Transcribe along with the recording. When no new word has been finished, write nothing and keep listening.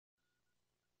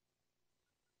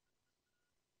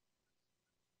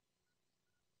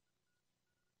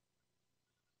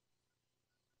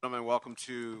Gentlemen, welcome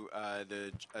to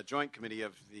the joint committee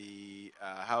of the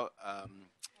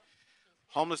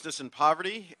homelessness and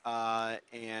poverty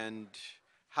and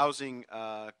housing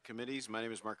committees. My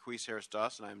name is Marquise Harris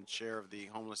Dawson. I'm chair of the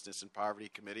homelessness and poverty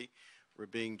committee. We're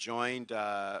being joined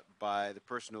by the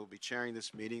person who will be chairing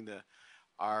this meeting,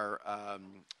 our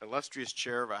illustrious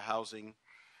chair of a housing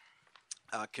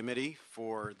committee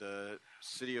for the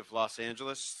city of Los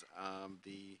Angeles,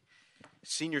 the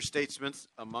senior statesman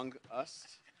among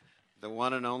us, the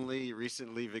one and only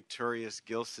recently victorious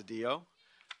Gil Cedillo.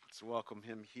 Let's welcome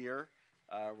him here.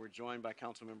 We're joined by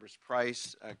council members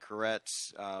Price,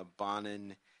 Koretz,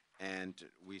 Bonin, and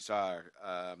Huizar.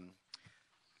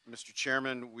 Mr.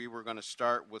 Chairman, we were going to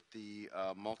start with the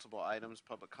multiple items,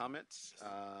 public comments,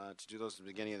 to do those at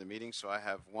the beginning of the meeting. So I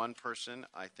have one person,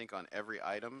 I think, on every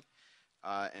item,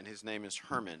 and his name is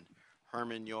Herman.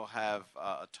 Herman, you'll have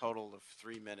a total of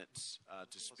 3 minutes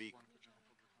to speak.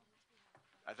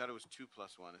 I thought it was 2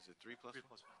 plus 1. Is it 3 plus 1?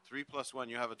 3 plus 1.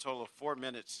 You have a total of 4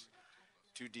 minutes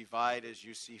to divide as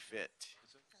you see fit. I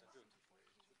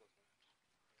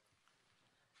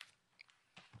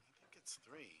think it's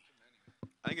 3.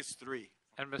 I think it's 3.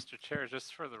 And Mr. Chair,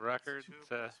 just for the record,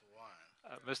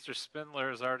 Mr.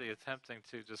 Spindler is already attempting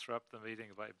to disrupt the meeting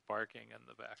by barking in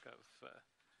the back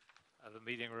of the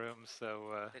meeting room.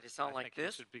 So did it sound I like think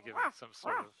this? you should be given some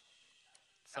sort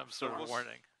of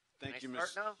warning. Thank you, Can I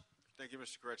start now? Thank you,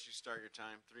 Mr. Koretz. You start your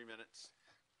time. 3 minutes.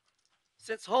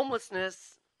 Since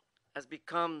homelessness has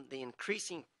become the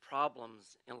increasing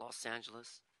problems in Los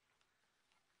Angeles,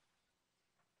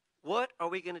 what are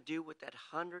we going to do with that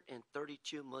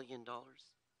 $132 million?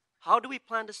 How do we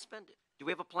plan to spend it? Do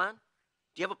we have a plan?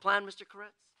 Do you have a plan, Mr.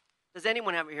 Koretz? Does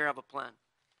anyone here have a plan?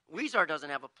 Huizar doesn't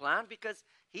have a plan because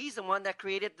he's the one that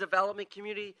created development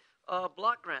community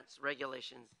block grants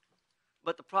regulations.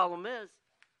 But the problem is,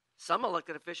 some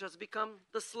elected officials have become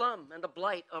the slum and the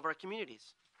blight of our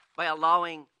communities by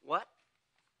allowing what?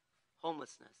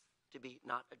 Homelessness to be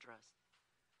not addressed.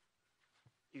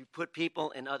 You put people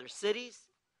in other cities.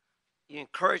 You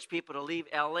encourage people to leave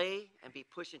LA and be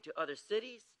pushed into other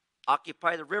cities,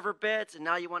 occupy the riverbeds, and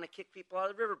now you want to kick people out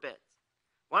of the riverbeds.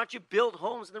 Why don't you build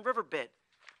homes in the riverbed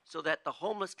so that the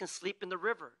homeless can sleep in the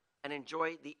river and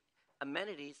enjoy the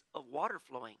amenities of water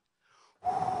flowing?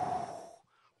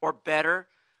 Or better,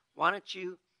 why don't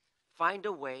you find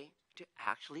a way to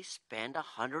actually spend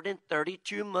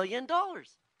 $132 million?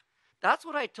 That's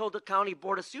what I told the county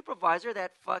board of supervisor,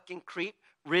 that fucking creep,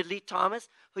 Ridley Thomas,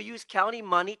 who used county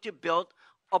money to build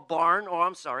a barn,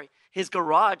 his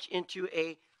garage into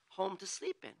a home to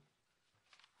sleep in.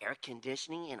 Air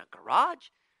conditioning in a garage?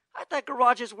 I thought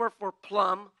garages were for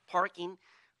plum parking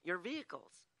your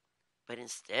vehicles. But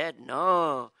instead,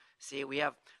 no. See, we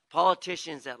have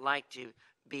politicians that like to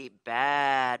be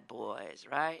bad boys,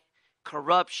 right?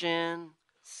 Corruption,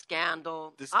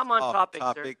 scandal. I'm on topic,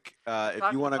 sir.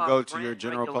 If you want to go to your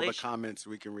general public comments,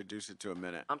 we can reduce it to a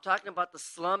minute. I'm talking about the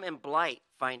slum and blight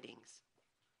findings.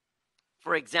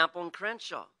 For example, in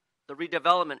Crenshaw, the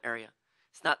redevelopment area.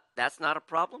 That's not a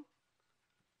problem?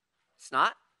 It's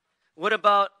not? What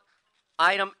about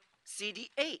item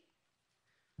CD8?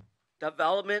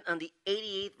 Development on the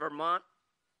 88th Vermont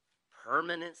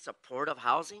permanent supportive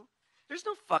housing? There's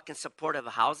no fucking supportive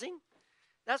housing.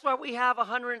 That's why we have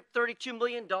 $132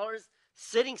 million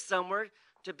sitting somewhere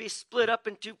to be split up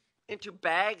into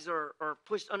bags or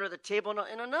pushed under the table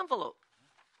in an envelope.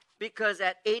 Because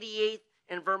at 88th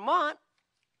in Vermont,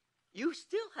 you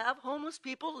still have homeless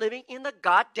people living in the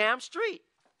goddamn street.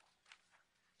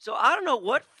 So I don't know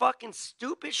what fucking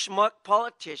stupid schmuck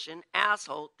politician,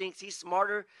 asshole, thinks he's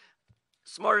smarter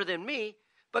than me,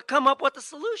 but come up with a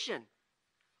solution.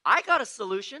 I got a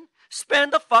solution.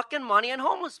 Spend the fucking money on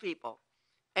homeless people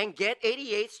and get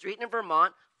 88th Street in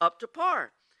Vermont up to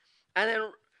par. And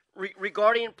then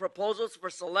regarding proposals for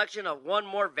selection of one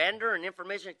more vendor and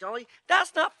information technology,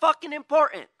 that's not fucking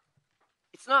important.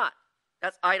 It's not.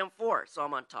 That's item 4, so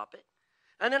I'm on topic.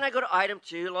 And then I go to item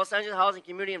 2, Los Angeles Housing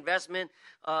Community Investment,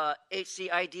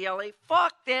 HCIDLA.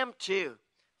 Fuck them too.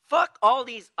 Fuck all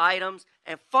these items,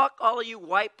 and fuck all of you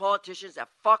white politicians that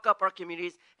fuck up our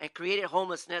communities and created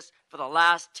homelessness for the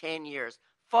last 10 years.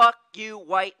 Fuck you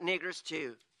white niggers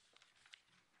too.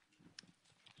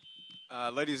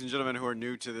 Ladies and gentlemen who are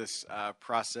new to this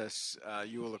process,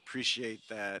 you will appreciate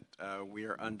that we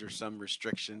are under some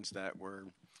restrictions that were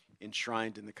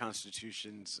enshrined in the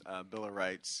Constitution's Bill of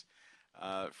Rights,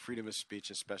 freedom of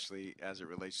speech, especially as it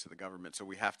relates to the government. So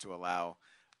we have to allow,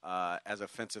 as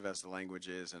offensive as the language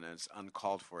is and as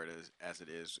uncalled for as it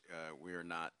is, we are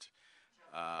not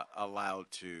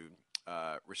allowed to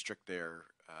restrict their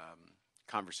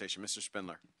conversation. Mr.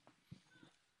 Spindler.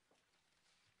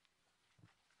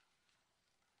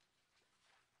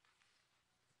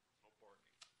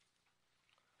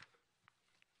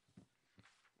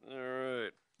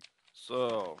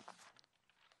 So,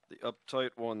 the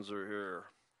uptight ones are here.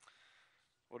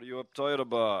 What are you uptight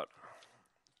about?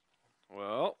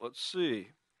 Well, let's see.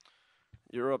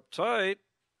 You're uptight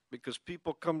because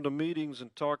people come to meetings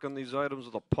and talk on these items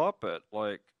with a puppet,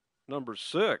 like number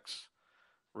 6,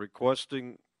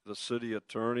 requesting the city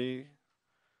attorney.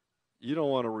 You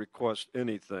don't want to request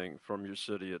anything from your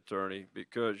city attorney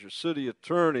because your city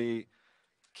attorney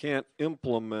can't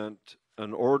implement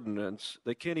an ordinance.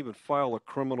 They can't even file a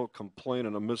criminal complaint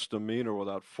and a misdemeanor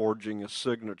without forging a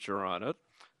signature on it.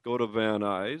 Go to Van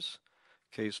Nuys,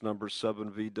 case number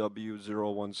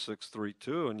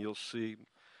 7VW01632, and you'll see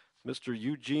Mr.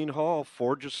 Eugene Hall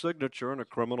forge a signature on a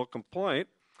criminal complaint.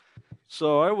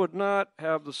 So I would not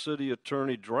have the city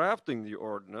attorney drafting the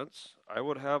ordinance. I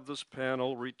would have this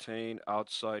panel retain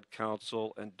outside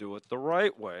counsel and do it the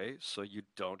right way so you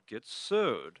don't get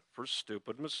sued for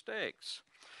stupid mistakes.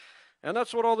 And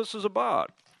that's what all this is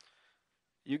about.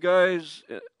 You guys,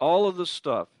 all of this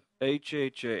stuff,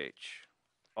 HHH,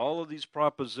 all of these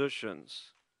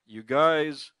propositions, you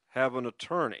guys have an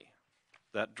attorney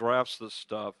that drafts this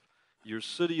stuff. Your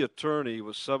city attorney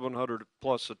with 700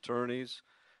 plus attorneys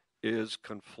is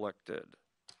conflicted.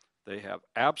 They have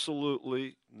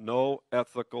absolutely no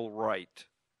ethical right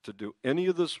to do any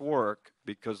of this work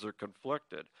because they're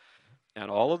conflicted. And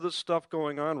all of this stuff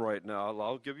going on right now,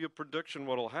 I'll give you a prediction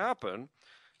what'll happen,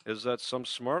 is that some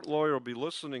smart lawyer will be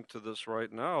listening to this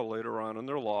right now later on in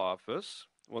their law office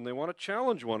when they want to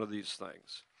challenge one of these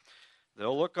things.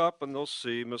 They'll look up and they'll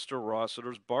see Mr.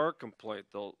 Rossiter's bar complaint.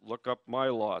 They'll look up my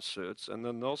lawsuits, and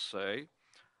then they'll say,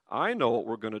 I know what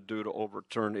we're going to do to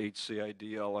overturn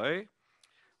HCIDLA.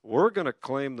 We're going to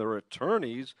claim their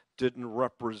attorneys didn't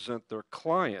represent their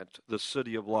client, the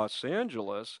city of Los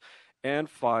Angeles, and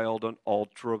filed an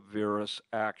ultra vires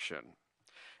action.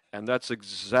 And that's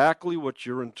exactly what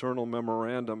your internal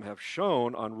memorandum have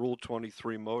shown on Rule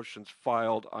 23 motions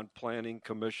filed on Planning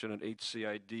Commission and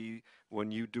HCID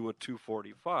when you do a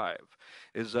 245,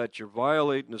 is that you're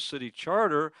violating the city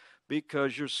charter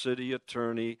because your city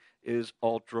attorney is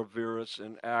ultra vires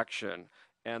in action.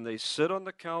 And they sit on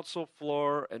the council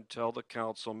floor and tell the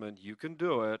councilman, you can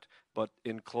do it, but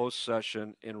in closed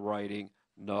session, in writing,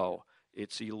 no,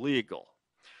 it's illegal.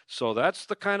 So that's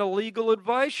the kind of legal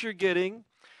advice you're getting.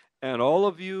 And all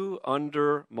of you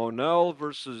under Monell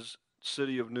versus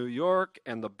City of New York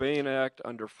and the Bain Act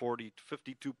under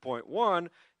 52.1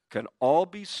 can all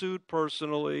be sued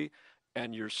personally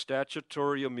and your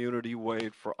statutory immunity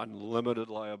waived for unlimited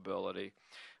liability.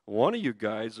 One of you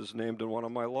guys is named in one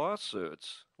of my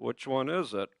lawsuits. Which one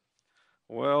is it?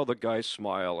 Well, the guy's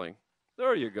smiling.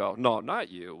 There you go. No, not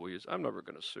you, Weezer. I'm never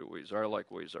going to sue Weezer. I like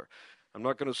Weezer. I'm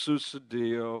not going to sue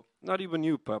Cedillo. Not even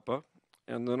you, Peppa.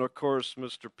 And then, of course,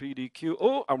 Mr. PDQ.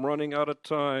 Oh, I'm running out of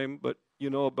time, but you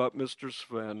know about Mr.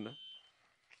 Sven.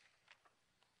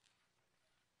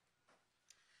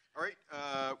 All right,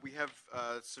 we have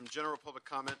some general public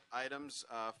comment items.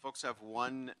 Folks have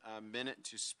 1 minute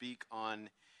to speak on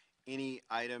any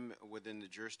item within the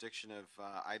jurisdiction of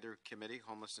either committee,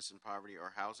 homelessness and poverty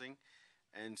or housing.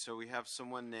 And so we have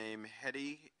someone named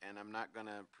Hetty, and I'm not going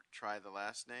to try the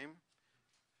last name,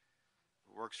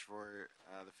 who works for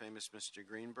the famous Mr.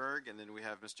 Greenberg. And then we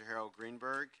have Mr. Harold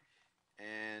Greenberg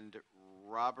and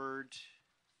Robert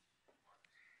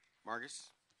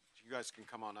Margus. You guys can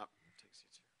come on up and take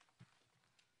seats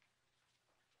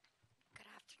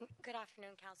here. Good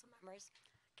afternoon, council members,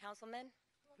 councilmen,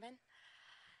 women.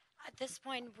 At this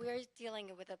point, we're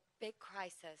dealing with a big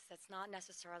crisis. That's not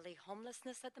necessarily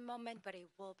homelessness at the moment, but it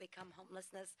will become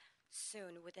homelessness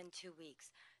soon, within 2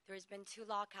 weeks. There's been 2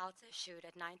 lockouts issued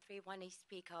at 931 East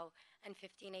Pico and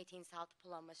 1518 South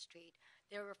Paloma Street.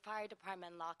 There were fire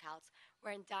department lockouts.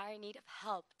 We're in dire need of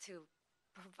help to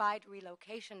provide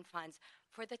relocation funds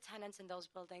for the tenants in those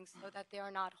buildings so that they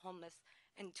are not homeless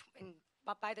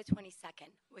by the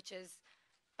 22nd, which is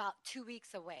about 2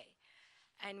 weeks away.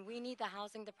 And we need the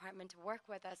housing department to work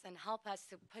with us and help us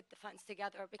to put the funds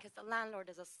together because the landlord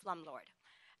is a slumlord,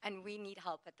 and we need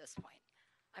help at this point.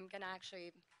 I'm going to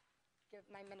actually give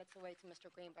my minutes away to Mr.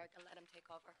 Greenberg and let him take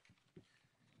over.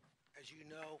 As you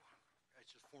know,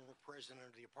 as a former president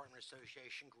of the Apartment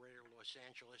Association, Greater Los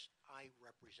Angeles, I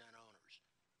represent owners.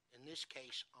 In this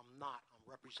case, I'm not. I'm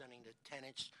representing the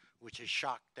tenants, which has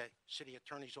shocked the city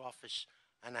attorney's office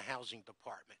and the housing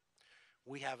department.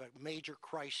 We have a major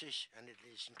crisis, and it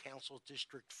is in Council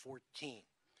District 14.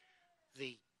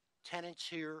 The tenants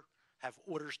here have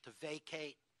orders to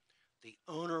vacate. The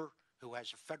owner, who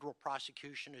has a federal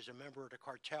prosecution, is a member of the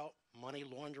cartel, money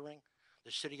laundering.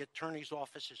 The city attorney's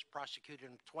office has prosecuted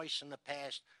him twice in the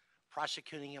past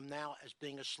prosecuting him now as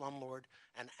being a slumlord,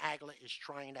 and AGLA is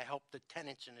trying to help the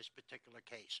tenants in this particular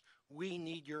case. We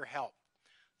need your help.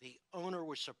 The owner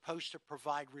was supposed to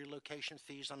provide relocation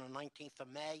fees on the 19th of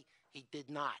May. He did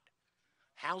not.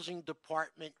 Housing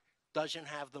Department doesn't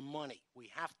have the money.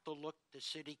 We have to look to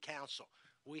City Council.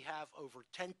 We have over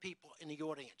 10 people in the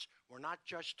audience. We're not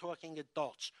just talking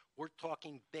adults. We're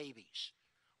talking babies.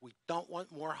 We don't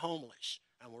want more homeless.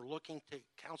 And we're looking to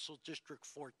Council District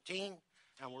 14,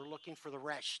 and we're looking for the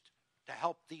rest to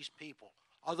help these people.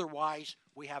 Otherwise,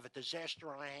 we have a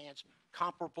disaster on our hands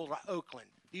comparable to Oakland.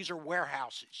 These are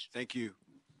warehouses. Thank you.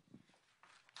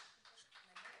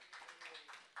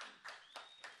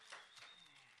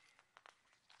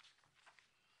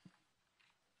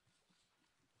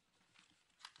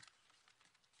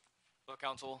 Hello,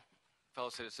 Council, fellow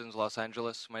citizens of Los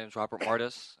Angeles. My name is Robert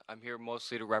Martis. I'm here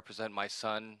mostly to represent my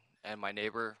son and my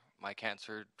neighbor, my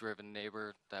cancer-driven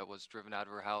neighbor that was driven out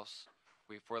of her house.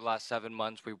 For the last 7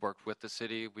 months, we've worked with the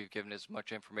city. We've given as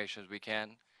much information as we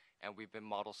can, and we've been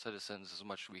model citizens as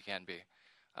much as we can be.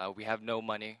 We have no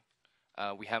money.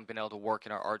 We haven't been able to work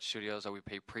in our art studios that we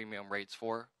pay premium rates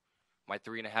for. My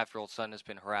 3.5-year-old son has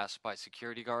been harassed by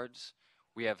security guards.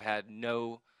 We have had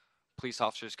no police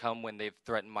officers come when they've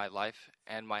threatened my life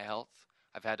and my health.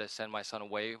 I've had to send my son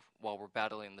away while we're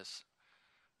battling this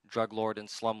drug lord and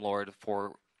slum lord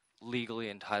for legally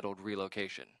entitled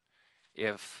relocation.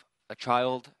 If a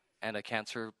child and a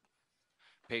cancer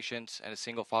patient and a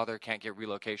single father can't get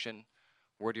relocation,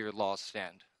 where do your laws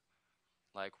stand?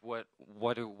 Like, what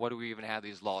do we even have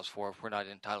these laws for if we're not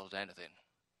entitled to anything?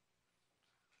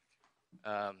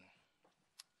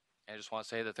 I just want to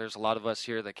say that there's a lot of us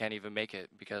here that can't even make it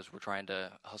because we're trying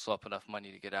to hustle up enough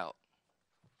money to get out.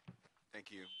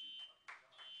 Thank you.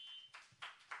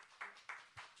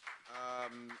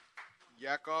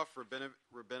 Yakov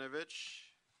Rabinovich,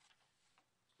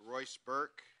 Royce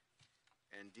Burke,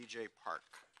 and DJ Park.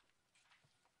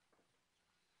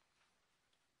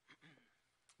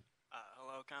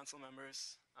 Hello, council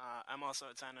members. I'm also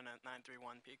a tenant at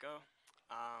 931 Pico,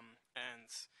 and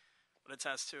would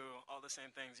attest to all the same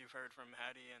things you've heard from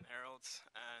Hattie and Harold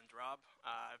and Rob.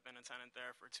 I've been a tenant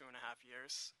there for 2.5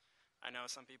 years. I know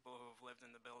some people who've lived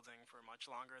in the building for much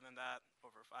longer than that,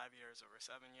 over 5 years, over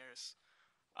 7 years.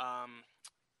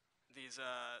 These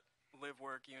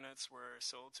live-work units were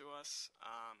sold to us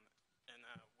in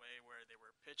a way where they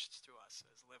were pitched to us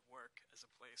as live-work, as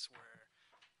a place where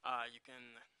you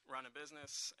can run a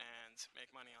business and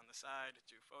make money on the side,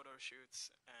 do photo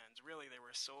shoots, and really they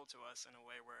were sold to us in a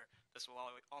way where this will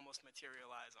almost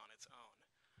materialize on its own.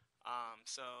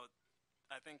 So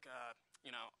I think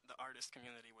the artist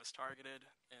community was targeted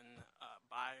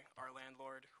by our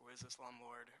landlord, who is a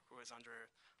slumlord, who is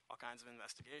under all kinds of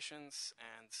investigations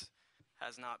and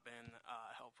has not been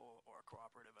helpful or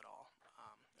cooperative at all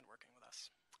in working with us.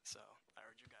 So I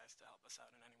urge you guys to help us out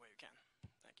in any way you can.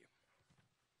 Thank you.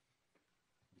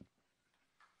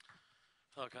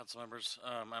 Hello, council members.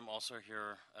 I'm also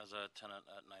here as a tenant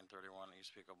at 931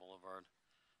 East Pico Boulevard.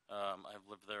 I've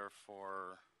lived there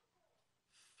for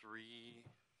three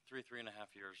and a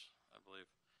half years, I believe.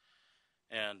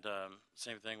 And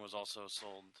same thing, was also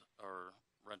sold or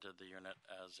rented the unit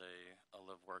as a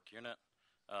live work unit,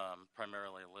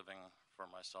 primarily living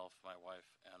for myself, my wife,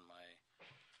 and my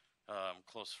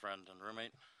close friend and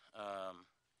roommate.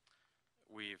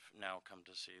 We've now come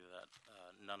to see that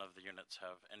none of the units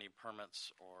have any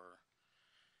permits or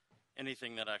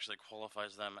anything that actually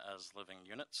qualifies them as living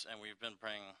units, and we've been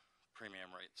paying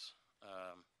premium rates.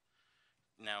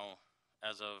 Now,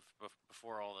 as of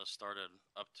before all this started,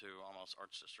 up to almost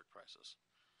Arts District prices.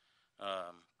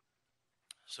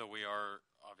 So we are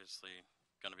obviously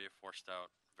going to be forced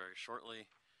out very shortly,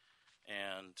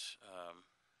 and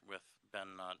with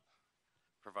Ben not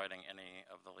providing any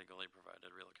of the legally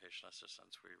provided relocation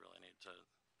assistance, we really need to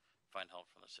find help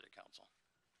from the City Council.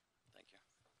 Thank you.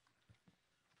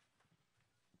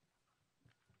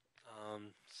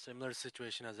 Similar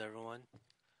situation as everyone.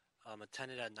 I'm a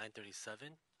tenant at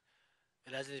 937.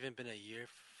 It hasn't even been a year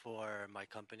for my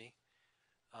company.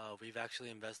 We've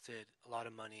actually invested a lot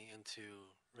of money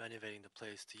into renovating the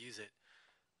place to use it.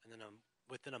 And then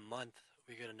within a month,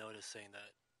 we get a notice saying that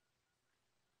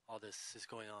all this is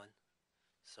going on.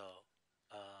 So,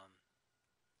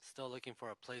 still looking for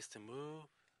a place to move.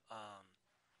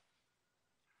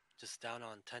 Just down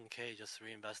on 10K, just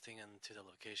reinvesting into the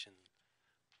location.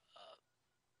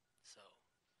 So,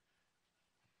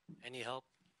 any help?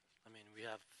 I mean, we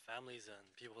have families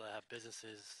and people that have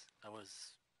businesses that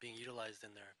was being utilized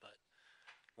in there, but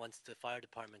once the fire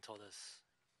department told us,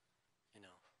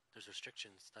 there's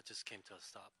restrictions, that just came to a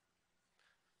stop.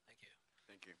 Thank you.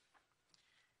 Thank you.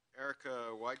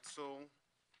 Erica Weitzel,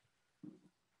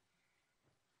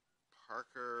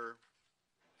 Parker,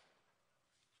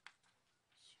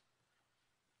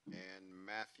 and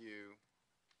Matthew.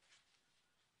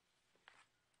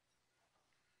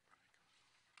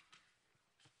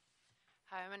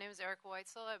 Hi, my name is Erica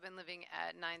Weitzel. I've been living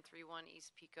at 931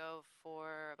 East Pico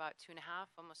for about 2.5,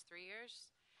 almost 3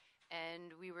 years.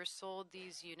 And we were sold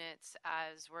these units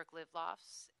as work-live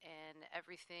lofts, and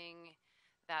everything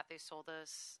that they sold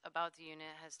us about the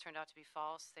unit has turned out to be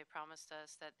false. They promised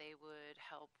us that they would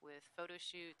help with photo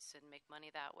shoots and make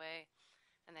money that way,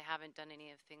 and they haven't done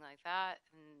anything like that.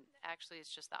 And actually,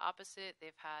 it's just the opposite.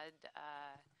 They've had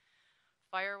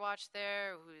Firewatch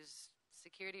there, who's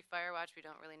security Firewatch. We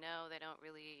don't really know. They don't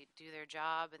really do their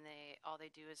job, and all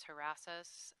they do is harass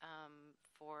us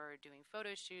for doing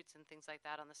photo shoots and things like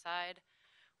that on the side.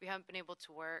 We haven't been able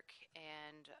to work,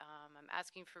 and I'm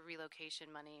asking for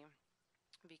relocation money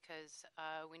because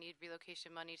we need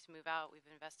relocation money to move out. We've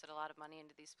invested a lot of money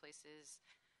into these places,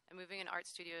 and moving an art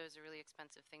studio is a really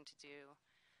expensive thing to do.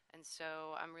 And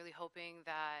so I'm really hoping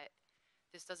that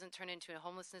this doesn't turn into a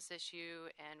homelessness issue,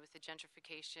 and with the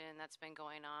gentrification that's been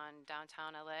going on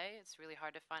downtown LA, it's really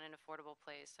hard to find an affordable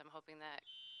place. I'm hoping that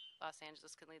Los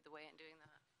Angeles can lead the way in doing that.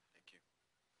 Thank you.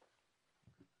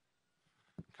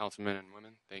 Councilmen and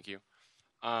women, thank you.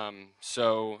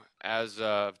 So as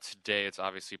of today, it's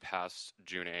obviously past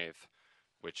June 8th,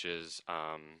 which is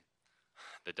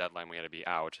the deadline we had to be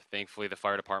out. Thankfully, the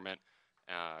fire department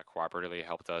cooperatively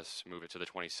helped us move it to the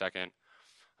 22nd.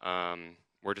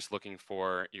 We're just looking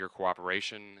for your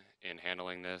cooperation in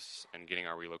handling this and getting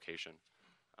our relocation.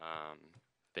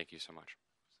 Thank you so much.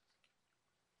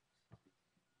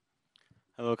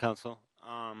 Hello, Council.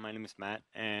 My name is Matt,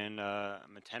 and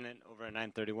I'm a tenant over at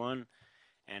 931,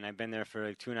 and I've been there for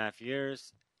like 2.5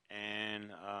 years.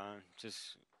 And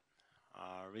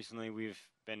recently, we've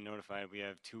been notified we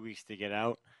have 2 weeks to get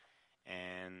out,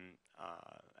 and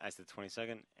as the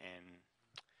 22nd, and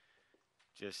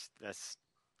that's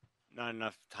not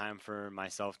enough time for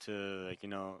myself to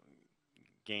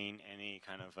gain any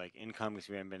kind of income because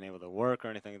we haven't been able to work or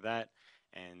anything like that,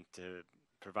 and to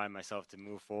provide myself to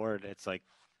move forward. It's going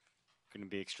to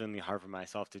be extremely hard for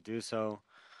myself to do so.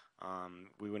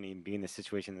 We wouldn't even be in this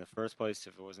situation in the first place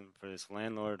if it wasn't for this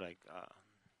landlord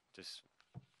just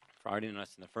frauding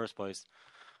us in the first place.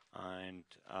 And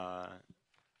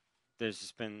there's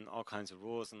just been all kinds of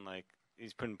rules, and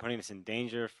he's putting us in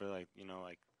danger for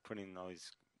putting all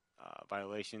these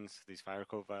violations, these fire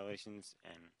code violations.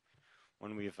 And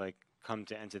when we've come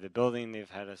to enter the building, they've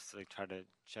had us try to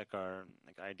check our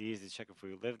IDs to check if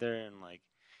we live there, and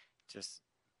just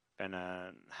been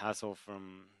a hassle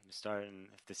from the start. And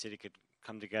if the city could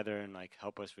come together and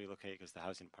help us relocate, because the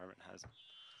housing department hasn't.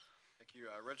 Thank you.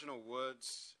 Reginald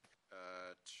Woods,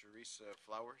 Teresa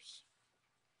Flowers.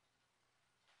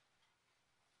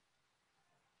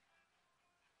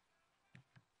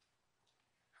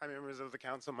 Hi, members of the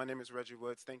council. My name is Reggie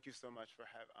Woods. Thank you so much for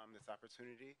this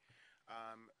opportunity.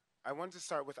 I wanted to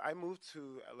start with, I moved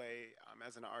to LA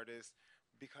as an artist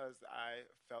because I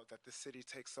felt that the city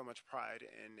takes so much pride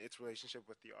in its relationship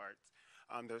with the arts.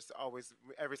 There's always,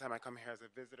 every time I come here as a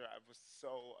visitor, I was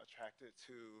so attracted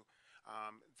to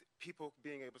people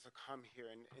being able to come here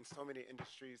in so many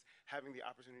industries, having the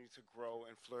opportunity to grow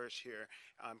and flourish here,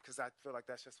 because I feel like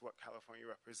that's just what California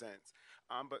represents.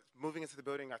 But moving into the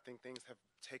building, I think things have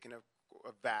taken a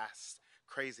vast,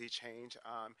 crazy change.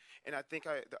 And I think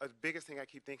the biggest thing I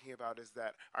keep thinking about is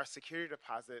that our security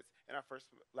deposits and our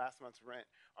last month's rent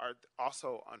are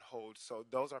also on hold. So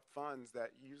those are funds that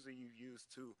usually you use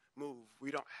to move.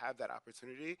 We don't have that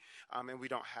opportunity, and we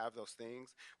don't have those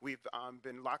things. We've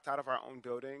been locked out of our own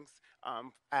buildings,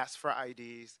 asked for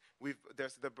IDs.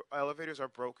 The elevators are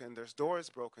broken. There's doors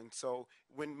broken. So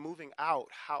when moving out,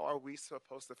 how are we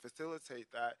supposed to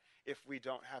facilitate that if we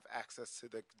don't have access to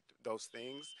those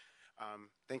things?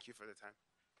 Thank you for the time.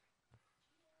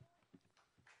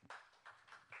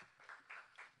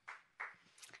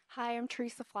 Hi, I'm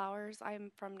Teresa Flowers.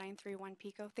 I'm from 931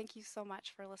 Pico. Thank you so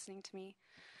much for listening to me.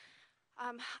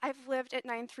 I've lived at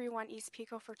 931 East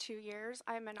Pico for 2 years.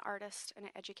 I'm an artist and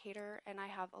an educator, and I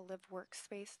have a live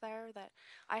workspace there that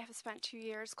I have spent 2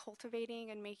 years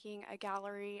cultivating and making a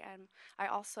gallery, and I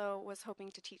also was hoping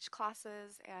to teach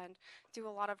classes and do a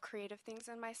lot of creative things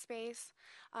in my space.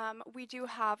 We do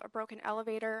have a broken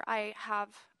elevator. I have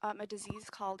a disease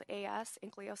called AS,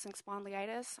 ankylosing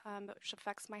spondylitis, which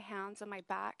affects my hands and my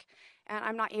back, and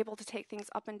I'm not able to take things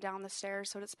up and down the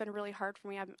stairs, so it's been really hard for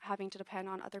me. I'm having to depend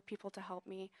on other people to help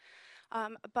me.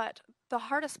 But the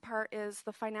hardest part is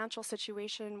the financial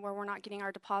situation where we're not getting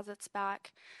our deposits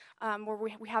back, where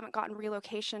we haven't gotten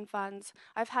relocation funds.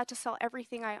 I've had to sell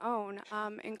everything I own,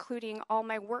 including all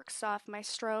my work stuff, my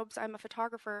strobes. I'm a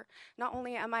photographer. Not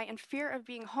only am I in fear of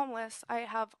being homeless, I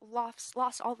have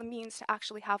lost all the means to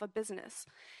actually have a business.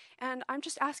 And I'm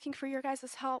just asking for your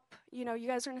guys' help. You know, you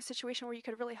guys are in a situation where you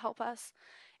could really help us.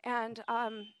 And,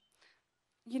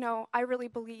 you know, I really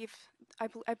believe,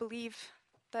 I believe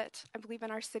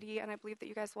in our city, and I believe that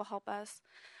you guys will help us.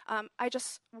 I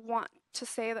just want to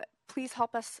say that please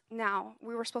help us now.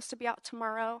 We were supposed to be out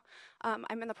tomorrow.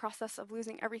 I'm in the process of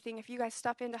losing everything. If you guys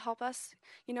step in to help us,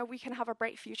 you know, we can have a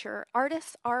bright future.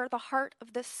 Artists are the heart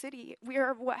of this city. We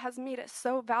are what has made it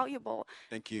so valuable.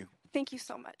 Thank you. Thank you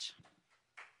so much.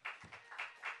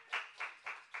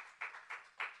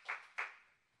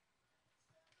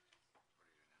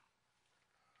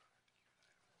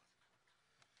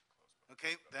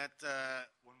 Okay, that,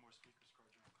 one more speaker's card,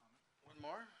 general comment. One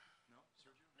more? No,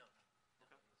 Sergio? No.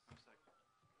 Okay, I'm second.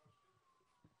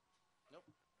 Nope.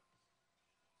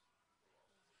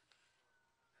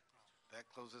 That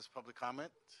closes public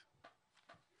comment.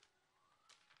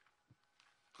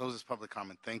 Closes public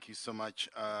comment. Thank you so much.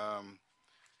 Item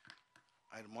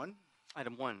one?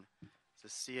 Item 1 is a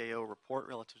CAO report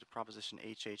relative to Proposition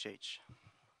HHH.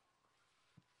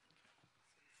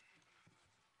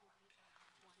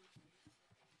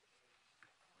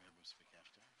 We'll speak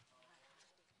after.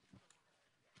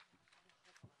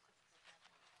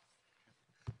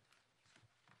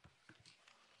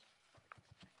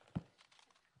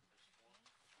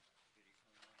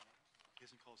 He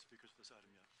hasn't called speakers for this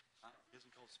item yet. He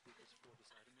hasn't called speakers for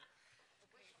this item yet.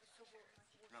 So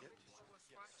we'll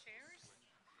swap chairs?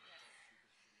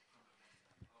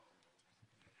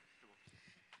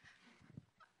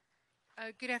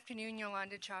 Good afternoon,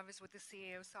 Yolanda Chavez with the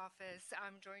CAO's office.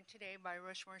 I'm joined today by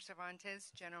Rushmore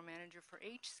Cervantes, General Manager for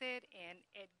HCID, and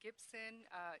Ed Gibson,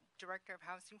 Director of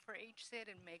Housing for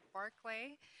HCID, and Meg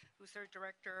Barclay, who's our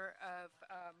Director of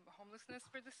Homelessness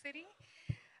for the city.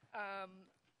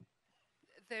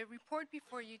 The report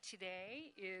before you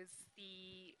today is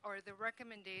the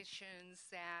recommendations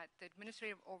that the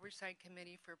Administrative Oversight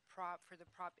Committee for the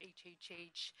Prop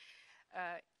HHH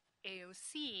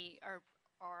AOC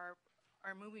are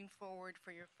moving forward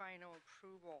for your final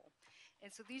approval.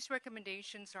 And so these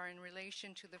recommendations are in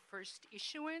relation to the first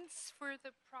issuance for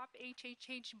the Prop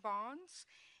HHH bonds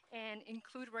and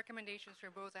include recommendations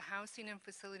for both a housing and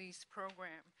facilities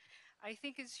program. I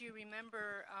think as you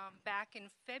remember, back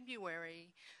in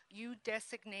February, you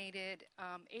designated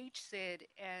HCID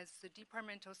as the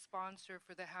departmental sponsor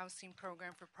for the housing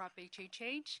program for Prop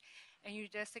HHH, and you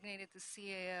designated the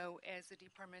CAO as the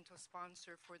departmental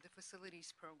sponsor for the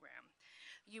facilities program.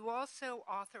 You also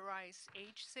authorized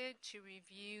HCID to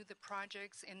review the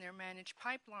projects in their managed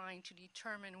pipeline to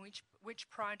determine which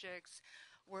projects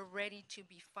were ready to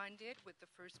be funded with the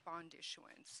first bond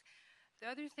issuance. The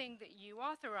other thing that you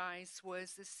authorized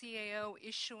was the CAO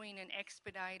issuing an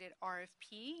expedited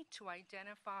RFP to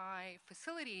identify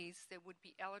facilities that would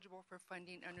be eligible for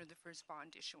funding under the first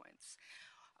bond issuance.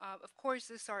 Of course,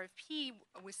 this RFP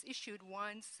was issued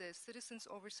once the Citizens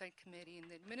Oversight Committee and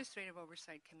the Administrative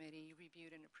Oversight Committee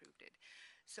reviewed and approved it.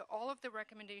 So all of the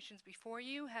recommendations before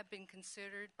you have been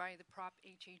considered by the Prop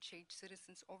HHH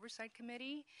Citizens Oversight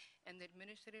Committee and the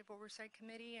Administrative Oversight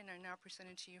Committee and are now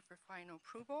presented to you for final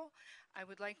approval. I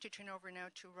would like to turn over now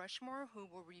to Rushmore, who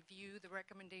will review the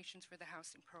recommendations for the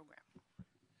housing program.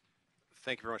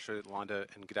 Thank you very much, Yolanda,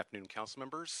 and good afternoon, council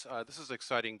members. This is an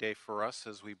exciting day for us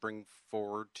as we bring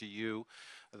forward to you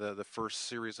the first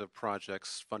series of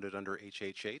projects funded under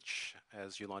HHH.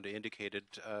 As Yolanda indicated,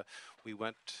 we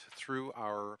went through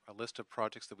our list of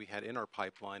projects that we had in our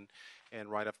pipeline, and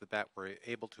right off the bat, we're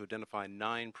able to identify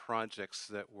 9 projects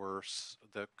that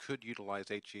could utilize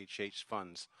HHH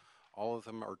funds. All of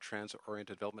them are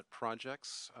transit-oriented development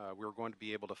projects. We're going to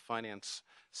be able to finance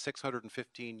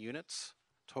 615 units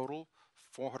total.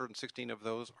 416 of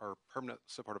those are permanent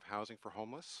supportive housing for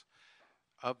homeless.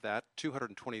 Of that,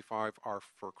 225 are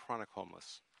for chronic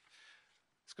homeless.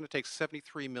 It's going to take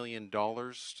 $73 million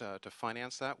to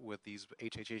finance that with these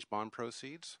HHH bond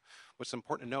proceeds. What's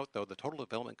important to note, though, the total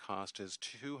development cost is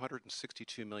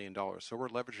 $262 million. So we're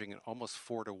leveraging it almost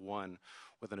 4 to 1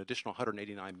 with an additional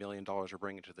 $189 million we're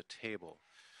bringing to the table.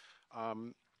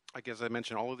 As I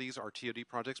mentioned, all of these are TOD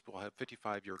projects, but will have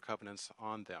 55-year covenants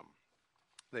on them.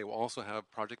 They will also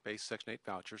have project-based Section 8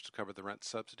 vouchers to cover the rent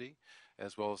subsidy,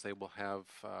 as well as they will have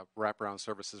wraparound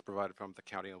services provided from the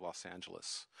County of Los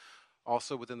Angeles.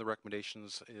 Also within the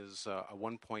recommendations is a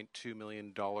 $1.2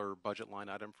 million budget line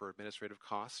item for administrative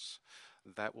costs.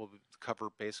 That will cover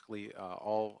basically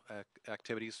all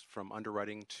activities from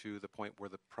underwriting to the point where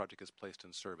the project is placed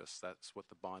in service. That's what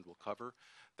the bond will cover.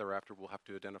 Thereafter, we'll have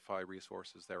to identify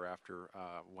resources thereafter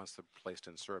once they're placed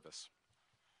in service.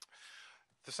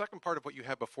 The second part of what you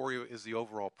have before you is the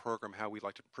overall program, how we'd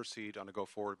like to proceed on a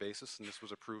go-forward basis, and this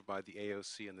was approved by the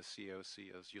AOC and the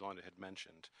COC, as Yolanda had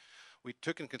mentioned. We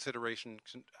took in consideration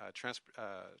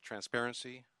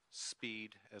transparency,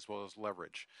 speed, as well as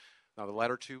leverage. Now, the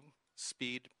latter two,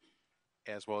 speed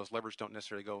as well as leverage, don't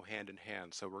necessarily go hand in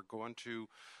hand, so we're going to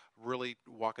really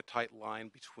walk a tight line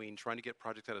between trying to get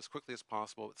projects out as quickly as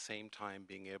possible at the same time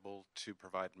being able to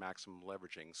provide maximum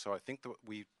leveraging. So I think that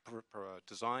we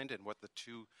designed and what the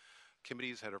two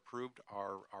committees had approved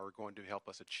are going to help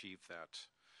us achieve that.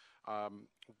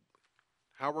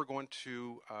 How we're going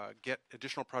to get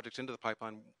additional projects into the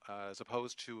pipeline as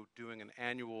opposed to doing an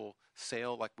annual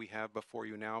sale like we have before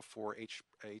you now for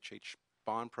HH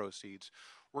bond proceeds,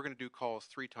 we're going to do calls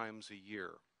 3 times a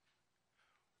year.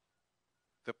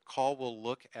 The call will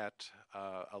look at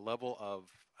a level of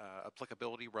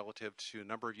applicability relative to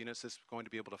number of units it's going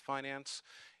to be able to finance.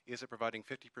 Is it providing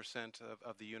 50%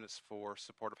 of the units for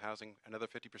supportive housing? Another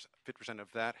 50%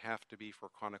 of that have to be for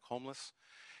chronic homeless.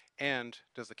 And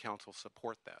does the council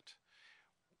support that?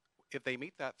 If they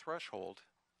meet that threshold,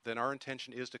 then our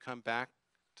intention is to come back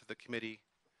to the committee,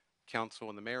 council,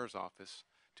 and the mayor's office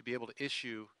to be able to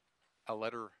issue a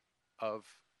letter of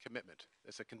commitment.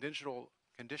 It's a conditional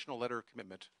letter of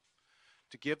commitment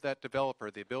to give that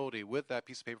developer the ability, with that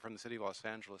piece of paper from the city of Los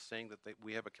Angeles saying that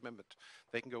we have a commitment,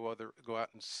 they can go out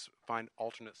and find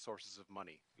alternate sources of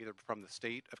money, either from the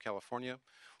state of California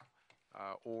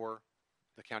or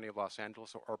the county of Los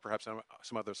Angeles, or perhaps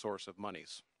some other source of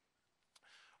monies.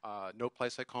 No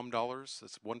place like home dollars.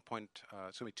 It's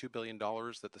 $2 billion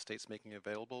that the state's making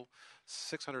available.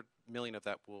 600 million of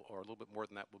that will, or a little bit more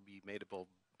than that, will be made available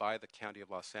by the county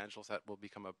of Los Angeles. That will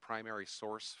become a primary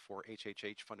source for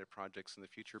HHH funded projects in the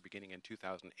future, beginning in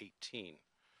 2018.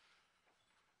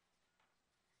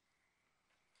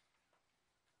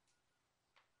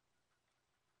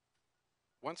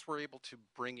 Once we're able to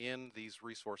bring in these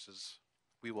resources,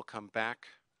 we will come back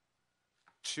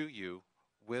to you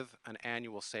with an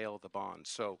annual sale of the bond.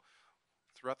 So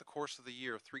throughout the course of the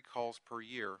year, 3 calls per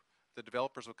year, the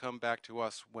developers will come back to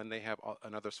us when they have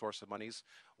another source of monies.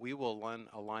 We will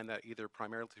align that either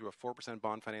primarily through a 4%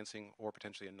 bond financing or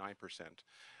potentially a 9%.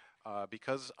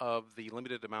 Because of the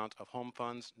limited amount of home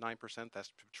funds, 9%,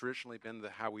 that's traditionally been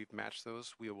how we've matched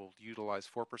those. We will utilize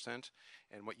 4%,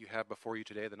 and what you have before you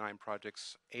today, the 9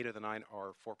 projects, 8 of the 9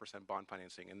 are 4% bond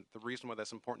financing. And the reason why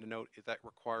that's important to note is that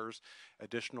requires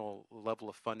additional level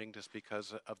of funding just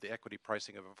because of the equity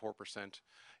pricing of a 4%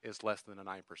 is less than a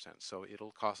 9%. So it'll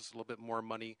cost us a little bit more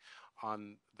money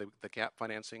on the gap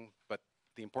financing, but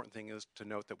the important thing is to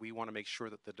note that we want to make sure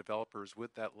that the developers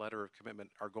with that letter of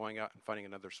commitment are going out and finding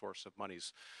another source of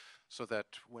monies, so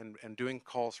that when doing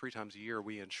calls 3 times a year,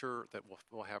 we ensure that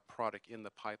we'll have product in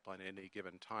the pipeline at any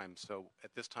given time. So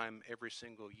at this time, every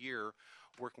single year,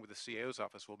 working with the CAO's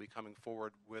office, we'll be coming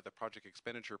forward with a project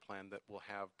expenditure plan that will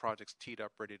have projects teed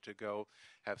up, ready to go,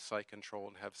 have site control,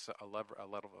 and have a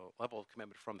level of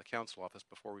commitment from the council office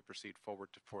before we proceed forward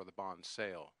for the bond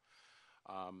sale.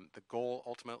 The goal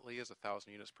ultimately is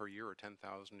 1,000 units per year, or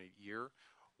 10,000 a year.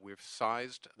 We've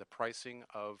sized the pricing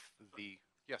of the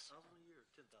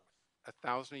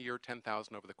 1,000 a year,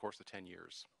 10,000 over the course of 10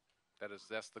 years.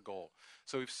 That's the goal.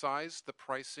 So we've sized the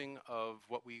pricing of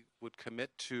what we would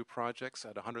commit to projects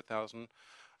at 100,000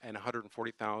 and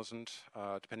 140,000,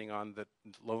 depending on the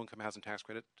low-income housing tax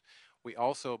credit. We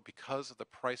also, because of the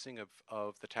pricing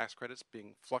of the tax credits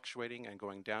being fluctuating and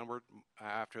going downward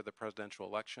after the presidential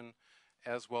election,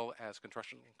 as well as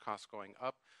construction costs going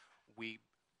up, we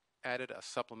added a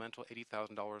supplemental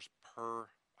 $80,000 per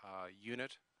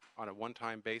unit on a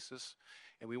one-time basis,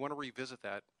 and we want to revisit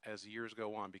that as the years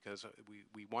go on, because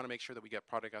we want to make sure that we get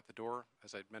product out the door,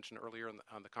 as I mentioned earlier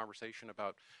on the conversation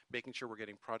about making sure we're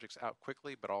getting projects out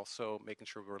quickly, but also making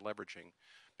sure we're leveraging.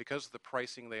 Because of the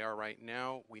pricing they are right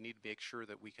now, we need to make sure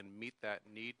that we can meet that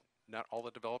need. Not all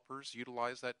the developers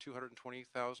utilize that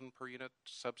 $220,000 per unit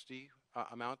subsidy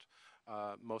amount.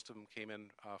 Most of them came in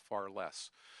far less.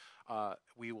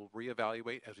 We will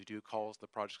reevaluate as we do calls the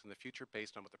projects in the future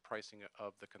based on what the pricing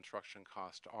of the construction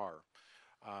costs are.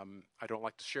 I don't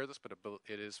like to share this, but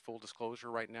it is full disclosure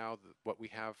right now. What we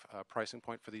have pricing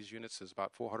point for these units is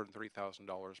about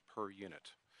 $430,000 per unit.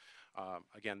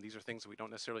 Again, these are things that we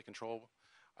don't necessarily control.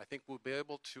 I think we'll be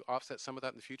able to offset some of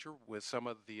that in the future with some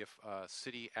of the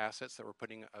city assets that we're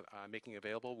making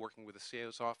available, working with the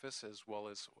CAO's office as well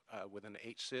as within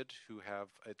HCID, who have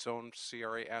its own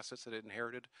CRA assets that it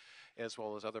inherited, as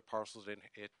well as other parcels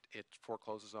it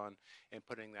forecloses on, and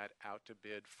putting that out to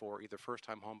bid for either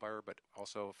first-time homebuyer, but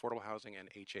also affordable housing and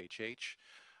HHH.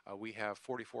 We have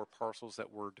 44 parcels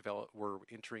that we're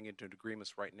entering into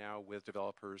agreements right now with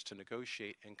developers to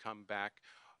negotiate and come back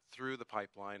through the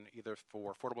pipeline, either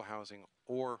for affordable housing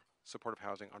or supportive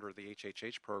housing under the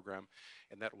HHH program,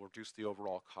 and that will reduce the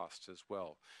overall costs as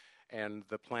well. And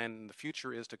the plan in the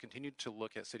future is to continue to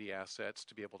look at city assets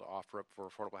to be able to offer up for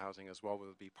affordable housing as well,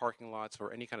 whether it be parking lots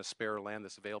or any kind of spare land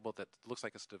that's available that looks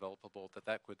like it's developable,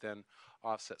 that would then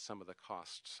offset some of the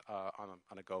costs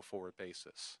on a go-forward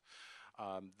basis.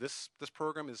 This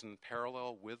program is in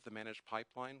parallel with the managed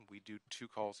pipeline. We do 2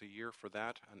 calls a year for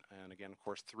that, and again, of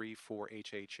course, 3 for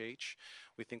HHH.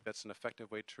 We think that's an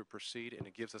effective way to proceed, and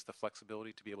it gives us the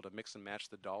flexibility to be able to mix and match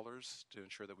the dollars to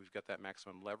ensure that we've got that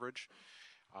maximum leverage.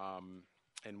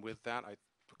 And with that, I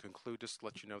conclude just to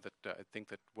let you know that I think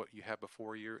that what you have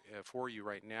before you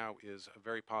right now is a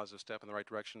very positive step in the right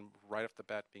direction. Right off the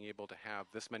bat, being able to have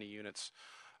this many units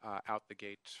out the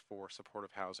gate for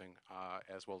supportive housing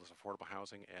as well as affordable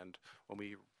housing, and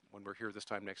when we're here this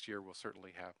time next year, we'll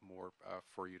certainly have more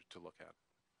for you to look at.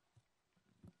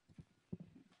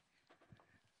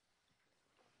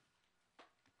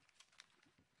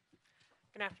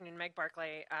 Good afternoon, Meg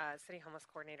Barclay, City Homeless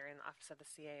Coordinator in the Office of the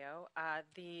CAO.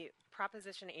 The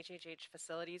Proposition HHH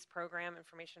Facilities Program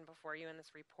information before you in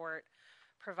this report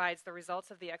provides the results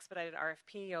of the expedited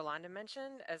RFP Yolanda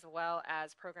mentioned, as well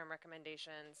as program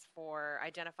recommendations for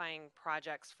identifying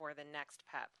projects for the next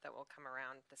PEP that will come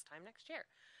around this time next year.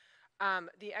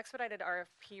 The expedited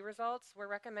RFP results, we're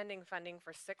recommending funding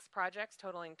for 6 projects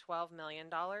totaling $12 million.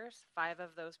 5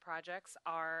 of those projects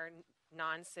are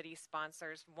non-city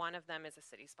sponsors. 1 of them is a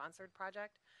city-sponsored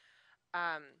project.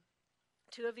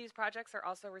 2 of these projects are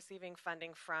also receiving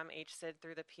funding from HCID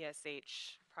through the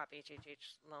PSH Prop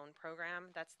HHH loan program.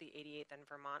 That's the 88th and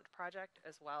Vermont project,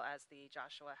 as well as the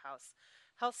Joshua House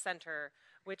Health Center,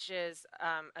 which is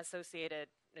associated,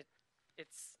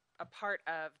 it's a part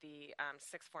of the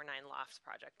 649 Lofts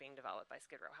project being developed by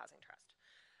Skid Row Housing Trust.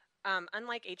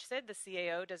 Unlike HCID, the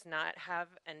CAO does not have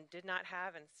and did not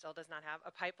have and still does not have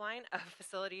a pipeline of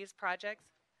facilities projects.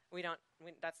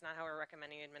 That's not how we're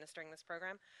recommending administering this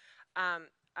program.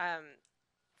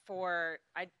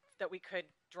 That we could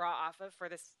draw off of for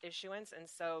this issuance, and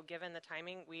so given the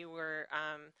timing, we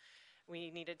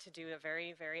needed to do a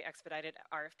very, very expedited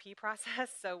RFP process.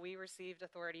 So we received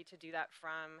authority to do that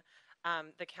from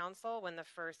the council when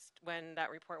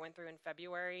that report went through in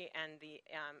February, and the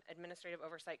Administrative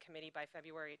Oversight Committee by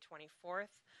February 24th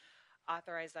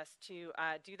authorized us to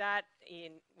do that.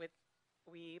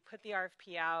 We put the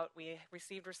RFP out. We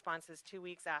received responses 2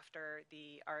 weeks after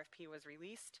the RFP was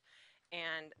released,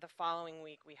 and the following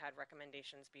week we had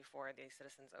recommendations before the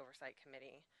Citizens Oversight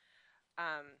Committee.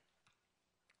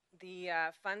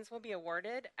 The funds will be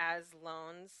awarded as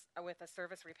loans with a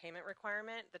service repayment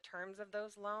requirement. The terms of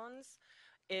those loans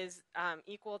is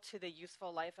equal to the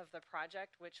useful life of the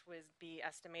project, which would be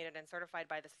estimated and certified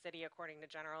by the city according to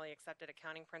generally accepted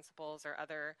accounting principles or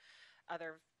other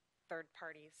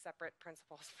third-party separate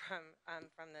principles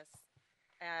from this.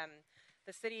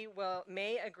 The city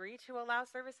may agree to allow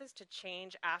services to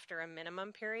change after a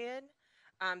minimum period.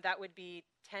 That would be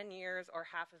 10 years or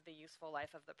half of the useful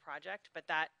life of the project, but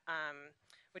that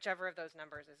whichever of those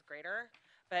numbers is greater.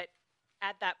 But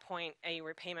at that point, a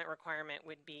repayment requirement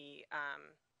would be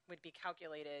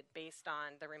calculated based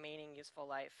on the remaining useful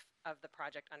life of the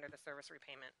project under the service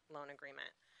repayment loan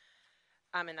agreement.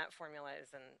 And that formula is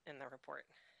in the report.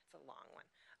 It's a long one.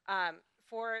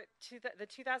 For the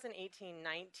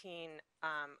 2018-19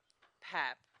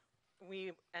 PEP,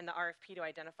 and the RFP to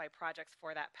identify projects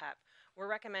for that PEP, we're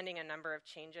recommending a number of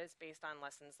changes based on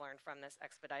lessons learned from this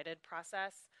expedited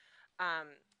process.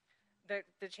 The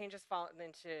changes fall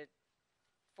into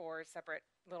 4 separate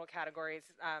little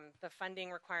categories: the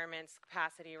funding requirements,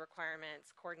 capacity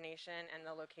requirements, coordination, and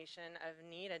the location of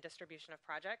need and distribution of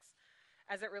projects.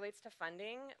 As it relates to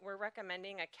funding, we're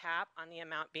recommending a cap on the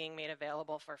amount being made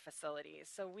available for facilities.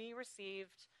 So we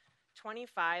received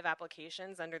 25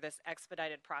 applications under this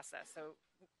expedited process. So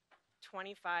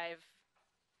 25,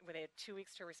 with 2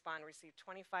 weeks to respond, received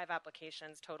 25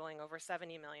 applications totaling over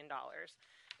 $70 million,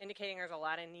 indicating there's a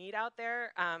lot of need out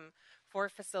there for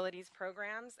facilities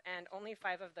programs, and only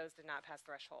 5 of those did not pass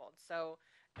threshold. So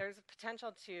there's a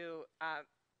potential to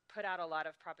put out a lot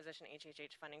of Proposition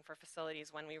HHH funding for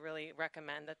facilities when we really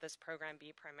recommend that this program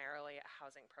be primarily a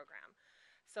housing program.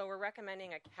 So we're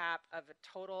recommending a cap of a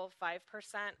total 5%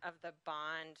 of the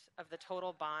bond, of the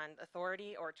total bond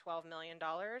authority, or $12 million.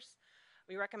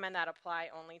 We recommend that apply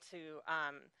only to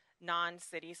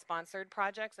non-city sponsored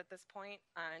projects at this point.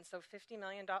 And so $51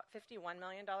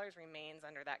 million remains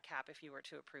under that cap if you were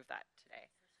to approve that today.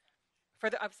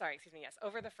 I'm sorry, excuse me, yes,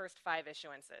 over the first 5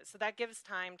 issuances. So that gives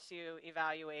time to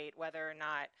evaluate whether or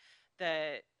not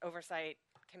the oversight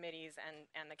committees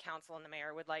and the council and the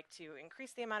mayor would like to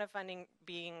increase the amount of funding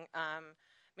being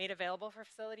made available for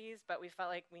facilities, but we felt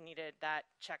like we needed that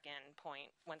check-in point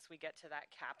once we get to that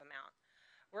cap amount.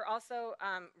 We're also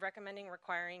recommending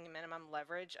requiring minimum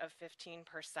leverage of 15%.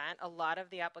 A lot of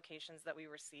the applications that we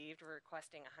received were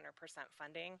requesting 100%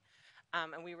 funding,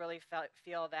 and we really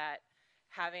feel that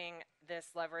having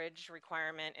this leverage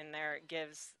requirement in there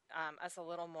gives us a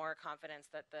little more confidence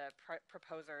that the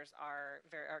proposers are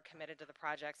committed to the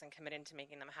projects and committed to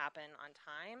making them happen on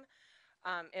time.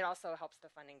 It also helps the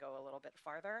funding go a little bit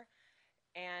farther.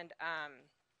 And,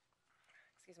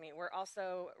 excuse me, we're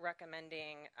also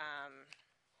recommending,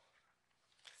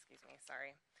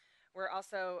 we're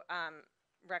also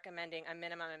recommending a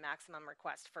minimum and maximum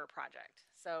request for a project.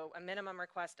 So a minimum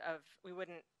request of, we would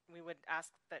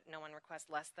ask that no one request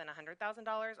less than $100,000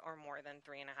 or more than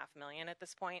 $3.5 million at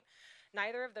this point.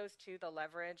 Neither of those two, the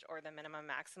leverage or the minimum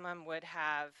maximum, would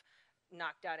have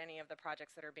knocked out any of the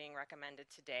projects that are being recommended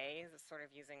today, sort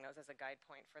of using those as a guide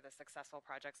point for the successful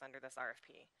projects under this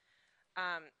RFP.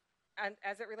 And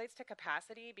as it relates to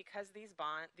capacity, because these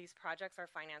projects are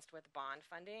financed with bond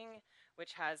funding,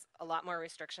 which has a lot more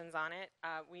restrictions on it,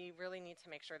 we really need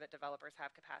to make sure that developers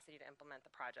have capacity to implement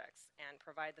the projects and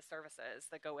provide the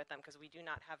services that go with them, because we do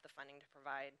not have the funding to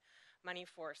provide money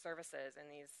for services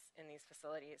in these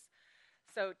facilities.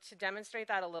 So to demonstrate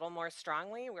that a little more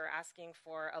strongly, we're asking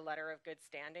for a letter of good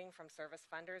standing from service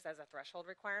funders as a threshold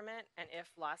requirement. And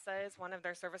if LASA is one of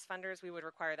their service funders, we would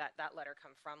require that letter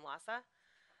come from LASA.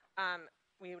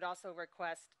 We would also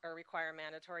request or require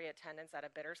mandatory attendance at a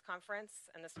bidders conference,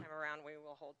 and this time around we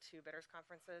will hold 2 bidders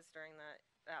conferences during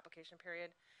the application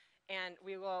period. And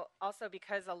we will also,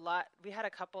 because we had a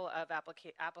couple of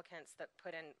applicants that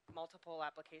put in multiple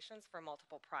applications for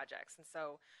multiple projects, and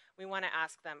so we want to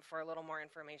ask them for a little more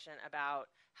information about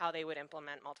how they would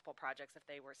implement multiple projects if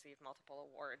they receive multiple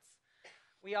awards.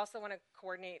 We also want to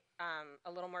coordinate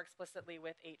a little more explicitly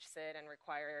with HCID and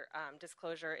require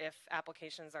disclosure if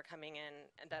applications are coming in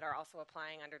that are also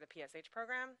applying under the PSH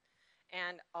program,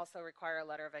 and also require a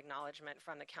letter of acknowledgement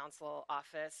from the council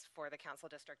office for the council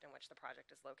district in which the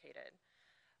project is located.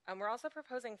 We're also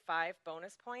proposing 5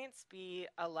 bonus points be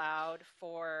allowed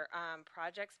for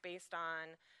projects based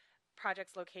on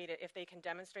projects located if they can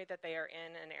demonstrate that they are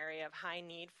in an area of high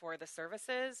need for the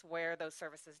services where those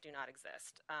services do not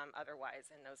exist otherwise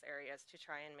in those areas, to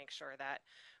try and make sure that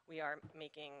we are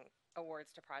making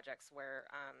awards to projects where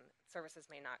services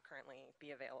may not currently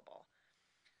be available.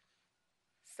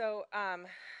 So,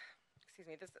 excuse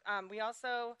me, we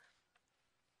also,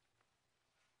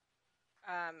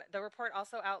 the report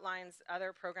also outlines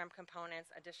other program components,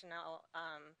 additional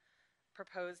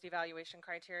proposed evaluation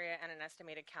criteria, and an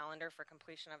estimated calendar for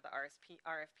completion of the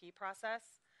RFP process.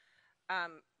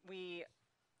 We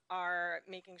are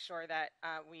making sure that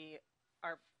we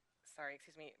are,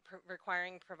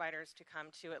 requiring providers to come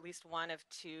to at least one of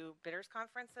 2 bidders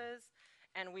conferences,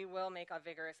 and we will make a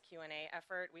vigorous Q&A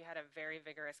effort. We had a very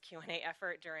vigorous Q&A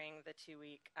effort during the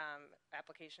 2-week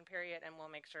application period, and we'll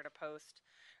make sure to post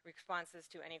responses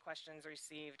to any questions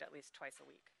received at least twice a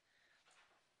week.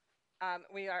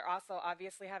 We are also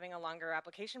obviously having a longer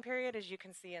application period, as you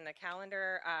can see in the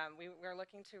calendar. We're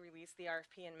looking to release the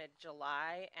RFP in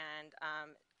mid-July, and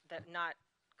that not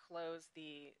close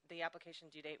the application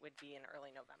due date would be in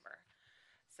early November.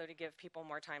 So to give people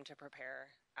more time to prepare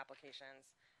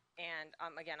applications. And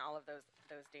again, all of those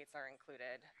dates are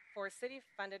included. For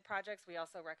city-funded projects, we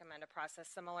also recommend a process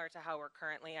similar to how we're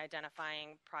currently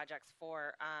identifying projects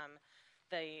for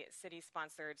the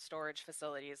city-sponsored storage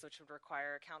facilities, which would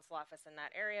require a council office in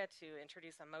that area to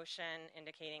introduce a motion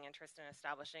indicating interest in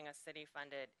establishing a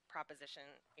city-funded Proposition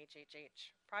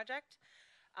HHH project.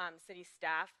 City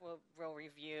staff will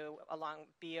review,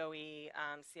 along BOE,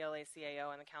 CLA,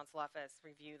 CAO, and the council office,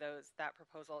 review that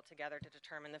proposal together to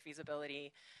determine the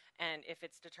feasibility. And if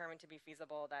it's determined to be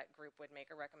feasible, that group would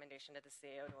make a recommendation to the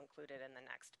CAO to include it in the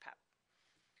next PEP.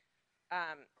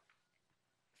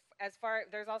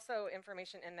 There's also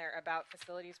information in there about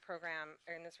facilities program,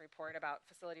 or in this report about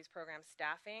facilities program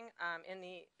staffing.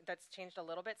 That's changed a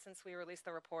little bit since we released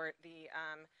the report. The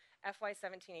FY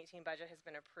 17-18 budget has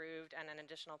been approved, and an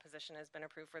additional position has been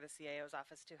approved for the CAO's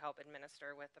office to help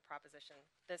administer with the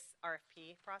this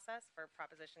RFP process for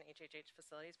Proposition HHH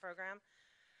Facilities Program.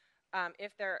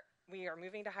 We are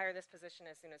moving to hire this position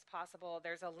as soon as possible.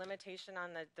 There's a limitation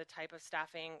on the type of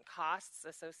staffing costs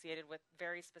associated with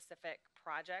very specific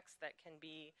projects that can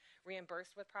be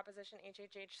reimbursed with Proposition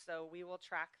HHH. So we will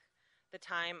track the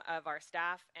time of our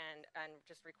staff and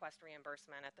just request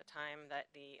reimbursement at the time that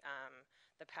the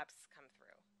PEPs come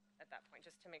through at that point,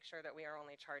 just to make sure that we are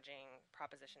only charging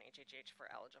Proposition HHH for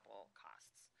eligible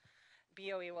costs.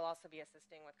 BOE will also be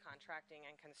assisting with contracting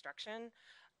and construction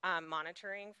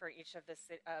monitoring for each of the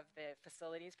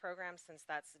facilities programs, since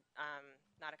that's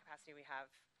not a capacity we have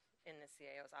in the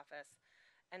CAO's office.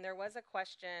 And there was a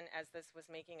question as this was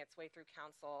making its way through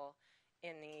council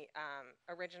in the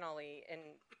originally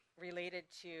related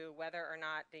to whether or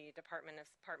not the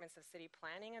Departments of City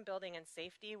Planning and Building and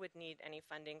Safety would need any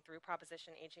funding through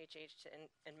Proposition HHH to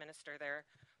administer their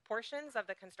portions of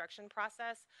the construction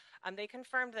process. They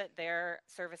confirmed that their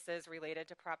services related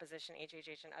to Proposition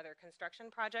HHH and other construction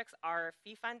projects are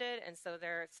fee funded, and so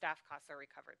their staff costs are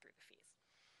recovered through the fees.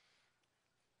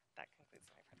 That concludes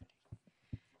my presentation.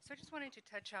 So I just wanted to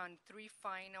touch on 3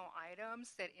 final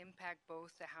items that impact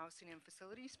both the Housing and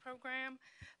Facilities Program.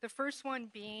 The first one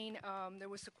being, there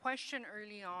was a question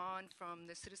early on from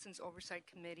the Citizens Oversight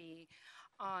Committee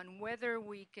on whether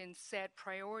we can set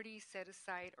priorities set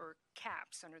aside or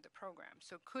caps under the program.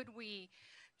 So could we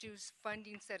do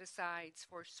funding set asides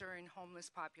for certain homeless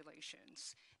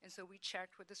populations? And so we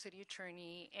checked with the city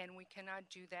attorney, and we cannot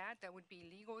do that. That would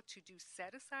be illegal to do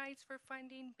set asides for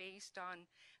funding based on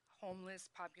homeless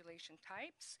population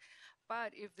types.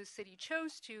 But if the city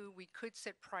chose to, we could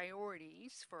set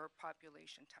priorities for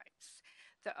population types.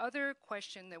 The other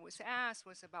question that was asked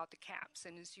was about the caps,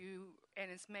 and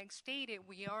as Meg stated,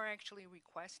 we are actually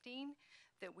requesting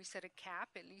that we set a cap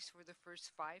at least for the first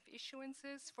 5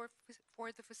 issuances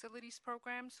for the facilities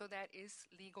program, so that is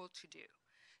legal to do.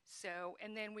 So,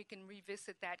 and then we can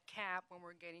revisit that cap when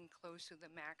we're getting close to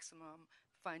the maximum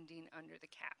funding under the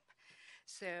cap.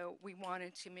 So we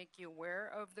wanted to make you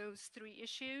aware of those 3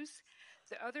 issues.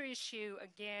 The other issue,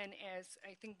 again, as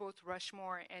I think both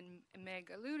Rushmore and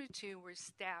Meg alluded to, were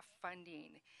staff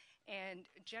funding. And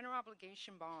general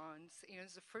obligation bonds,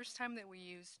 it's the first time that we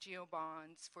use GEO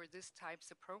bonds for this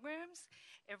types of programs.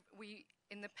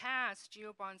 In the past,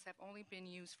 GEO bonds have only been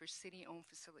used for city-owned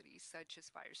facilities, such as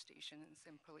fire stations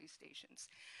and police stations.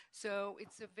 So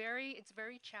it's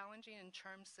very challenging in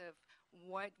terms of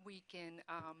what we can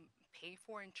pay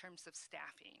for in terms of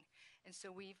staffing. And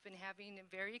so we've been having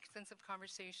very extensive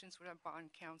conversations with our bond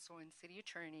counsel and city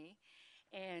attorney.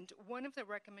 And one of the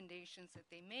recommendations that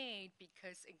they made,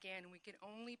 because again, we can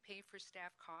only pay for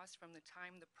staff costs from the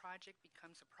time the project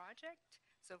becomes a project.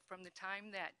 So from the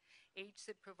time that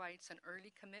HCIT provides an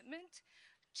early commitment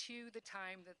to the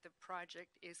time that the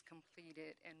project is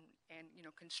completed and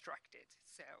constructed.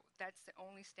 So that's the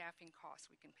only staffing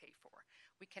cost we can pay for.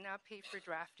 We cannot pay for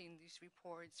drafting these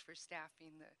reports, for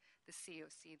staffing the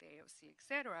COC, the AOC,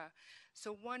 etc.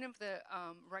 So one of the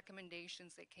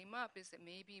recommendations that came up is that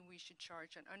maybe we should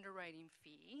charge an underwriting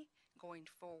fee going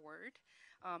forward.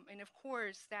 And of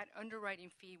course, that underwriting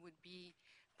fee would be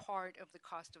part of the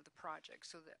cost of the project.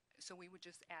 So we would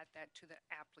just add that to the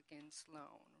applicant's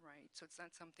loan, right? So it's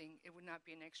not something, it would not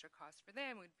be an extra cost for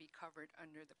them, it would be covered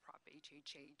under the Prop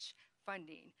HHH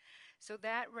funding. So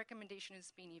that recommendation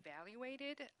is being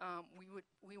evaluated.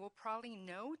 We will probably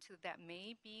note that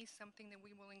may be something that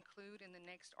we will include in the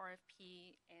next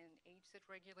RFP and HCIT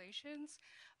regulations,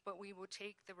 but we will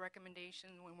take the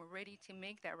recommendation when we're ready to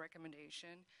make that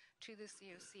recommendation to the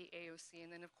COC, AOC,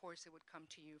 and then of course it would come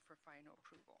to you for final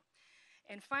approval.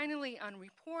 And finally, on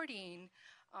reporting,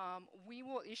 we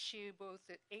will issue both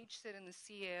the HCIT and the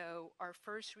CAO our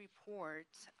first report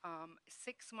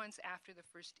 6 months after the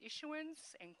first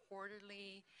issuance and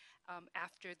quarterly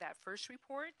after that first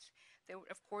report.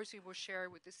 Of course, we will share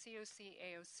with the COC,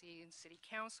 AOC, and City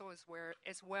Council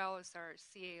as well as our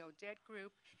CAO debt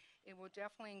group. It will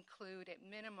definitely include, at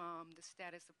minimum, the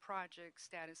status of projects,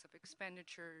 status of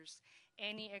expenditures,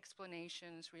 any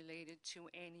explanations related to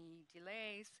any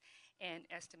delays, and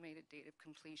estimated date of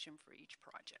completion for each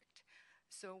project.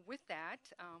 So with that,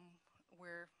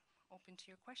 we're open to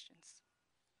your questions.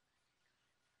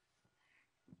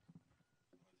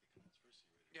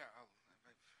 Yeah,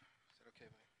 is that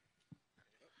okay?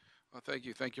 Well, thank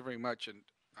you. Thank you very much. And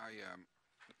I am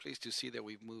pleased to see that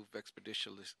we've moved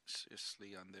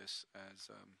expeditiously on this. As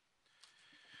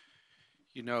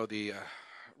the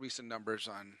recent numbers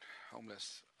on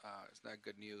homeless is not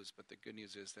good news, but the good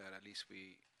news is that at least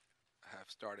we have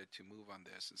started to move on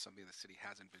this, and something the city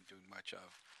hasn't been doing much of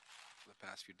for the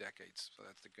past few decades. So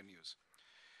that's the good news.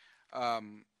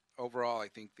 Overall, I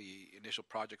think the initial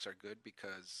projects are good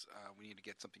because we need to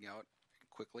get something out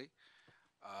quickly.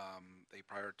 They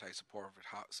prioritize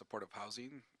supportive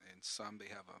housing, and some they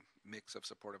have a mix of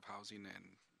supportive housing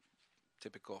and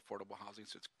typical affordable housing.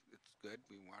 So it's good.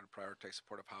 We want to prioritize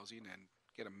supportive housing and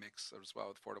get a mix as well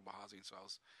with affordable housing. So I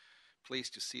was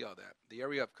pleased to see all that. The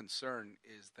area of concern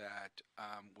is that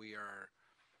we are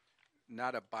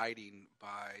not abiding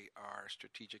by our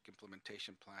strategic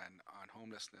implementation plan on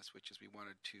homelessness, which is we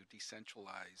wanted to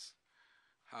decentralize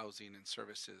housing and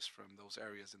services from those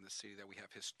areas in the city that we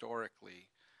have historically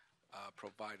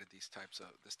provided this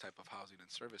type of housing and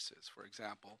services. For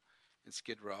example, in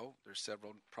Skid Row, there's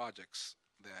several projects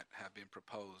that have been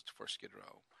proposed for Skid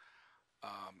Row,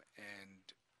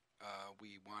 and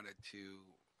we wanted to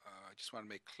just want to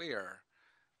make clear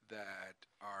that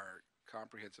our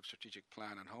comprehensive strategic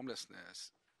plan on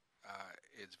homelessness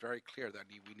it's very clear that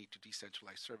we need to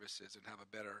decentralize services and have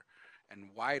a better and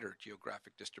wider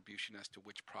geographic distribution as to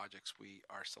which projects we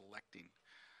are selecting.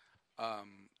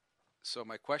 So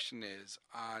my question is,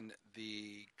 on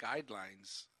the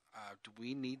guidelines, do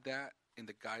we need that in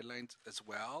the guidelines as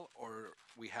well, or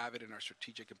we have it in our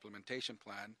strategic implementation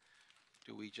plan?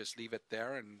 Do we just leave it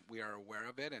there and we are aware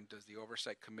of it? And does the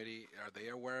oversight committee, are they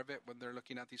aware of it when they're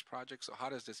looking at these projects? So how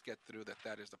does this get through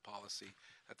that is the policy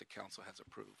that the council has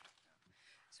approved?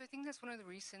 So I think that's one of the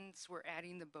reasons we're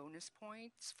adding the bonus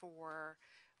points for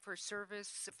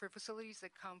facilities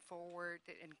that come forward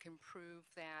and can prove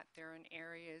that they're in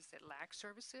areas that lack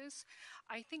services.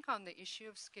 I think on the issue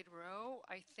of Skid Row,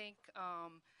 I think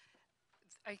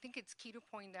it's key to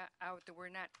point that out that we're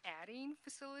not adding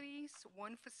facilities.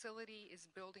 One facility is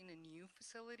building a new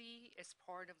facility as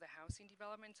part of the housing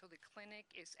development. So the clinic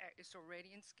is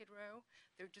already in Skid Row.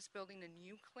 They're just building a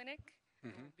new clinic.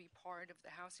 It will be part of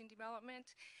the housing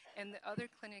development. And the other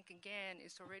clinic, again,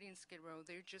 is already in Skid Row.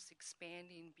 They're just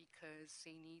expanding because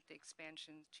they need the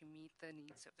expansion to meet the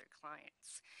needs of their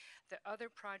clients. The other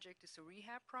project is a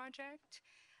rehab project.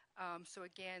 So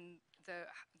again,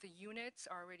 the units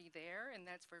are already there, and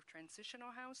that's for transitional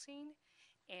housing,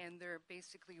 and they're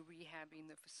basically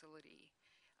rehabbing the facility.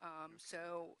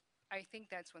 So I think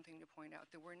that's one thing to point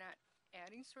out, that we're not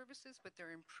adding services, but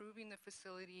they're improving the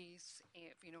facilities,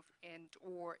 and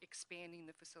or expanding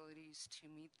the facilities to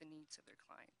meet the needs of their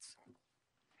clients.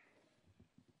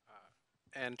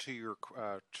 And to your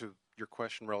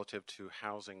question relative to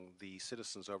housing, the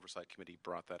Citizens Oversight Committee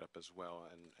brought that up as well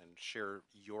and share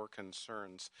your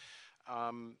concerns.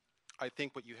 I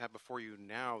think what you have before you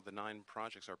now, the 9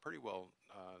 projects, are pretty well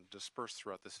dispersed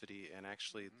throughout the city, and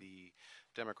actually the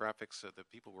demographics of the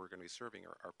people we're going to be serving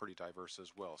are pretty diverse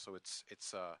as well. So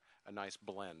it's a nice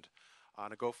blend.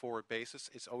 On a go-forward basis,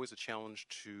 it's always a challenge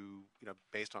to,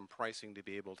 based on pricing, to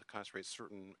be able to concentrate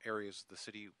certain areas of the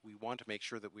city. We want to make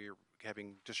sure that we're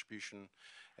having distribution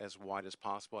as wide as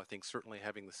possible. I think certainly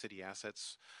having the city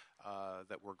assets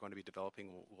that we're going to be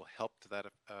developing will help to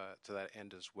that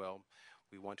end as well.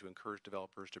 We want to encourage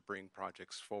developers to bring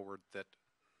projects forward that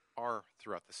are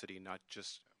throughout the city, not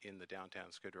just in the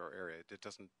downtown Skid Row area. It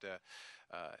doesn't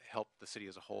help the city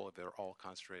as a whole if they're all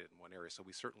concentrated in one area. So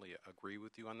we certainly agree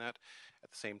with you on that.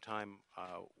 At the same time,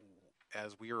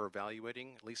 as we are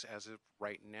evaluating, at least as of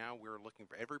right now, we're looking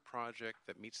for every project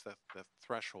that meets the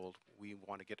threshold. We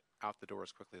want to get out the door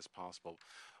as quickly as possible.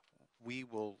 We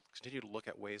will continue to look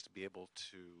at ways to be able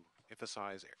to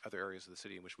emphasize other areas of the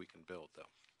city in which we can build, though.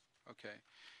 Okay.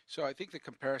 So I think the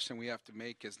comparison we have to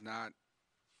make is not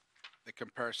the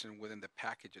comparison within the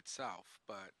package itself,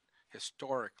 but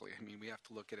historically. I mean, we have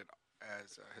to look at it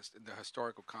as in the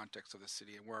historical context of the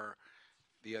city and where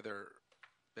the other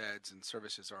beds and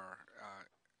services are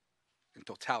in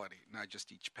totality, not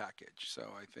just each package.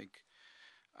 So I think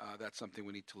that's something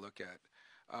we need to look at.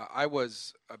 I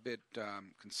was a bit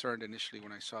concerned initially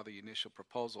when I saw the initial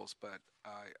proposals, but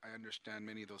I understand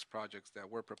many of those projects that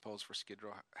were proposed for Skid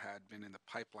Row had been in the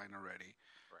pipeline already,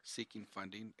 seeking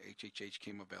funding. HHH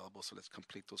came available, so let's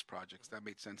complete those projects. That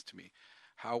made sense to me.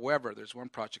 However, there's one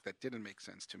project that didn't make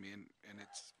sense to me, and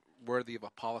it's worthy of a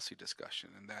policy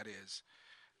discussion, and that is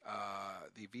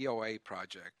the VOA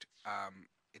project.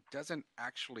 It doesn't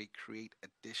actually create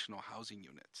additional housing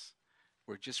units.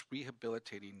 We're just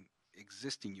rehabilitating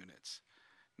existing units.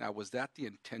 Now, was that the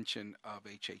intention of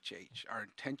HHH? Our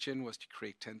intention was to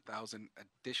create 10,000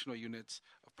 additional units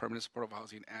of permanent supportive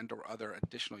housing and or other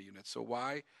additional units. So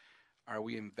why are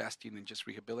we investing in just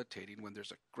rehabilitating when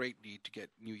there's a great need to get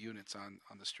new units on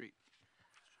the street?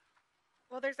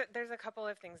 Well, there's a couple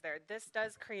of things there. This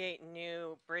does create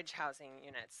new bridge housing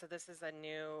units. So this is a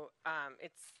new,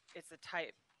 it's a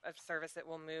type of service that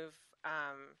will move,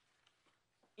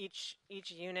 each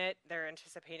unit they're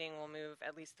anticipating will move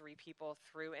at least 3 people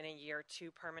through in a year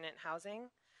to permanent housing.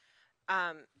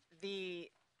 The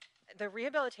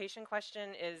rehabilitation question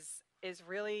is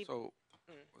really.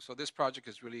 So this project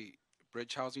is really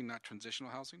bridge housing, not transitional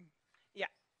housing? Yeah.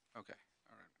 Okay,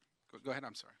 all right. Go ahead,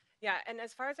 I'm sorry. Yeah, and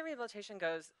as far as the rehabilitation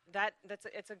goes,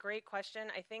 it's a great question.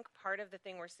 I think part of the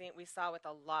thing we saw with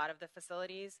a lot of the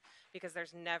facilities, because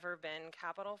there's never been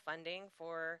capital funding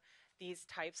for these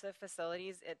types of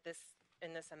facilities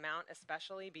in this amount,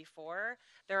 especially before.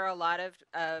 There are a lot of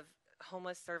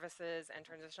homeless services and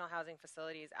transitional housing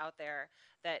facilities out there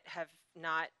that have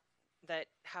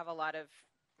a lot of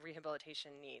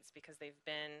rehabilitation needs because they've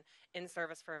been in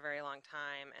service for a very long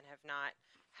time and have not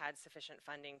had sufficient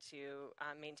funding to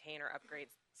maintain or upgrade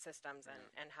systems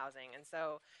and housing. And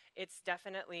so it's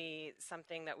definitely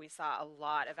something that we saw a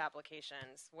lot of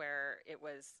applications where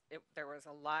there was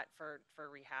a lot for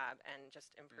rehab and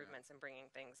just improvements in bringing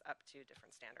things up to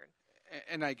different standard.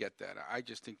 And I get that. I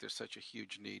just think there's such a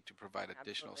huge need to provide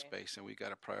additional Absolutely. space, and we got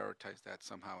to prioritize that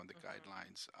somehow in the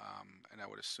guidelines. And I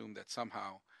would assume that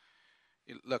somehow,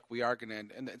 look, we are going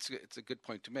to, and it's a good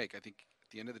point to make. I think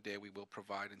at the end of the day, we will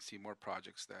provide and see more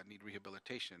projects that need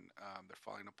rehabilitation. They're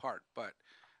falling apart. But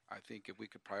I think if we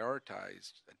could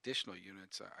prioritize additional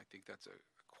units, I think that's a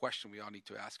question we all need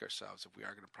to ask ourselves if we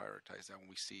are going to prioritize that when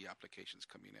we see applications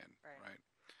coming in, right?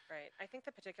 Right. I think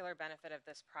the particular benefit of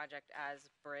this project as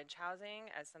bridge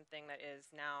housing, as something that is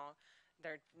now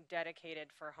they're dedicated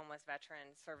for homeless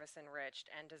veterans, service enriched,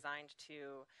 and designed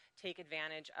to take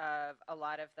advantage of a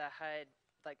lot of the HUD,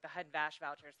 like the HUD VASH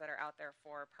vouchers that are out there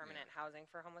for permanent housing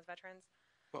for homeless veterans.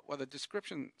 Well, the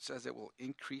description says it will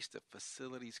increase the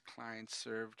facility's clients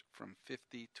served from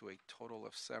 50 to a total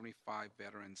of 75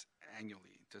 veterans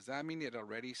annually. Does that mean it's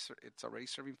already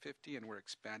serving 50 and we're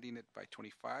expanding it by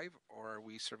 25, or are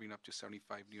we serving up to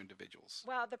 75 new individuals?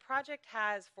 Well, the project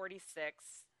has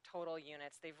 46 total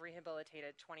units. They've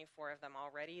rehabilitated 24 of them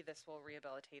already. This will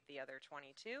rehabilitate the other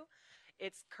 22.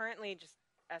 It's currently just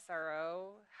SRO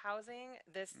housing.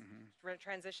 This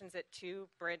transitions it to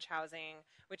bridge housing,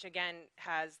 which again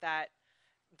has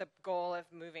the goal of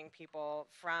moving people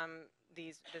from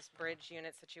this bridge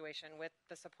unit situation with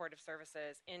the supportive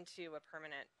services into a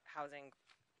permanent housing.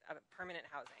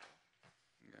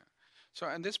 Yeah. So,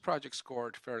 and this project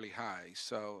scored fairly high.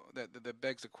 So that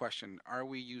begs the question: are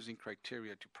we using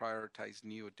criteria to prioritize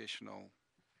new additional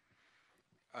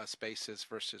spaces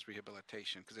versus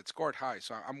rehabilitation? Because it scored high,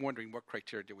 so I'm wondering what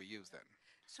criteria do we use then?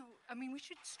 So, I mean, we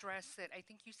should stress that I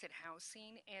think you said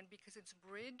housing, and because it's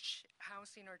bridge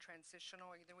housing or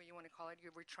transitional, either way you want to call it,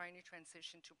 we're trying to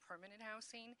transition to permanent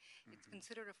housing. It's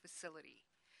considered a facility.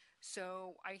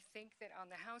 So I think that on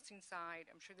the housing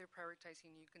side, I'm sure they're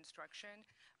prioritizing new construction,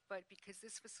 but because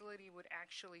this facility would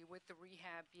actually, with the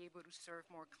rehab, be able to serve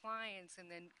more clients and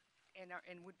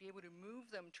would be able to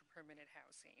move them to permanent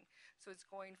housing. So it's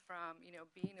going from,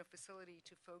 being a facility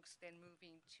to folks then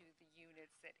moving to the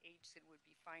units that HSID would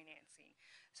be financing.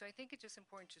 So I think it's just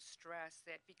important to stress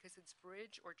that because it's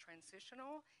bridge or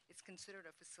transitional, it's considered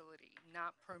a facility,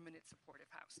 not permanent supportive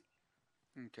housing.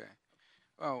 Okay.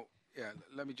 Well, yeah,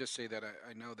 let me just say that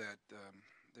I know that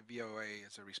the VOA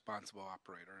is a responsible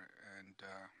operator, and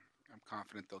I'm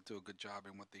confident they'll do a good job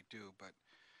in what they do, but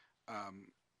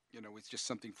it's just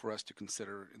something for us to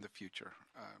consider in the future.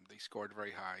 They scored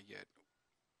very high, yet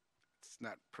it's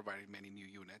not providing many new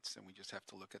units, and we just have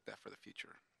to look at that for the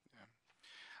future.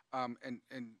 Yeah. And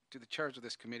to the chairs of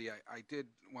this committee, I did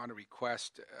want to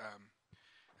request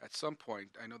at some point,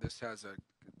 I know this has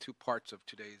two parts of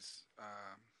today's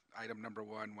item number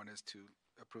one. One is to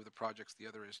approve the projects. The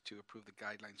other is to approve the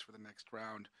guidelines for the next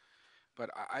round. But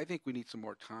I think we need some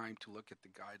more time to look at the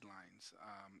guidelines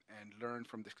and learn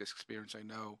from this experience. I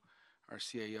know our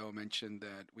CAO mentioned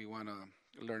that we want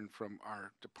to learn from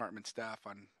our department staff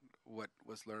on what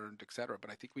was learned, et cetera. But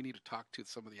I think we need to talk to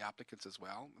some of the applicants as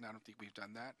well, and I don't think we've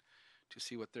done that, to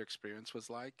see what their experience was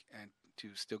like and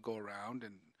to still go around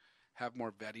and have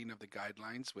more vetting of the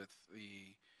guidelines with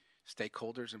the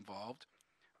stakeholders involved.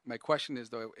 My question is,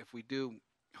 though, if we do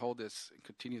hold this and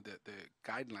continue the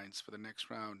guidelines for the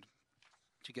next round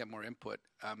to get more input,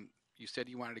 you said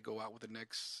you wanted to go out with the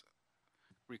next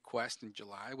request in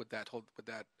July. Would that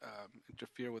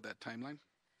interfere with that timeline?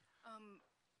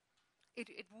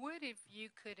 It would if you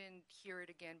couldn't hear it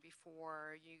again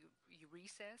before you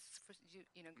recess,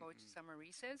 go to summer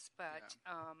recess. But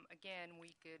again,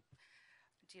 we could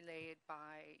delay it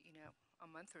by, a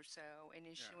month or so and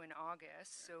issue in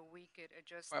August, so we could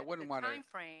adjust I the wouldn't want to. time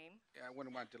frame. Yeah, I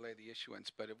wouldn't want to delay the issuance,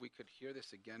 but if we could hear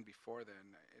this again before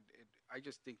then, I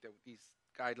just think that these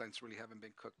guidelines really haven't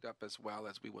been cooked up as well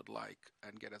as we would like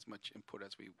and get as much input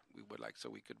as we would like, so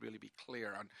we could really be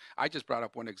clear on. I just brought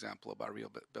up one example about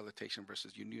rehabilitation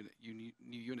versus new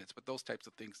units, but those types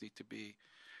of things need to be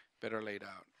better laid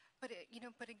out. But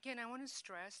but again, I want to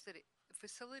stress that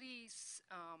facilities,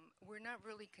 we're not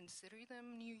really considering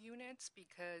them new units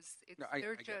because No, I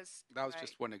they're get it. just That was right,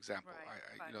 just one example.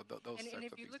 right, Those and types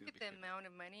if of you things look need to at be the clear. amount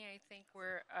of money, I think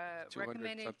we're 200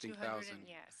 recommending something 200 thousand.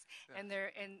 yes, Yeah. and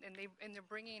they're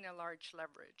bringing a large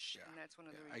leverage, and that's one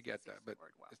of the reasons I get they that, but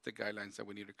support well. it's the guidelines that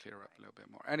we need to clear up a little bit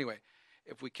more. Anyway,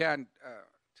 if we can,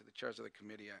 to the chairs of the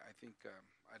committee, I think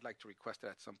I'd like to request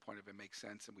that at some point, if it makes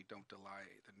sense, and we don't delay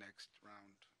the next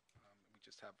round, we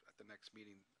just have at the next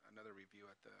meeting another review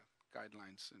at the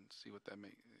guidelines and see what that may,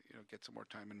 get some more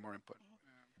time and more input.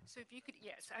 So if you could,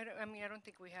 yes, I don't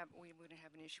think we wouldn't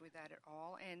have an issue with that at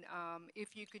all. And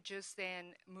if you could just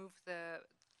then move the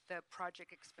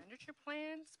project expenditure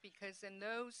plans, because then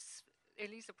those,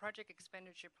 at least the project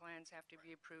expenditure plans have to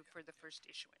be approved for the first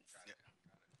issuance.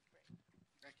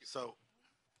 Thank you. So,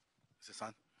 is this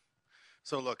on?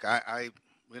 So look,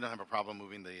 we don't have a problem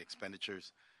moving the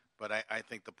expenditures, but I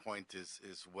think the point is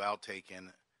well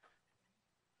taken.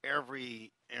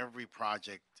 Every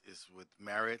project is with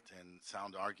merit and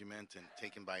sound argument and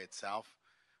taken by itself.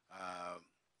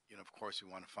 Of course,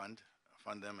 we want to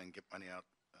fund them and get money out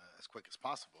as quick as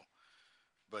possible.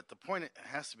 But the point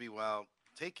has to be well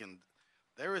taken.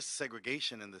 There is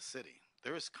segregation in the city.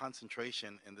 There is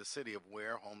concentration in the city of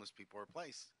where homeless people are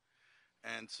placed.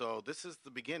 And so this is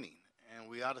the beginning, and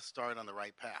we ought to start on the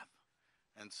right path.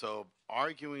 And so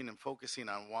arguing and focusing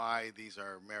on why these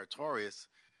are meritorious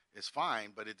is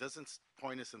fine, but it doesn't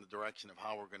point us in the direction of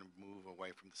how we're going to move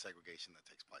away from the segregation that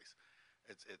takes place.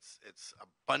 It's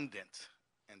abundant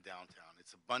in downtown.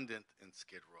 It's abundant in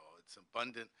Skid Row. It's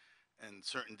abundant in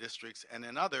certain districts, and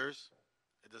in others,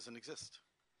 it doesn't exist.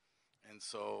 And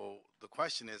so the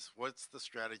question is, what's the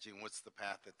strategy and what's the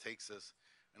path that takes us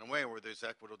in a way where there's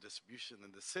equitable distribution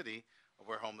in the city of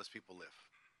where homeless people live?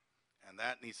 And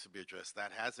that needs to be addressed.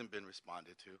 That hasn't been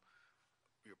responded to.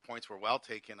 Your points were well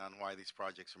taken on why these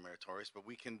projects are meritorious, but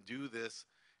we can do this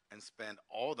and spend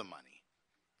all the money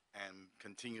and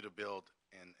continue to build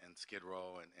in Skid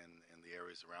Row and in the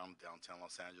areas around downtown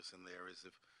Los Angeles and the areas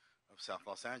of South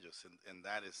Los Angeles. And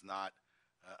that is not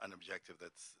an objective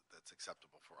that's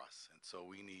acceptable for us. And so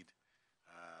we need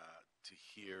to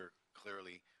hear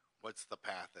clearly what's the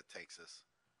path that takes us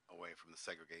away from the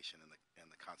segregation and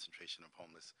the concentration of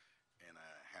homeless in a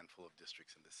handful of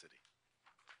districts in the city.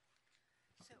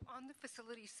 So on the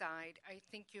facility side, I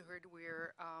think you heard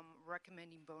we're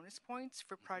recommending bonus points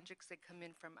for projects that come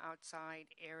in from outside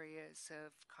areas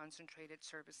of concentrated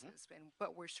services,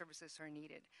 but where services are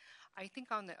needed. I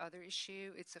think on the other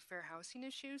issue, it's a fair housing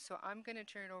issue, so I'm going to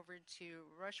turn it over to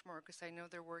Rushmore because I know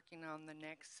they're working on the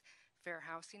next fair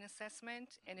housing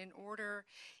assessment. And in order,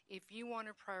 if you want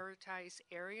to prioritize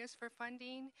areas for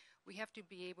funding, we have to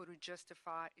be able to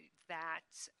justify that,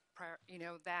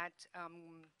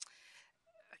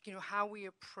 how we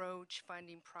approach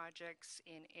funding projects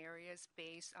in areas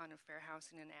based on a fair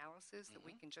housing analysis that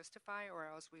we can justify, or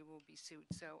else we will be sued.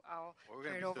 So I'll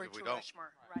turn it over to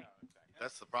Rushmore. Right.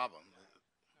 That's the problem.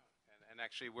 And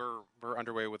actually, we're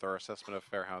underway with our assessment of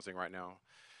fair housing right now,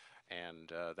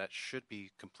 and that should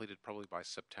be completed probably by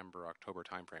September, October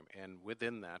timeframe. And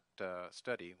within that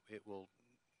study, it will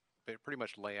pretty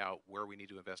much lay out where we need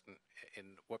to invest in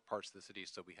what parts of the city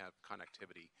so we have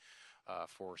connectivity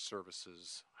for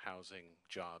services, housing,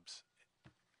 jobs.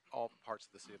 All parts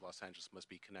of the city of Los Angeles must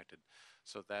be connected.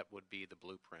 So that would be the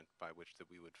blueprint by which that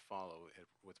we would follow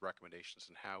with recommendations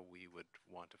on how we would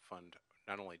want to fund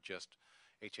not only just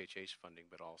HHH funding,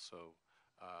 but also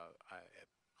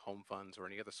home funds or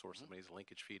any other source of money,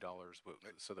 linkage fee dollars,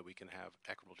 so that we can have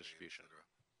equitable distribution.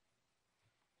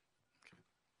 Okay.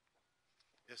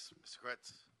 Yes, Mr.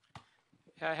 Kretz.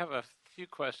 Yeah, I have a few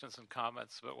questions and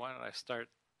comments, but why don't I start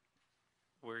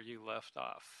where you left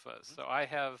off? So I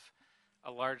have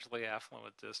a largely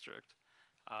affluent district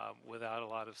without a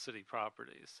lot of city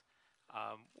properties.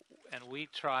 And we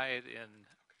tried in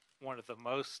one of the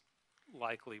most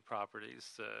likely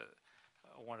properties,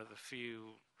 one of the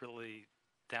few really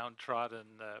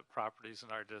downtrodden properties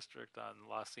in our district on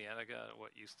La Cienega,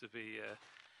 what used to be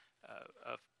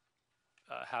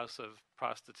a house of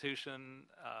prostitution.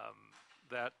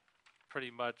 That pretty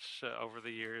much over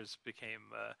the years became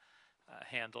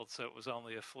handled, so it was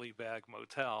only a flea bag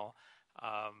motel.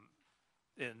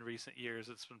 In recent years,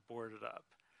 it's been boarded up.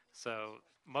 So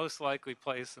most likely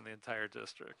place in the entire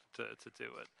district to do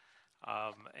it.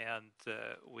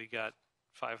 We got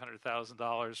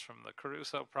 $500,000 from the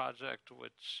Caruso project,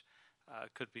 which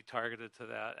could be targeted to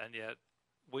that, and yet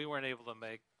we weren't able to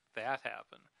make that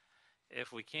happen.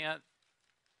 If we can't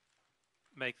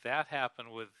make that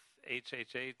happen with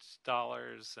HHH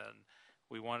dollars, and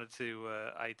we wanted to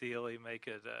ideally make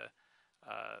it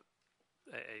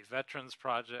a veterans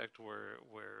project where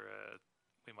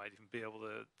we might even be able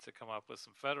to come up with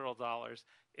some federal dollars,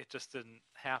 it just didn't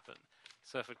happen.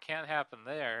 So if it can't happen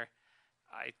there,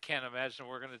 I can't imagine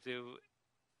we're going to do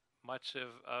much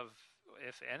of,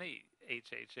 if any,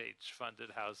 HHH funded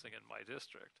housing in my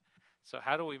district. So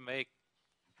how do we make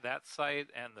that site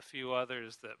and the few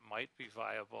others that might be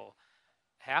viable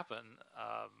happen?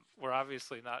 We're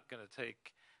obviously not going to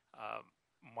take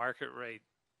market rate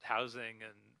housing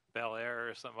in Bel Air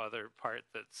or some other part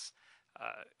that's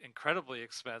incredibly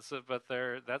expensive, but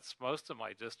that's most of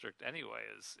my district anyway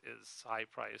is high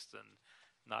priced and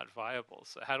not viable.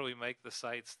 So how do we make the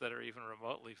sites that are even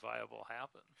remotely viable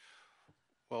happen?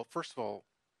 Well, first of all,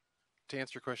 to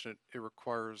answer your question, it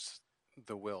requires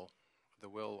the will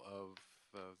of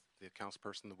the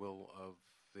councilperson, the will of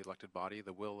the elected body,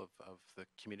 the will of the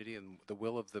community, and the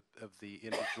will of the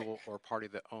individual or party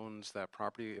that owns that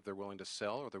property, if they're willing to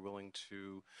sell or they're willing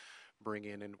to bring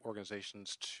in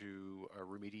organizations to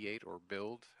remediate or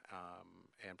build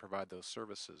and provide those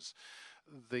services.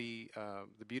 The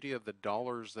beauty of the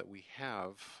dollars that we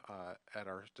have at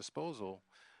our disposal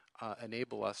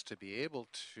enable us to be able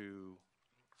to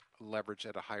leverage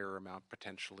at a higher amount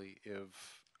potentially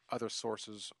if other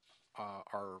sources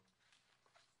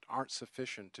aren't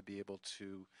sufficient to be able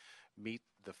to meet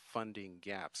the funding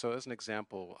gap. So as an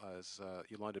example, as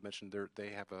Yolanda mentioned, they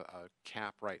have a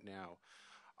cap right now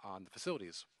on the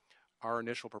facilities. Our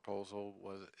initial proposal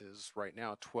is right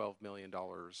now $12 million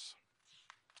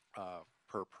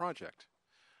per project.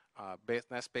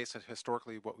 That's based on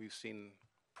historically what we've seen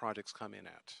projects come in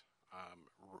at.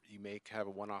 You may have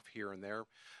a one-off here and there,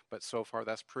 but so far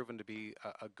that's proven to be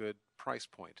a good price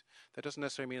point. That doesn't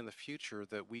necessarily mean in the future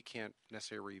that we can't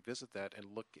necessarily revisit that and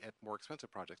look at more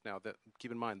expensive projects. Now,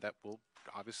 keep in mind that will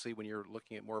obviously, when you're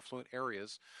looking at more affluent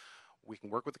areas, we can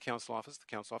work with the council office. The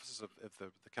council office, if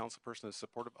the council person is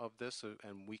supportive of this,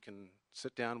 and we can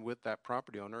sit down with that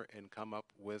property owner and come up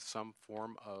with some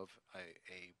form of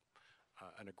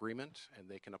an agreement, and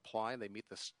they can apply. They meet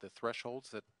the thresholds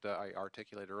that I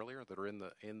articulated earlier that are in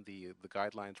the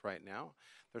guidelines right now.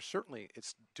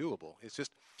 It's doable. It's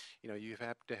just, you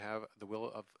have to have the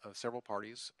will of several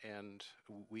parties, and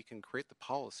we can create the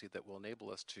policy that will enable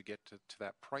us to get to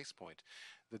that price point.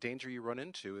 The danger you run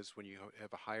into is when you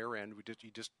have a higher end.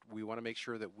 We want to make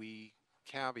sure that we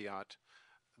caveat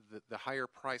the higher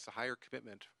price, the higher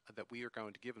commitment that we are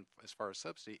going to give as far as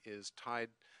subsidy is tied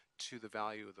to the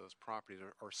value of those properties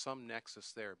or some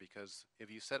nexus there, because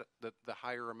if you set the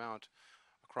higher amount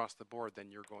across the board, then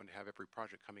you're going to have every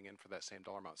project coming in for that same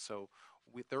dollar amount. So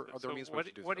there are other means what,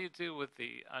 to do what so. do you do with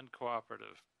the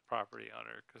uncooperative property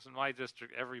owner? Because in my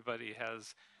district, everybody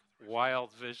has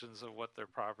wild visions of what their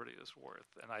property is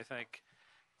worth. And I think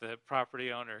the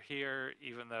property owner here,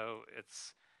 even though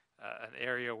it's an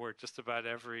area where just about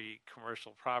every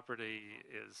commercial property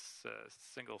is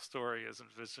single story, is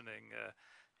envisioning a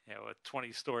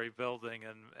 20-story building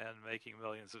and making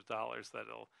millions of dollars,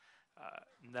 that'll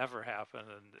never happen,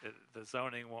 and the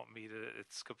zoning won't meet it.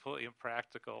 It's completely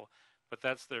impractical, but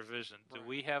that's their vision. Right. Do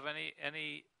we have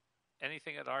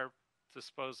anything at our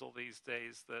disposal these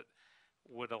days that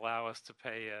would allow us to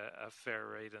pay a fair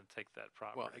rate and take that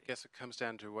property? Well, I guess it comes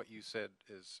down to what you said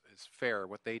is fair,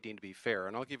 what they deem to be fair.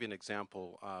 And I'll give you an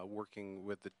example. Working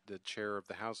with the chair of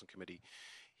the Housing Committee,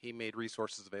 he made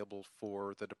resources available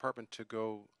for the department to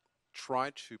go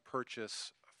try to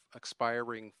purchase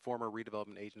expiring former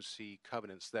redevelopment agency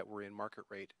covenants that were in market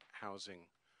rate housing.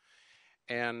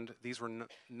 And these were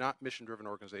not mission-driven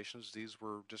organizations. These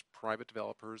were just private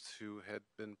developers who had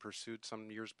been pursued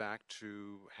some years back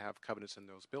to have covenants in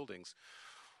those buildings.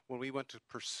 When we went to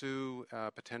pursue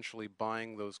potentially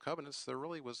buying those covenants, there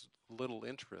really was little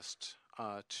interest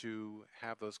to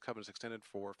have those covenants extended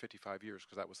for 55 years,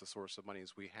 because that was the source of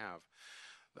monies we have.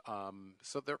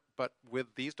 But with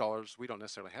these dollars, we don't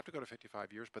necessarily have to go to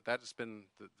 55 years, but that has been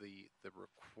the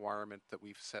requirement that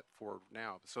we've set forward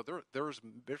now. So there's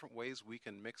different ways we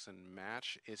can mix and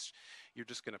match. You're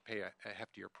just going to pay a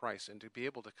heftier price, and to be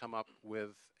able to come up with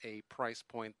a price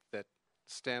point that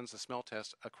stands the smell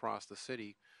test across the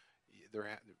city,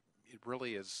 it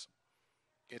really is.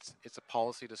 It's a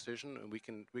policy decision, and we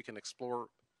can explore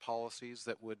policies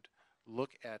that would look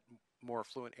at more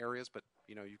affluent areas. But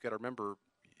you've got to remember,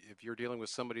 if you're dealing with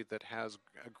somebody that has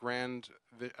a grand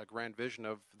vision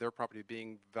of their property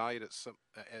being valued at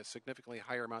a significantly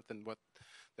higher amount than what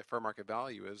the fair market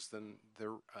value is, then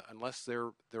unless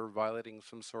they're violating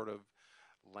some sort of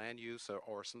land use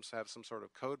or have some sort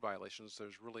of code violations,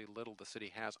 there's really little the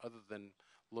city has other than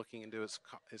looking into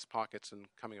his pockets and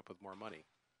coming up with more money.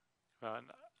 And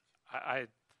I'd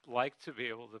like to be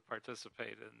able to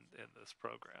participate in this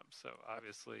program. So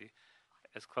obviously,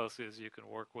 as closely as you can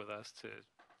work with us to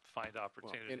find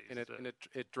opportunities. And it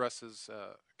addresses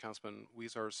Councilman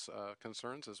Weezar's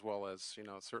concerns, as well as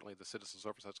certainly the Citizens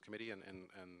Oversight Committee and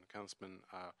Councilman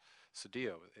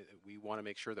Cedillo. We want to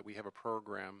make sure that we have a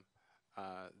program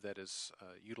that is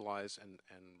utilized and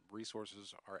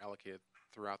resources are allocated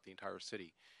throughout the entire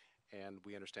city. And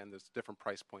we understand there's different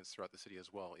price points throughout the city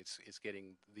as well. It's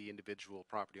getting the individual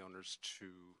property owners to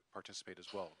participate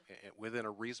as well within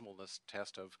a reasonableness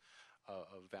test of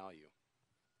value.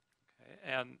 Okay.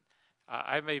 And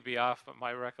I may be off, but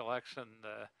my recollection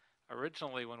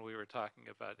originally when we were talking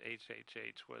about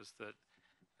HHH was that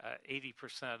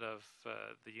 80% of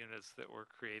the units that were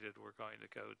created were going to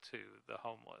go to the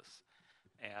homeless.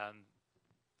 And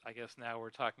I guess now we're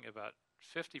talking about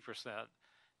 50%.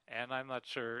 And I'm not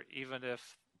sure, even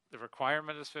if the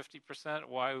requirement is 50%,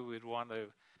 why we would want to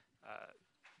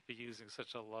be using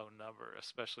such a low number,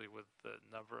 especially with the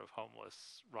number of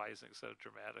homeless rising so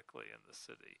dramatically in the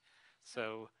city.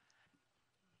 So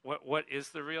what is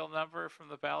the real number from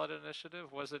the ballot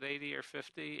initiative? Was it 80 or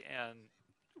 50? And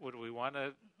would we want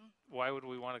to, why would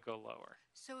we want to go lower?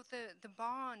 So the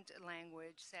bond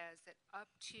language says that up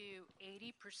to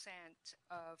 80%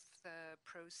 of the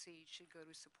proceeds should go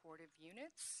to supportive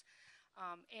units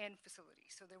and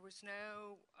facilities. So there was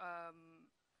no, I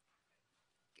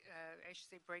should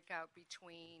say, breakout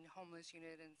between homeless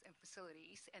unit and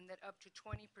facilities, and that up to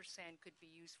 20% could be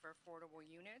used for affordable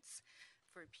units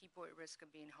for people at risk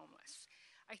of being homeless.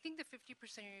 I think the 50%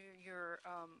 you're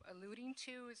alluding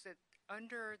to is that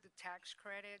under the tax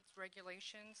credits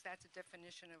regulations, that's a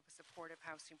definition of a supportive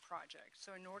housing project.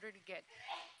 So in order to get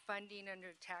funding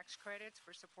under tax credits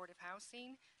for supportive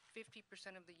housing, 50%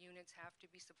 of the units have to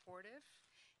be supportive,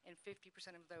 and 50%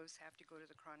 of those have to go to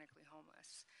the chronically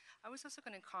homeless. I was also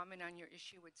going to comment on your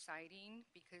issue with siting,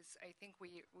 because I think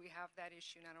we have that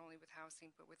issue not only with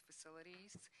housing but with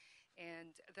facilities.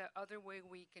 And the other way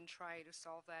we can try to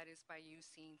solve that is by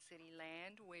using city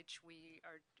land, which we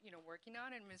are, working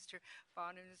on. And Mr.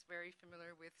 Bonner is very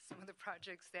familiar with some of the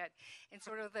projects that, and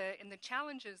sort of the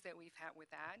challenges that we've had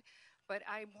with that. But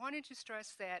I wanted to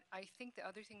stress that I think the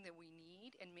other thing that we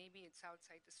need, and maybe it's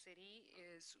outside the city,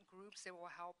 is groups that will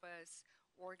help us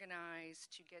organize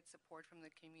to get support from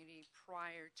the community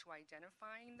prior to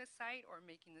identifying the site or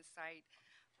making the site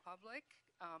public.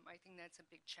 I think that's a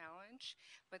big challenge,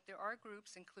 but there are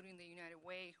groups, including the United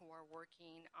Way, who are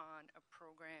working on a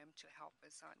program to help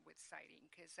us with siting,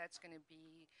 because that's going to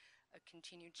be a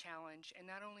continued challenge, and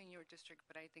not only in your district,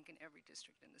 but I think in every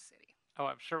district in the city. Oh,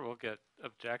 I'm sure we'll get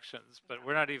objections, but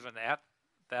we're not even at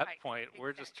that point.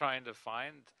 We're just trying to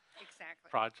find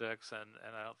projects, and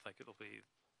I don't think it'll be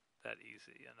that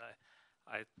easy. And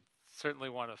I certainly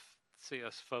want to see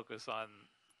us focus on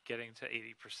getting to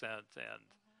 80%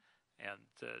 and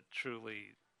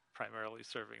truly primarily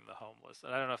serving the homeless.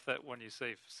 And I don't know if that, when you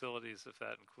say facilities, if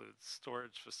that includes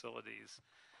storage facilities.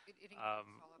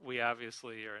 We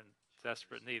obviously are in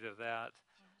desperate need of that.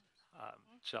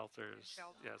 Shelters,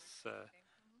 yes.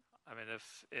 I mean,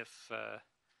 if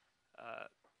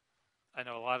I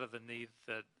know a lot of the need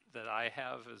that I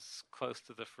have is close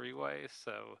to the freeway,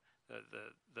 so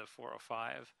the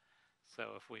 405.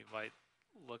 So if we might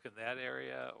look in that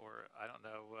area, or I don't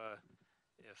know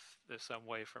if there's some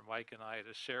way for Mike and I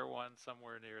to share one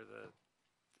somewhere near the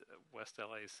West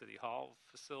LA City Hall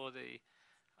facility.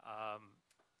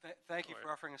 Thank you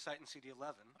for offering a site in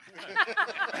CD11.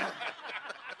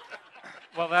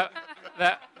 Well,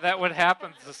 that would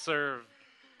happen to serve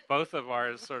both of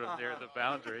ours, sort of near the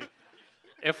boundary.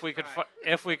 If we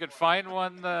could find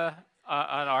one on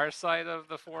our side of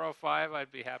the 405,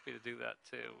 I'd be happy to do that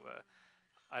too.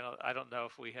 I don't know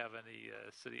if we have any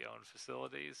city-owned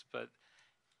facilities, but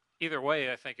either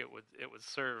way, I think it would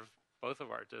serve both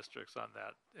of our districts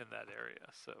in that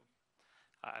area. So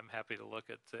I'm happy to look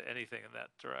at anything in that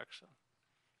direction.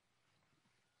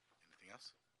 Anything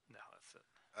else? No, that's it.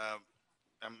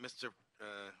 Mr.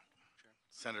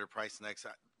 Senator Price next.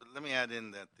 Let me add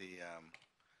in that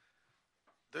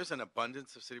there's an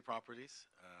abundance of city properties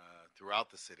throughout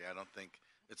the city. I don't think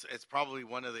it's probably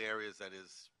one of the areas that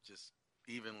is just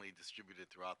evenly distributed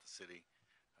throughout the city,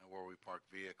 where we park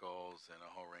vehicles and a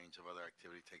whole range of other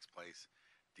activity takes place.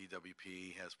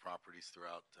 DWP has properties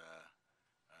throughout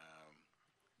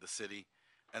the city.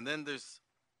 And then there's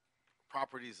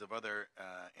properties of other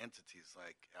entities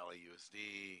like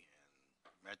LAUSD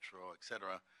and Metro, et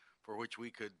cetera, for which we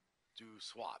could do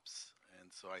swaps. And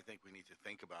so I think we need to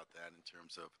think about that in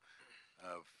terms of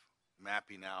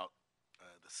mapping out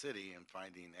the city and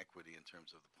finding equity in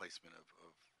terms of the placement of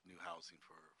new housing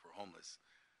for homeless,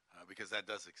 because that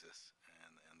does exist,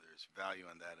 and there's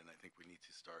value in that, and I think we need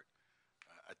to start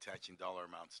attaching dollar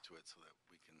amounts to it so that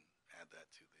we can add that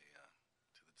to the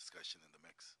discussion in the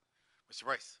mix. Mr.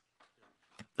 Rice.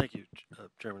 Thank you,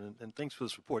 Chairman, and thanks for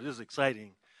this report. It is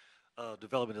exciting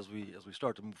development as we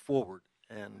start to move forward,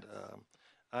 and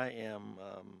I'm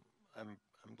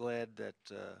glad that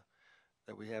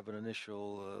we have an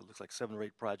initial looks like 7 or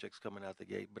 8 projects coming out the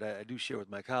gate. But I do share with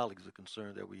my colleagues the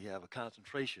concern that we have a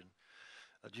concentration,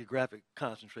 a geographic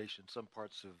concentration in some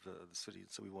parts of the city, and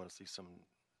so we want to see some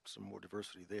more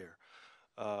diversity there.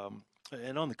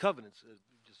 And on the covenants,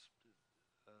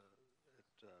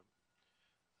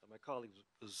 my colleague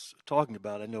was talking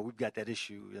about, I know we've got that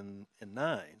issue in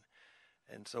 9.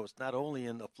 And so it's not only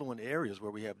in affluent areas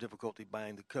where we have difficulty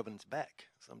buying the covenants back.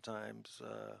 Sometimes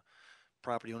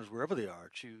property owners, wherever they are,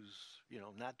 choose,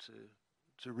 not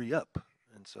to re-up.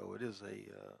 And so it is a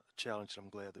challenge. I'm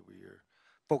glad that we are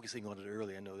focusing on it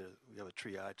early. I know that we have a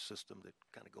triage system that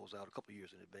kind of goes out a couple of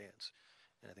years in advance.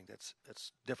 And I think that's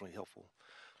definitely helpful.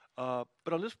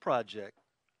 But on this project,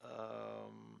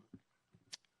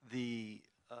 the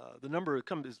number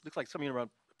looks like something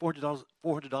around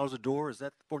 $400 a door. Is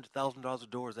that $400,000 a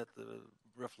door? Is that the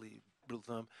roughly rule of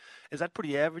thumb? Is that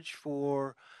pretty average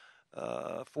for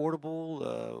affordable?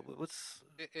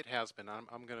 It has been.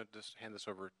 I'm going to just hand this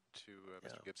over to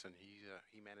Mr. Gibson.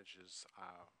 He manages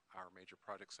our major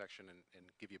project section and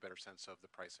give you a better sense of the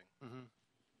pricing. Mm-hmm.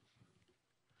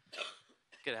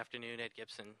 Good afternoon, Ed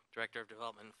Gibson, Director of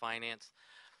Development and Finance.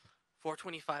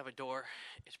 $425 a door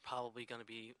is probably going to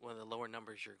be one of the lower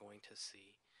numbers you're going to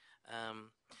see.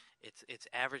 It's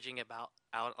averaging about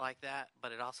out like that,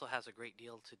 but it also has a great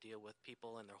deal to deal with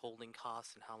people and their holding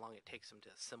costs and how long it takes them to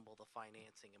assemble the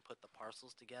financing and put the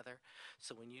parcels together.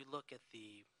 So when you look at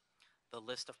the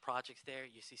list of projects there,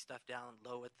 you see stuff down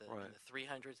low at in the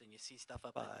 300s, and you see stuff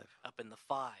up in the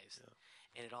 5s,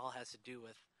 and it all has to do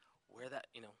with where that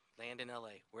land in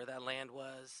LA, where that land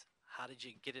was, how did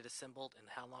you get it assembled, and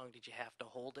how long did you have to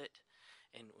hold it,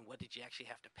 and what did you actually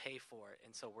have to pay for it.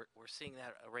 And so we're seeing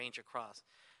that range across.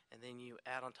 And then you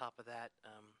add on top of that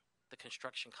the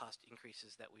construction cost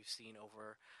increases that we've seen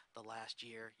over the last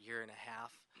year and a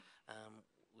half.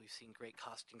 We've seen great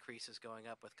cost increases going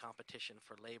up with competition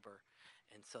for labor,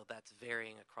 and so that's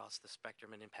varying across the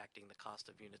spectrum and impacting the cost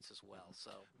of units as well.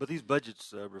 So, but these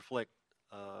budgets reflect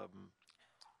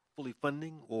fully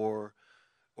funding, or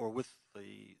with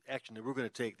the action that we're going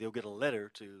to take, they'll get a letter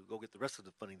to go get the rest of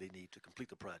the funding they need to complete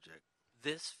the project.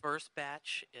 This first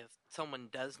batch, if someone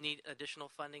does need additional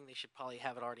funding, they should probably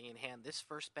have it already in hand. This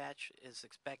first batch is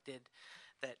expected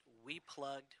that we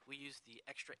used the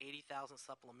extra $80,000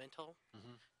 supplemental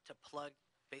to plug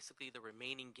basically the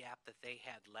remaining gap that they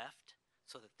had left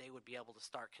so that they would be able to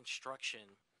start construction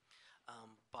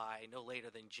by no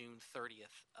later than June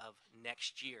 30th of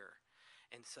next year.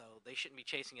 And so they shouldn't be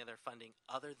chasing other funding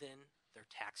other than their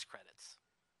tax credits.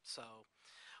 So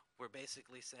we're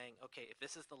basically saying, okay, if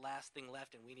this is the last thing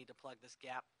left and we need to plug this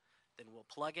gap, then we'll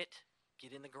plug it,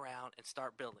 get in the ground, and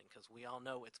start building, because we all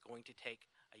know it's going to take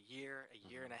a year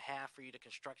and a half for you to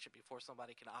construct it before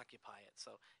somebody can occupy it.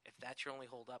 So if that's your only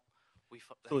holdup,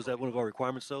 So is that one of our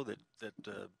requirements, though, that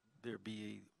there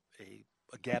be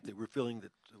a gap that we're filling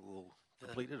that will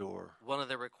complete it, or? One of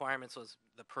the requirements was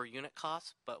the per unit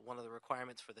cost, but one of the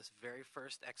requirements for this very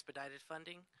first expedited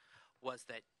funding was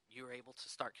that you were able to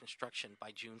start construction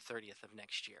by June 30th of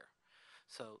next year.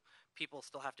 So people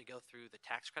still have to go through the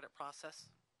tax credit process,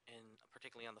 and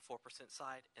particularly on the 4%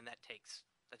 side, and that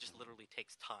just literally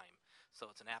takes time. So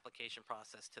it's an application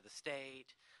process to the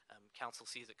state. Council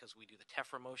sees it because we do the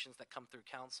TEFRA motions that come through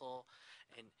council,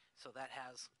 and so that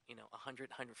has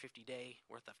 150 day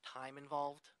worth of time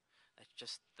involved. That's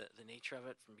just the nature of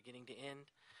it from beginning to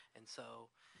end. And so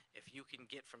if you can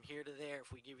get from here to there,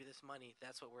 if we give you this money,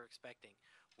 that's what we're expecting.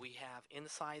 We have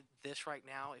inside this right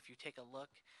now, if you take a look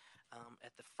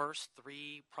at the first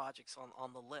 3 projects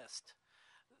on the list,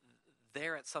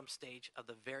 they're at some stage of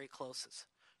the very closest.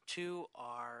 2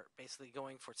 are basically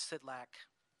going for CIDLAC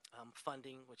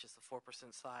funding, which is the 4%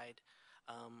 side.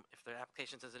 If their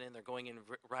applications isn't in, they're going in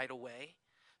right away.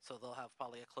 So they'll have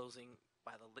probably a closing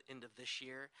by the end of this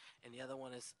year. And the other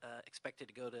one is expected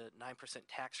to go to 9%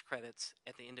 tax credits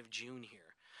at the end of June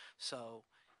here. So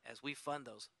as we fund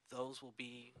those will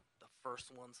be the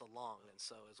first ones along. And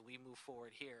so as we move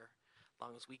forward here,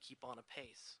 long as we keep on a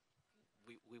pace,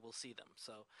 we will see them.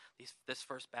 So this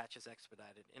first batch is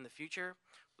expedited. In the future,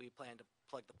 we plan to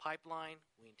plug the pipeline.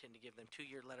 We intend to give them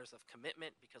 2-year letters of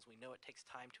commitment because we know it takes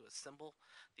time to assemble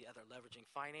the other leveraging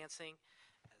financing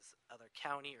as other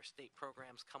county or state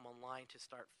programs come online to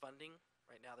start funding.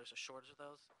 Right now there's a shortage of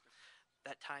those.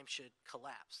 That time should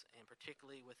collapse, and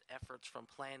particularly with efforts from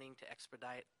planning to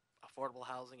expedite affordable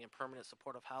housing and permanent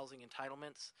supportive housing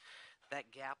entitlements, that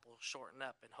gap will shorten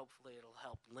up, and hopefully it'll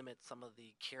help limit some of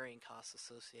the carrying costs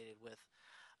associated with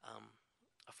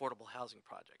affordable housing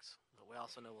projects. But we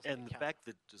also know we'll And the fact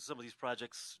that some of these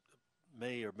projects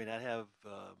may or may not have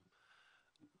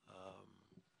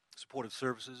supportive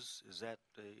services, is that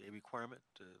a requirement?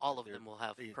 All of them will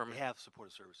have they permanent. have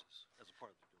supportive services as a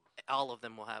part of it. All of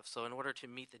them will have. So in order to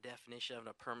meet the definition of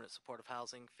a permanent supportive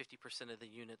housing, 50% of the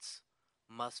units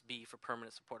must be for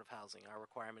permanent supportive housing. Our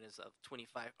requirement is of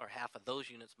 25, or half of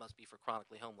those units must be for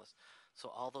chronically homeless.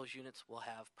 So all those units will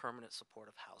have permanent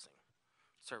supportive housing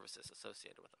services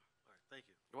associated with them. All right, thank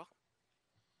you. You're welcome.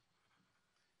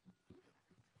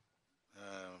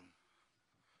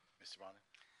 Mr. Bonin?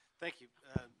 Thank you,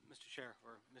 Mr. Chair,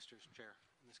 or Mr. Chair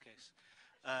in this case.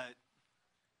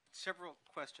 Several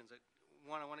questions.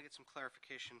 One, I want to get some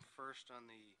clarification first on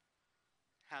the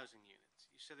housing units.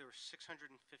 You said there were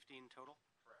 615 total?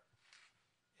 Correct.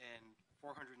 And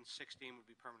 416 would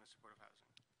be permanent supportive housing?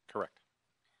 Correct.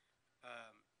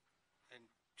 And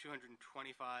 225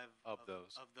 Of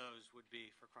those would be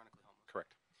for chronically homeless?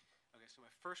 Correct. Okay, so my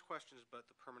first question is about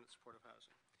the permanent supportive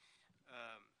housing.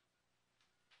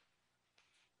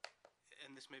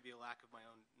 And this may be a lack of my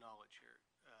own knowledge here.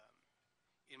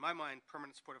 In my mind,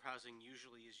 permanent supportive housing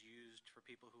usually is used for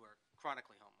people who are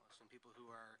chronically homeless, and people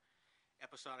who are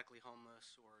episodically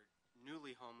homeless or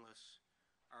newly homeless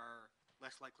are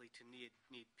less likely to need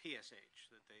PSH,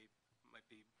 that they might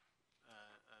be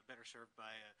better served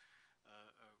by a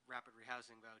rapid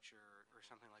rehousing voucher or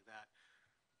something like that.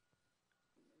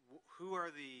 Who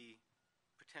are the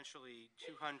potentially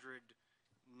 200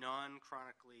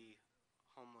 non-chronically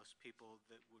homeless people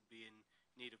that would be in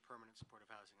need of permanent supportive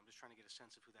housing? I'm just trying to get a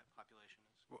sense of who that population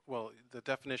is. Well, the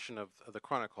definition of the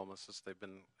chronic homeless is they've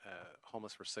been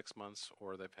homeless for 6 months,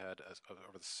 or they've had,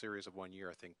 over the series of 1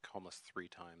 year, I think, homeless 3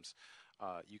 times.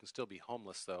 You can still be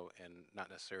homeless, though, and not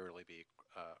necessarily be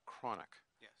chronic.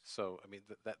 Yes. So, I mean,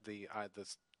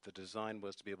 the design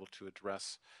was to be able to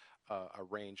address a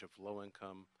range of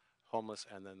low-income homeless,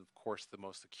 and then, of course, the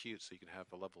most acute, so you can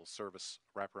have a level of service,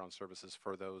 wraparound services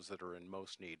for those that are in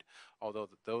most need. Although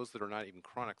those that are not even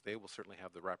chronic, they will certainly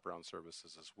have the wraparound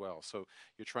services as well. So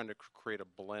you're trying to create a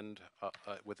blend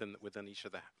within each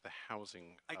of the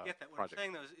housing I get that. What projects.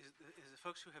 I'm saying, though, is the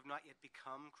folks who have not yet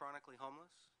become chronically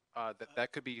homeless?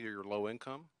 That could be your low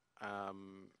income,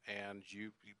 and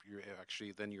you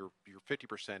actually then your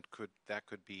 50%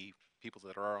 could be people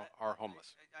that are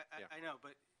homeless. I know,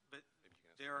 but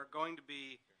there are going to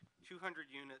be 200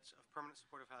 units of permanent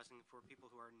supportive housing for people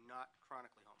who are not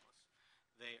chronically homeless.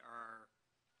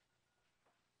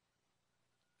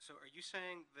 So are you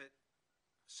saying that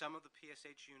some of the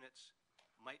PSH units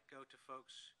might go to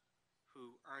folks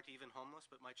who aren't even homeless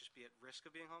but might just be at risk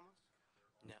of being homeless?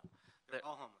 No. They're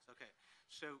all homeless. Okay.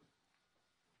 So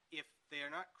if they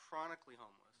are not chronically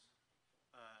homeless,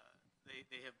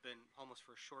 they have been homeless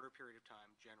for a shorter period of time,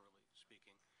 generally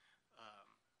speaking.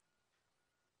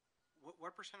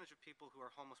 What percentage of people who are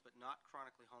homeless but not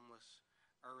chronically homeless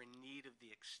are in need of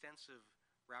the extensive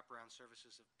wraparound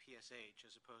services of PSH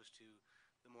as opposed to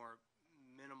the more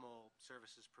minimal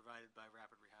services provided by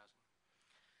rapid rehousing?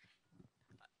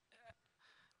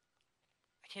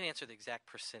 I can't answer the exact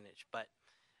percentage, but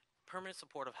permanent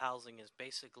supportive housing is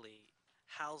basically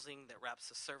housing that wraps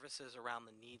the services around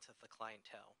the needs of the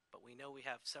clientele. But we know we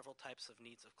have several types of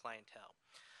needs of clientele.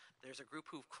 There's a group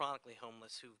who've chronically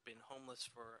homeless, who've been homeless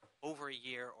for over a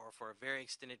year or for a very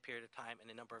extended period of time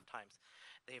and a number of times.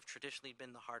 They have traditionally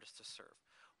been the hardest to serve.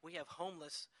 We have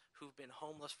homeless who've been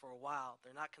homeless for a while.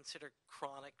 They're not considered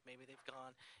chronic. Maybe they've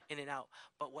gone in and out.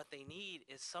 But what they need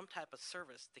is some type of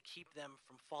service to keep them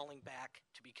from falling back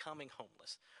to becoming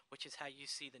homeless, which is how you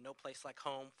see the No Place Like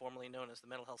Home, formerly known as the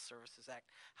Mental Health Services Act,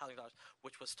 housing dollars,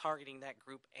 which was targeting that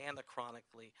group and the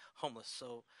chronically homeless.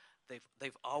 So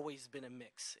they've always been a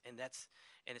mix, and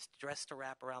it's dressed to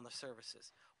wrap around the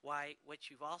services. What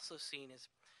you've also seen is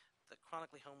the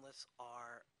chronically homeless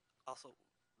are also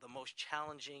the most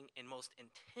challenging and most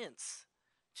intense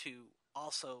to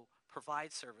also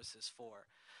provide services for.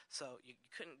 So you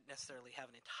couldn't necessarily have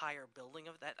an entire building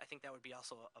of that. I think that would be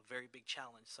also a very big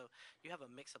challenge. So you have a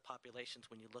mix of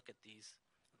populations when you look at these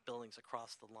buildings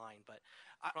across the line. But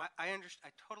I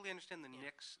totally understand the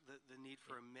the need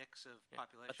for a mix of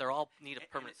population. but they're all need a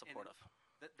permanent and supportive.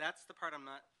 That's the part I'm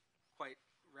not quite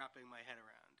wrapping my head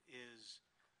around, is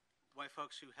why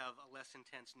folks who have a less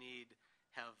intense need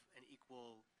have an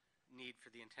equal need for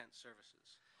the intense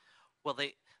services. Well,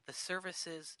 the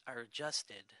services are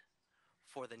adjusted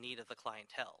for the need of the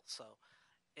clientele. So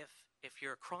if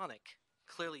you're chronic,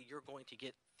 clearly you're going to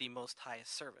get the most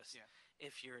highest service. Yeah.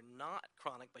 If you're not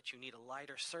chronic, but you need a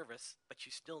lighter service, but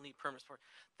you still need permanent support,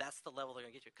 that's the level they're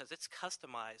going to get you, because it's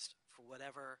customized for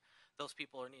whatever those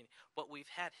people are needing. What we've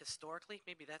had historically,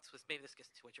 maybe this gets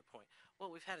to what your point.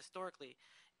 What we've had historically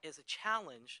is a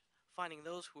challenge finding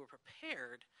those who are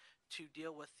prepared to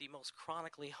deal with the most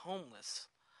chronically homeless.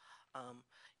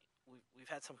 We've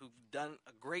had some who've done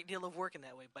a great deal of work in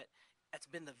that way, but it's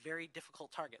been the very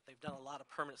difficult target. They've done a lot of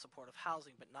permanent supportive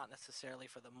housing, but not necessarily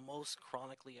for the most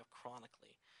chronically of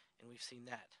chronically, and we've seen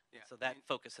that. Yeah, So that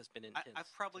focus has been intense.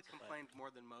 I've probably complained more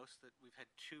than most that we've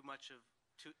had too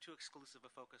exclusive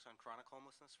a focus on chronic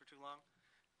homelessness for too long,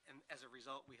 and as a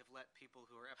result, we have let people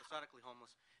who are episodically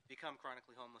homeless become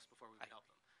chronically homeless before we would help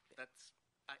them.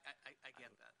 I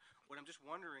get that. What I'm just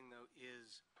wondering, though,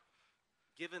 is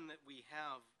given that we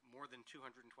have more than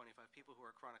 225 people who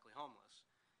are chronically homeless,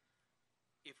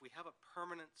 if we have a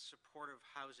permanent supportive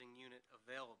housing unit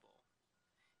available,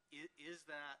 is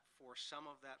that for some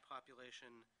of that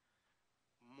population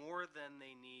more than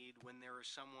they need when there is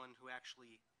someone who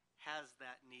actually has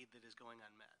that need that is going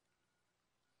unmet?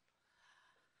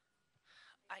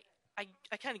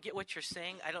 I kind of get what you're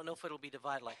saying. I don't know if it'll be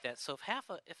divided like that. So if half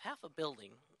a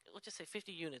building, let's just say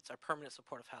 50 units are permanent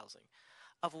supportive housing,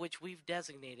 of which we've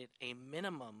designated a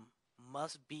minimum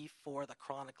must be for the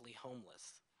chronically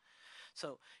homeless.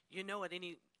 So at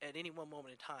any one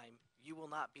moment in time, you will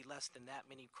not be less than that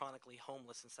many chronically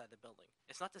homeless inside the building.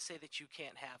 It's not to say that you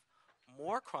can't have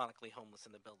more chronically homeless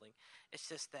in the building. It's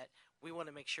just that we want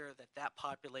to make sure that that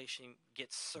population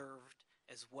gets served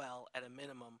as well at a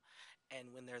minimum,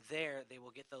 and when they're there, they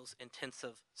will get those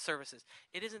intensive services.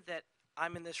 It isn't that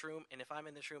I'm in this room, and if I'm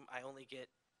in this room, I only get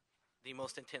the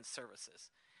most intense services.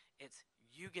 It's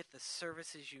you get the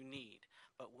services you need,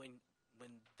 but when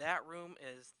that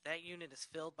unit is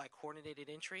filled by coordinated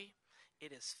entry,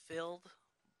 it is filled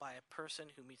by a person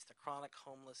who meets the chronic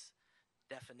homeless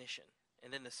definition,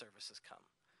 and then the services come.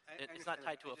 It's not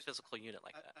tied to a physical unit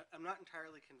like that. I'm not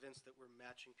entirely convinced that we're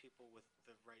matching people with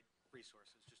the right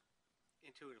resources, just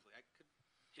intuitively. I could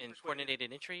In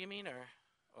coordinated entry, you mean, or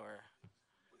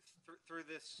through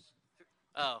this,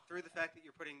 Oh. through the fact that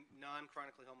you're putting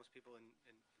non-chronically homeless people in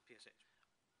PSH.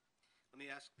 Let me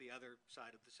ask the other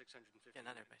side of the 650. Yeah,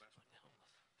 not everybody's question.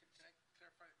 Can I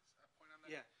clarify a point on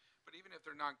that? Yeah. But even if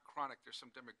they're non-chronic, there's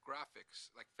some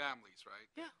demographics, like families, right?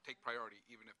 Yeah. Take priority,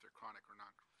 even if they're chronic or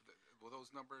not. Will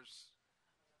those numbers?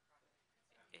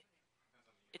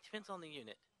 It depends on the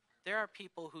unit. There are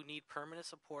people who need permanent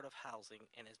supportive housing,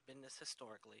 and has been this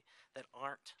historically, that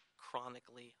aren't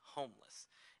chronically homeless.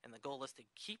 And the goal is to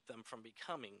keep them from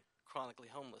becoming chronically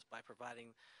homeless by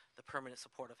providing the permanent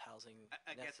supportive housing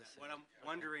I get that. What I'm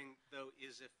wondering, though,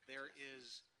 is if there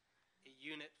is a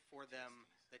unit for them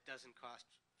that doesn't cost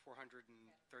 $430,000.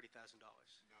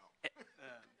 No.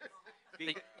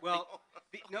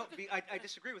 I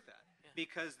disagree with that,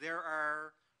 because there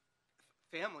are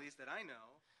families that I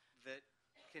know that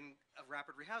can a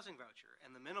rapid rehousing voucher,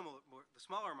 and the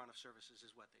smaller amount of services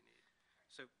is what they need.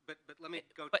 So, but let me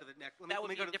go to the next. That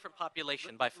would be a different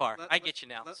population by far. I get you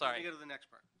now. Sorry. Let me go to the next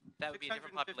part. That would be a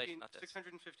different population, not this.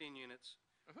 615 units,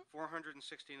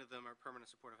 416 of them are permanent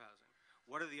supportive housing.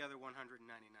 What are the other 199?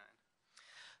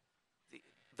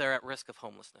 They're at risk of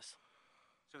homelessness.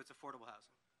 So it's affordable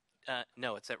housing.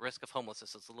 No, it's at risk of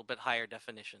homelessness. It's a little bit higher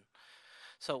definition.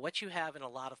 So what you have in a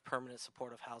lot of permanent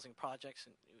supportive housing projects,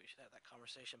 and we should have that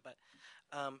conversation, but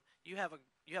you have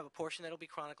a portion that will be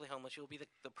chronically homeless. You'll be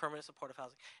the permanent supportive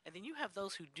housing. And then you have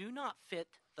those who do not fit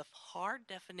the hard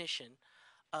definition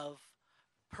of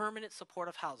permanent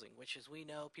supportive housing, which is, we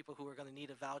know, people who are going to need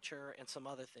a voucher and some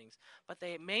other things. But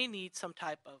they may need some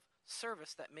type of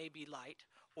service that may be light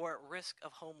or at risk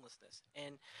of homelessness.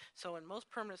 And so in most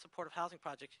permanent supportive housing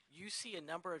projects, you see a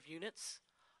number of units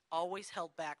always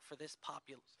held back for this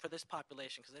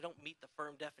population because they don't meet the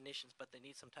firm definitions, but they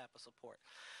need some type of support.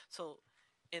 So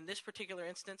in this particular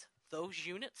instance, those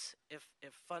units, if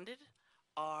funded,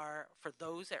 are for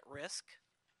those at risk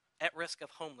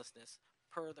of homelessness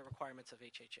per the requirements of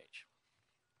HHH.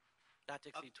 Not to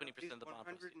exceed 20% of the bond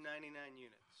proceeds. 199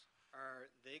 units,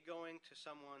 are they going to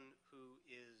someone who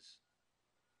is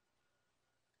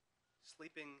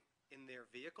sleeping in their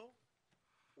vehicle,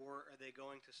 or are they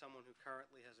going to someone who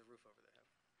currently has a roof over their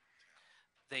head?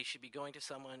 they should be going to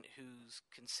someone who's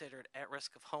considered at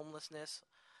risk of homelessness.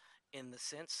 In the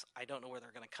sense, I don't know where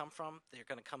they're going to come from. They're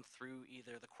going to come through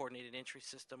either the coordinated entry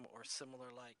system or similar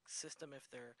like system if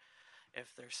they're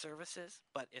services.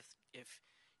 But if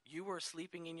you were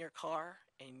sleeping in your car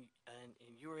and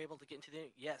you were able to get into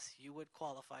yes, you would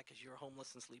qualify because you're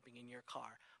homeless and sleeping in your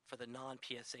car for the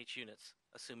non-PSH units,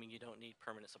 assuming you don't need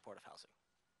permanent supportive housing.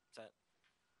 Is that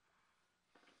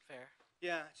fair?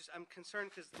 Yeah, I'm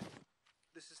concerned because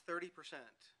this is 30%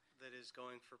 that is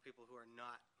going for people who are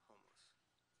not homeless.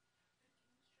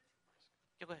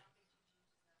 Yeah, go ahead.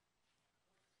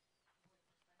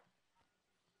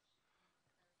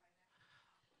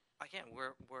 Again,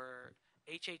 we're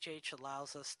HHH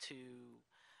allows us to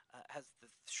has the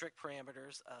strict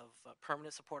parameters of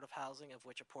permanent supportive housing, of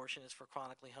which a portion is for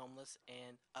chronically homeless,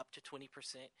 and up to 20%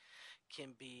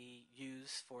 can be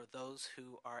used for those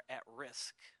who are at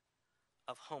risk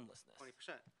of homelessness.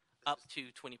 20%. Up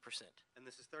to 20%. And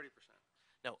this is 30%.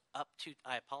 No, up to,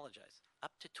 I apologize,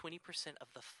 up to 20% of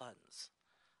the funds.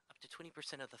 Up to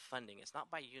 20% of the funding. It's not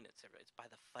by units, it's by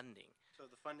the funding. So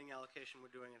the funding allocation we're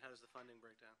doing, and how does the funding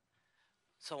break down?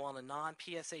 So on a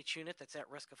non-PSH unit that's at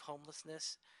risk of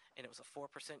homelessness, and it was a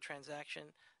 4%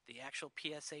 transaction, the actual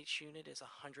PSH unit is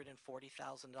 $140,000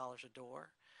 a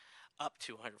door, up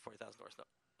to $140,000. No,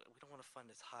 we don't want to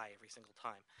fund as high every single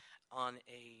time. On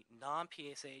a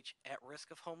non-PSH at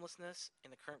risk of homelessness, in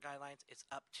the current guidelines, it's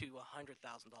up to $100,000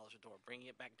 a door, bringing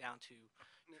it back down to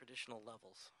traditional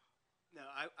levels. No,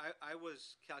 I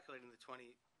was calculating the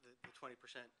 20%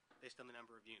 based on the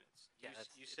number of units. Yeah,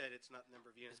 you said it's not the number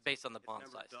of units. It's based on the bond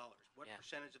number size. Of dollars. What Yeah.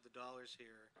 percentage of the dollars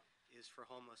here is for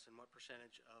homeless, and what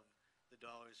percentage of the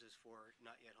dollars is for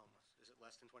not yet homeless? Is it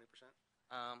less than 20%?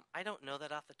 I don't know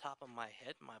that off the top of my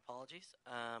head. My apologies.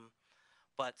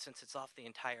 But since it's off the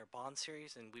entire bond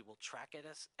series, and we will track it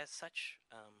as such,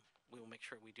 we will make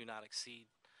sure we do not exceed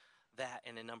that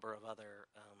and a number of other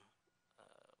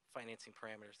financing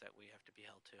parameters that we have to be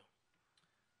held to.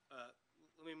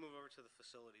 Let me move over to the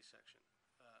facility section.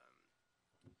 A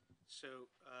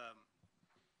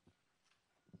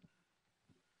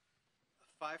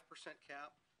 5%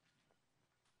 cap,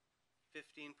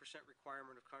 15%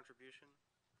 requirement of contribution.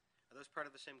 Are those part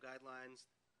of the same guidelines?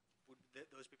 Would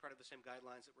those be part of the same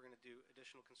guidelines that we're going to do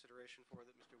additional consideration for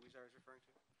that Mr. Weezar is referring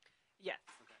to? Yes.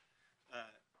 Okay.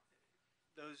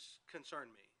 Those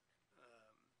concern me.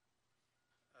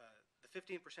 The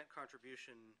 15%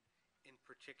 contribution in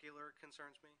particular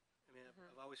concerns me. I mean,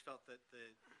 I've always felt that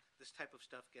this type of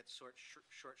stuff gets short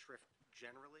shrift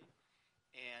generally,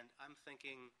 and I'm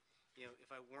thinking,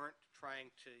 if I weren't trying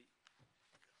to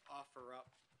offer up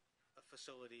a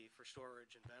facility for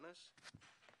storage in Venice,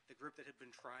 the group that had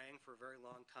been trying for a very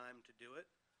long time to do it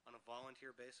on a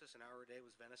volunteer basis, an hour a day,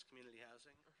 was Venice Community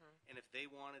Housing, and if they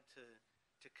wanted to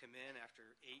come in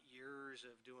after 8 years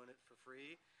of doing it for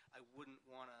free, I wouldn't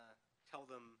want to tell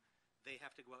them they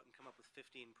have to go out and come up with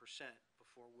 15%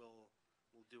 before we'll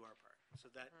do our part. So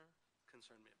that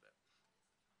concerned me a bit.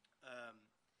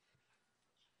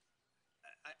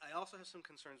 I also have some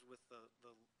concerns with the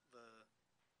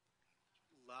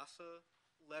LASA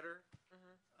letter.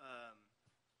 I'm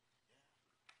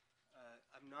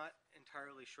not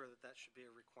entirely sure that should be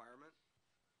a requirement.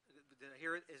 Did I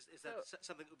hear it? Is that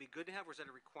something that would be good to have, or is that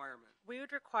a requirement? We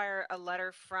would require a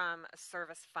letter from a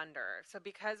service funder. So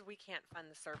because we can't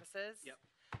fund the services,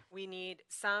 we need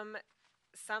some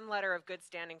letter of good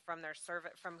standing from their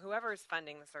from whoever is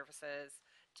funding the services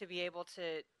to be able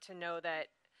to know that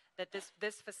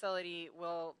this facility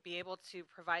will be able to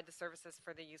provide the services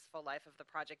for the useful life of the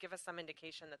project. Give us some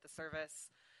indication that the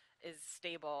service is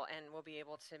stable and will be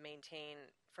able to maintain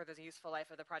for the useful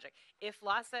life of the project. If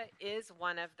LASA is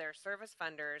one of their service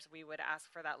funders, we would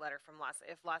ask for that letter from LASA.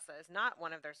 If LASA is not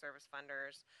one of their service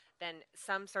funders, then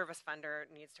some service funder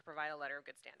needs to provide a letter of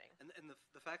good standing. And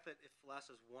the fact that if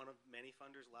LASA is one of many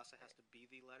funders, LASA has to be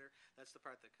the letter, that's the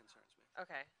part that concerns me.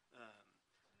 Okay.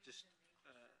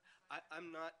 I'm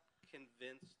not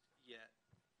convinced yet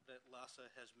that LASA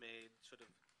has made sort of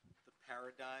the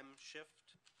paradigm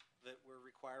shift that we're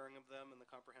requiring of them in the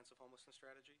comprehensive homelessness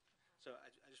strategy. So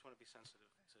I just want to be sensitive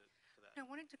to that. I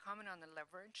wanted to comment on the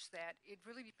leverage, that it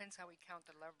really depends how we count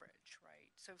the leverage,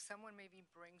 right? So if someone maybe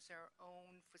brings their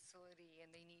own facility and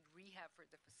they need rehab for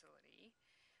the facility,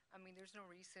 I mean, there's no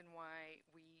reason why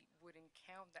we wouldn't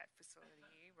count that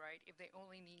facility, right, if they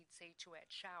only need, say, to add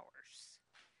showers.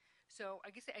 So I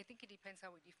think it depends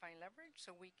how we define leverage,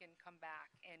 so we can come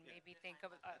back and maybe think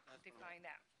of define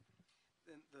that.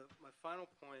 And my final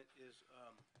point is,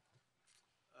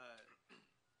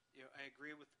 I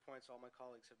agree with the points all my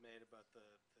colleagues have made about the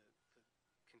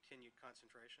continued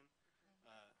concentration.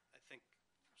 I think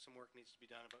some work needs to be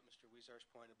done about Mr. Weezar's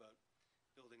point about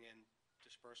building in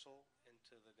dispersal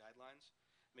into the guidelines.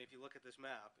 I mean, if you look at this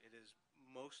map, it is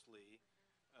mostly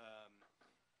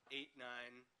 8, 9,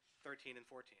 13, and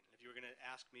 14. If you were going to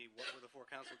ask me what were the 4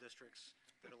 council districts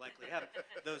that are likely to have it,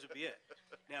 those would be it.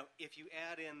 Now, if you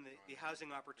add in the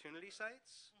housing opportunity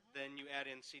sites, then you add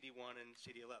in CD1 and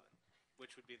CD11,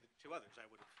 which would be the 2 others I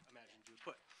would have imagined you would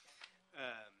put.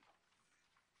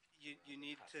 You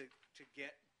need to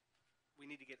get, we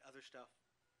need to get other stuff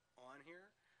on here.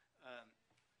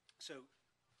 So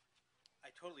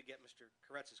I totally get Mr.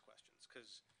 Koretz's questions,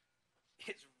 because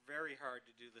it's very hard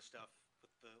to do this stuff with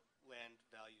the land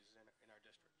values in our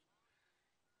district.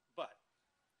 But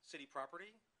city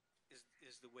property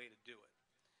is the way to do it.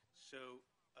 So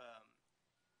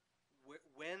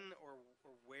when or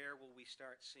where will we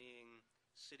start seeing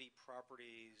city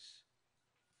properties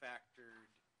factored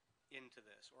into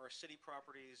this? Or are city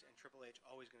properties and Triple H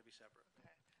always going to be separate?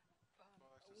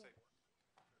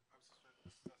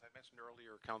 As I mentioned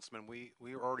earlier, Councilman, we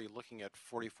are already looking at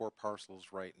 44 parcels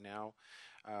right now.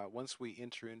 Once we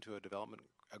enter into a development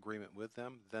agreement with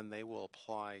them, then they will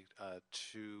apply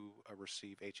to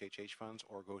receive HHH funds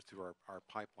or go through our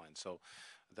pipeline. So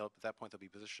at that point, they'll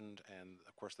be positioned, and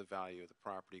of course, the value of the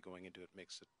property going into it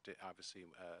makes it obviously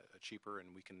cheaper,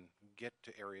 and we can get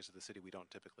to areas of the city we don't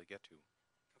typically get to.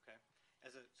 Okay.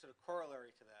 As a sort of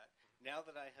corollary to that, now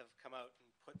that I have come out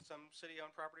and put some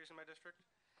city-owned properties in my district,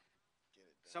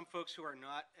 some folks who are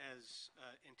not as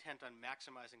intent on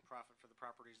maximizing profit for the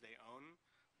properties they own,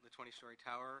 the 20-story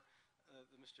tower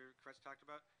that Mr. Koretz talked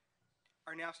about,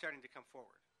 are now starting to come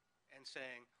forward and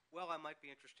saying, well, I might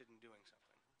be interested in doing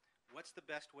something. What's the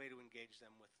best way to engage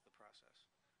them with the process?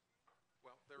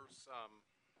 Well, there's...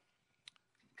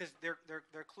 Because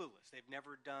they're clueless. They've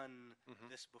never done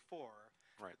this before.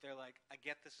 Right. But they're like, I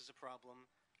get this is a problem.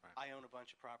 Right. I own a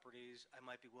bunch of properties. I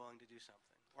might be willing to do something.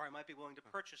 Or I might be willing to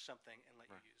purchase something and let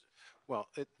you use it. Well,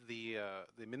 the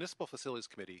Municipal Facilities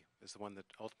Committee is the one that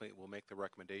ultimately will make the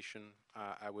recommendation.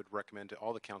 I would recommend to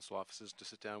all the council offices to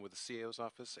sit down with the CAO's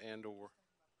office or...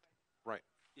 Right.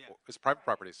 Yeah. It's private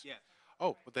properties. Yeah.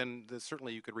 Oh, but then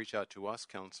certainly you could reach out to us,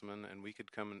 Councilman, and we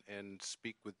could come and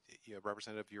speak with a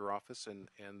representative of your office and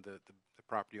the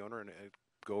property owner and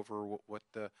go over what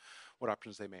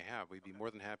options they may have. We'd be more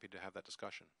than happy to have that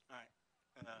discussion. All right.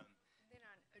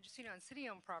 Then on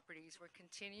city-owned properties, we're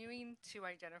continuing to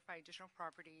identify additional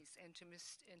properties, and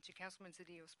to Councilman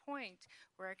Zedillo's point,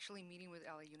 we're actually meeting with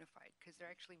LA Unified because they're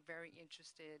actually very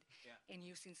interested in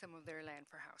using some of their land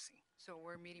for housing. So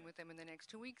we're meeting with them in the next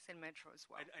 2 weeks, and Metro as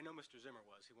well. I know Mr. Zimmer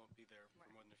was. He won't be there for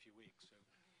more than a few weeks. So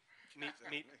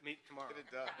meet tomorrow. Get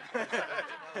it done.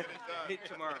 Meet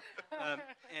tomorrow.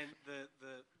 And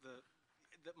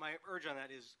my urge on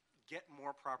that is get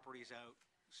more properties out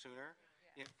sooner.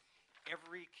 You know,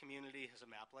 every community has a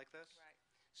map like this. Right.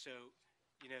 So,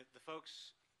 the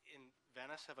folks in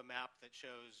Venice have a map that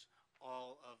shows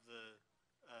all of the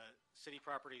city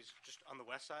properties just on the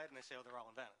west side, and they say, oh, they're all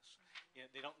in Venice.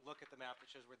 They don't look at the map that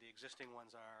shows where the existing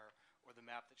ones are or the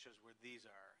map that shows where these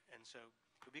are. And so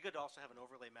it would be good to also have an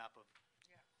overlay map of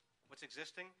what's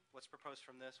existing, what's proposed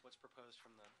from this, what's proposed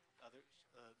from the others,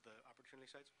 the opportunity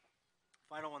sites.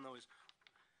 Final one, though, is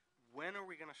when are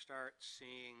we going to start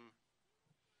seeing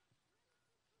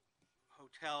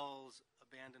hotels,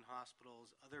 abandoned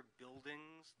hospitals, other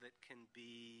buildings that can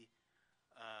be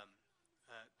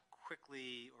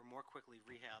quickly or more quickly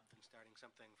rehabbed than starting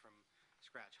something from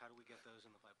scratch? How do we get those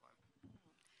in the pipeline?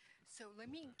 So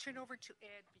let me turn over to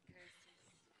Ed because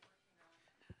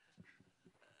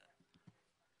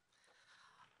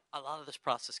a lot of this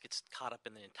process gets caught up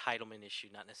in the entitlement issue,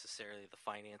 not necessarily the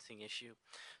financing issue.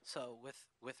 So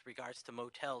with regards to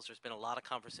motels, there's been a lot of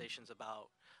conversations about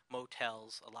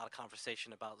motels, a lot of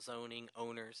conversation about zoning,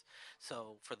 owners.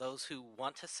 So for those who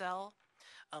want to sell,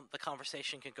 the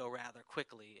conversation can go rather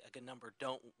quickly. A good number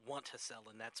don't want to sell,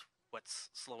 and that's what's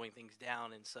slowing things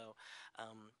down. And so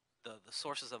the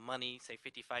sources of money, say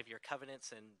 55-year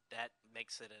covenants, and that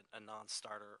makes it a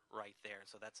non-starter right there.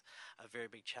 So that's a very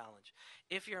big challenge.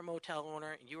 If you're a motel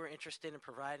owner and you are interested in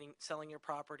selling your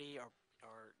property or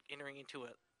entering into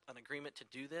an agreement to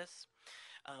do this,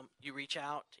 you reach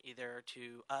out either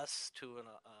to us, to an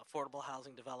affordable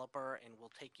housing developer, and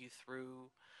we'll take you through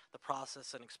the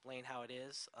process and explain how it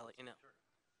is.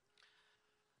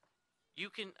 You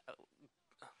can.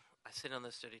 I sit on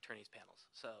the city attorney's panels,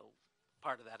 so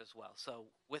part of that as well. So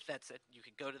with that said, you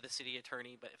could go to the city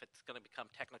attorney, but if it's going to become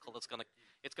technical, it's going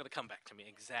to come back to me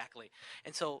exactly.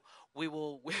 And so we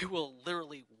will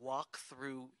literally walk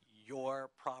through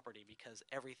your property because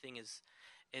everything is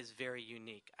very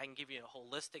unique. I can give you a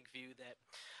holistic view that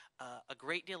a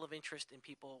great deal of interest in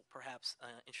people perhaps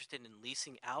interested in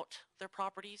leasing out their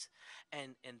properties,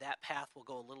 and that path will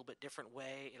go a little bit different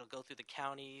way. It'll go through the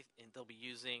county, and they'll be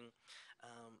using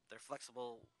their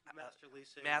flexible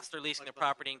master leasing a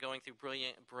property and going through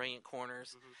brilliant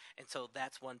corners. And so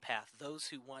that's one path. Those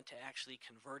who want to actually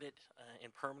convert it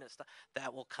in permanent stuff,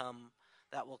 that will come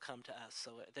to us.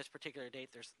 So at this particular date,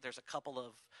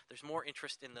 there's more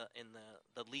interest in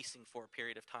the leasing for a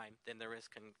period of time than there is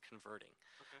converting.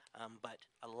 But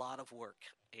a lot of work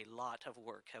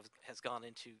has gone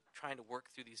into trying to work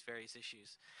through these various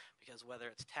issues, because whether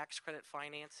it's tax credit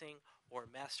financing or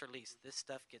master lease, this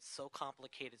stuff gets so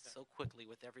complicated so quickly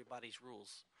with everybody's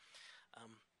rules.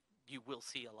 You will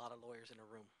see a lot of lawyers in a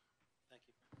room. Thank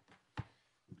you.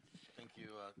 Thank you,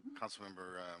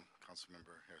 Councilmember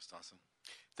Harris Dawson.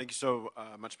 Thank you so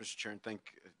much, Mr. Chair, and thank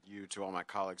you to all my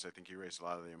colleagues. I think you raised a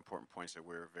lot of the important points that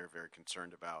we're very, very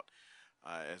concerned about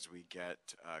as we get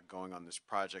going on this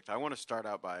project. I want to start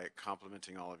out by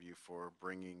complimenting all of you for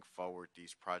bringing forward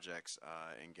these projects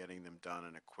and getting them done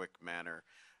in a quick manner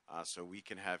so we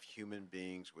can have human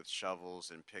beings with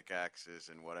shovels and pickaxes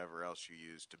and whatever else you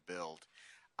use to build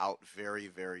out very,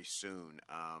 very soon.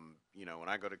 You know, when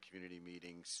I go to community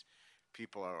meetings,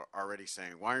 people are already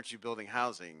saying, why aren't you building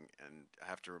housing? And I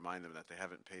have to remind them that they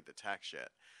haven't paid the tax yet.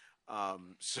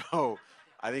 So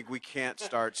I think we can't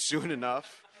start soon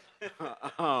enough.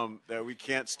 That we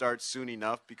can't start soon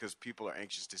enough because people are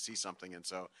anxious to see something. And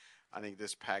so I think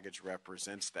this package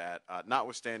represents that,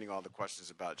 notwithstanding all the questions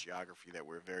about geography that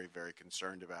we're very, very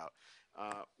concerned about.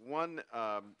 I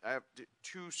have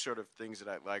two sort of things that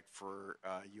I'd like for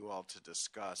you all to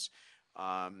discuss.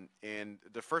 And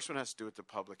the first one has to do with the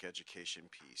public education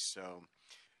piece. So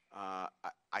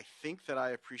I think that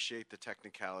I appreciate the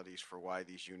technicalities for why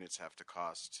these units have to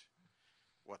cost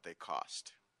what they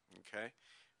cost. Okay?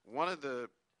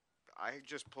 I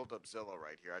just pulled up Zillow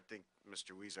right here. I think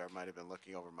Mr. Weezer might have been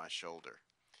looking over my shoulder.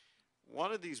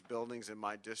 One of these buildings in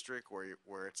my district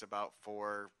where it's about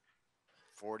 $440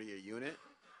 a unit,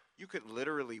 you could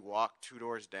literally walk 2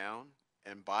 doors down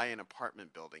and buy an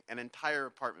apartment building, an entire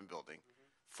apartment building,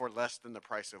 for less than the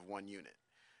price of one unit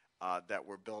that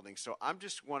we're building. So I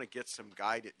just want to get some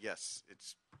guidance.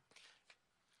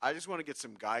 I just want to get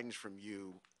some guidance from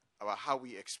you about how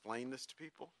we explain this to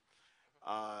people.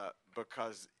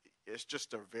 Because it's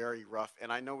just a very rough,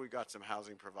 and I know we've got some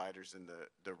housing providers in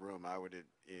the room. I would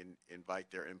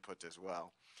invite their input as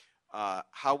well.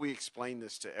 How we explain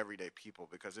this to everyday people,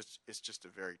 because it's just a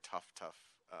very tough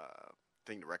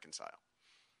thing to reconcile.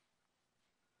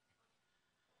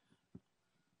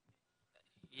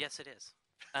 Yes, it is.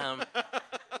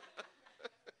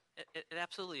 It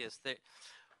absolutely is.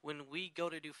 When we go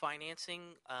to do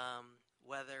financing,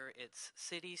 whether it's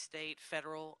city, state,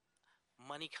 federal,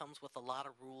 money comes with a lot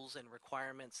of rules and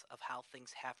requirements of how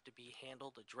things have to be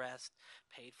handled, addressed,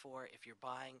 paid for. If you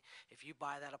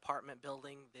buy that apartment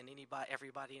building, then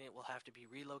everybody in it will have to be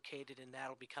relocated, and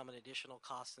that'll become an additional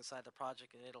cost inside the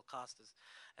project, and it'll cost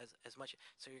as much.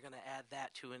 So you're going to add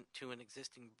that to an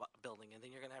existing building, and then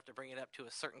you're going to have to bring it up to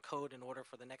a certain code in order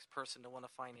for the next person to want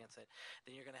to finance it.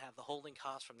 Then you're going to have the holding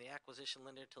costs from the acquisition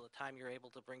lender till the time you're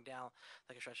able to bring down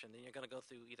the construction. Then you're going to go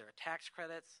through either a tax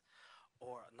credits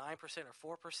or 9%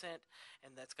 or 4%,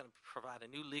 and that's going to provide a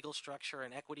new legal structure,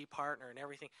 an equity partner, and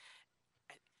everything.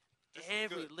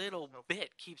 Every little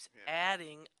bit keeps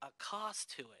adding a cost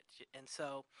to it. And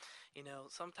so,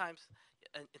 sometimes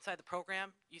inside the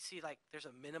program, you see like there's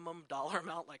a minimum dollar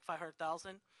amount, like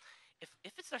 $500,000. If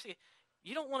it starts to,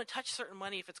 you don't want to touch certain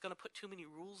money if it's going to put too many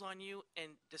rules on you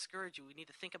and discourage you. We need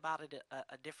to think about it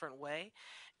a different way.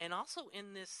 And also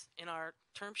in our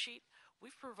term sheet,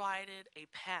 we've provided a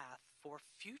path for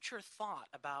future thought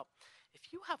about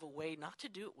if you have a way not to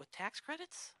do it with tax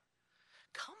credits,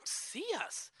 come see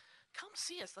us. Come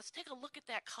see us. Let's take a look at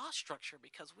that cost structure,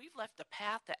 because we've left a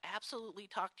path to absolutely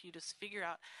talk to you to figure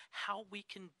out how we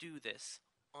can do this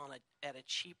at a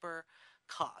cheaper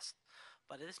cost.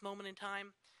 But at this moment in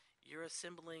time, you're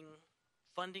assembling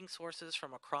funding sources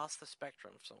from across the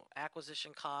spectrum. So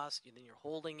acquisition costs, then you're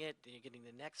holding it, then you're getting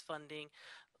the next funding,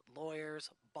 lawyers,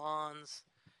 bonds,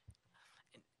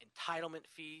 entitlement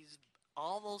fees,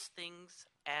 all those things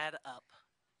add up,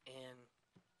 and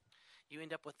you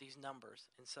end up with these numbers.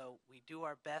 And so we do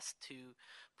our best to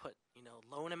put,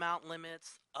 loan amount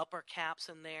limits, upper caps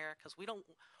in there, because we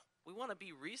want to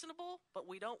be reasonable, but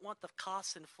we don't want the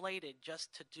costs inflated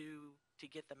just to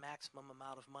get the maximum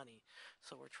amount of money.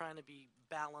 So we're trying to be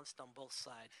balanced on both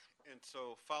sides. And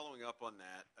so following up on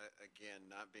that, again,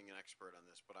 not being an expert on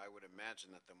this, but I would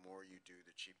imagine that the more you do,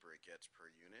 the cheaper it gets per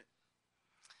unit.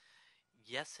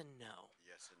 Yes and no.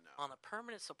 Yes and no. On a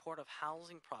permanent supportive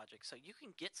housing project, so you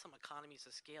can get some economies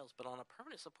of scales, but on a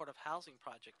permanent supportive housing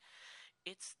project,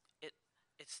 it's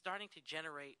starting to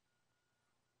generate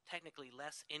technically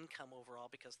less income overall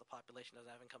because the population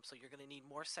doesn't have income. So you're going to need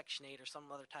more Section 8 or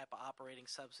some other type of operating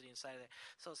subsidy inside of there.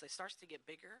 So as it starts to get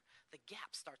bigger, the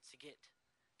gap starts to get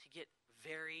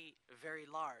very, very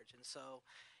large. And so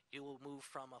you will move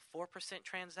from a 4%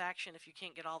 transaction if you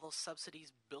can't get all those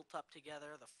subsidies built up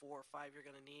together, the 4 or 5 you're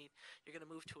going to need. You're going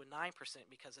to move to a 9%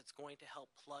 because it's going to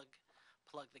help plug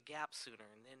the gap sooner.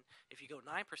 And then if you go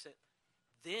 9%,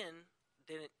 then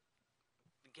the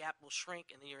gap will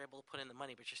shrink, and then you're able to put in the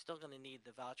money, but you're still going to need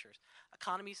the vouchers.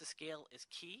 Economies of scale is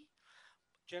key,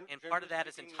 and part of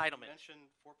that is entitlement. You mentioned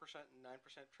 4% and 9%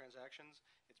 transactions.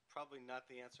 It's probably not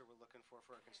the answer we're looking for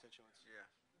our constituents. Yeah.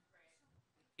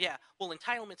 Yeah, well,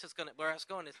 entitlements is going to, where I was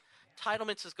going is,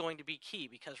 entitlements is going to be key,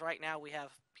 because right now we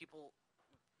have people,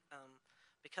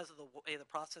 because of the way the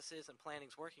process is and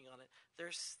planning's working on it,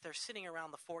 they're sitting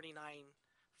around the 49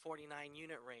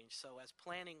 unit range. So as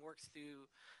planning works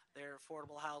through their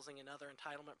affordable housing and other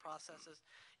entitlement processes,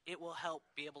 it will help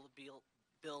be able to build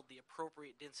the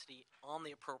appropriate density on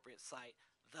the appropriate site,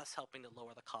 thus helping to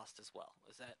lower the cost as well.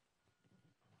 Is that?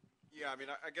 Yeah, I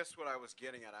mean, I guess what I was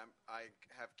getting at, I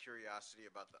have curiosity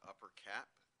about the upper cap.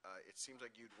 It seems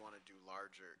like you'd want to do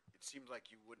larger. It seems like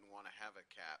you wouldn't want to have a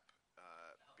cap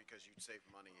because you'd save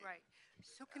money. Right.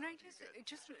 So can I just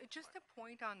a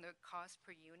point on the cost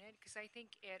per unit, because I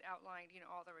think it outlined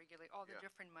all the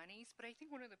different monies, but I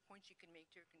think one of the points you can make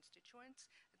to your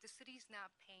constituents that the city's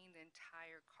not paying the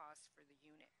entire cost for the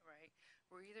unit, right?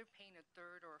 We're either paying a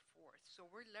third or a fourth,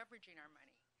 so we're leveraging our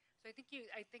money. So I think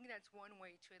that's one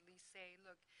way to at least say,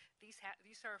 look, these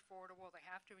are affordable. They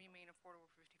have to remain affordable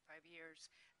for 55 years.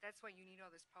 That's why you need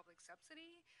all this public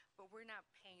subsidy, but we're not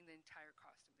paying the entire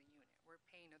cost of the unit. We're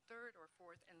paying a third or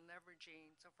fourth and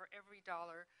leveraging. So for every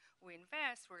dollar we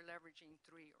invest, we're leveraging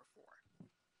 3 or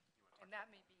 4, and that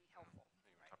may be helpful.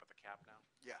 You want to talk about the cap now?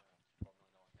 Yeah.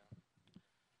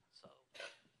 So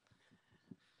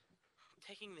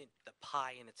taking the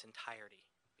pie in its entirety,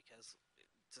 because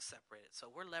to separate it.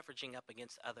 So we're leveraging up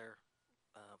against other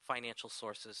financial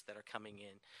sources that are coming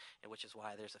in, and which is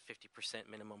why there's a 50%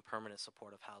 minimum permanent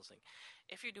supportive housing.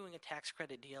 If you're doing a tax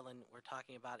credit deal, and we're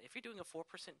talking about, if you're doing a 4%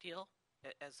 deal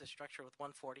as a structure with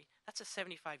 140, that's a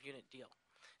 75 unit deal.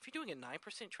 If you're doing a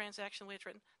 9% transaction the way it's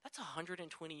written, that's a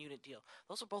 120 unit deal.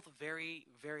 Those are both very,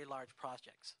 very large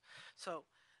projects. So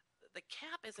the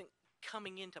cap isn't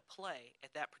coming into play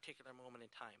at that particular moment in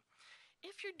time.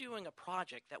 If you're doing a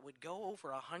project that would go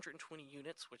over 120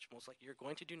 units, which most likely you're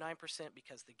going to do 9%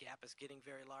 because the gap is getting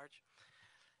very large,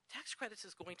 tax credits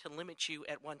is going to limit you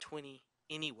at 120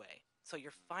 anyway. So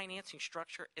your financing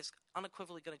structure is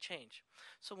unequivocally going to change.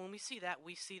 So when we see that,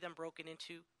 we see them broken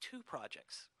into 2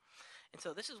 projects. And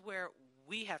so this is where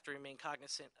we have to remain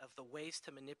cognizant of the ways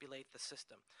to manipulate the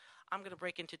system. I'm going to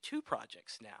break into 2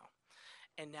 projects now.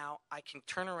 And now I can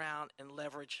turn around and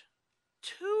leverage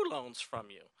 2 loans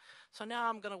from you. So now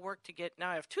I'm going to work to get,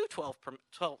 now I have 2 $12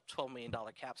 million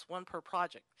caps, 1 per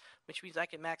project, which means I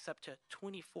can max up to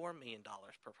 $24 million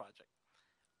per project.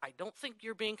 I don't think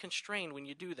you're being constrained when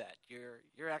you do that.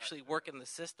 You're actually working the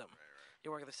system.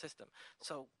 You're working the system.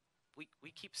 So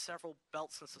we keep several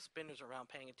belts and suspenders around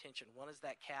paying attention. One is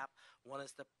that cap, one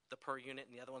is the per unit,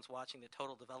 and the other one's watching the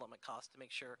total development cost to make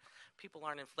sure people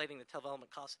aren't inflating the development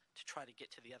cost to try to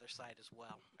get to the other side as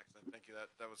well. Excellent, thank you.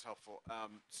 That was helpful.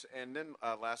 And then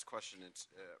last question. It's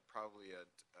probably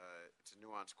it's a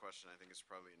nuanced question. I think it's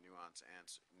probably a nuanced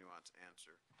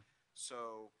answer.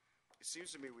 So it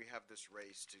seems to me we have this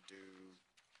race to do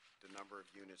the number of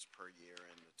units per year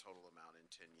and the total amount in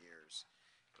 10 years.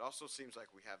 It also seems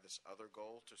like we have this other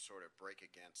goal to sort of break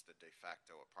against the de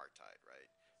facto apartheid,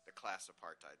 right? The class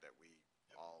apartheid that we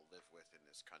all live with in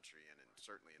this country and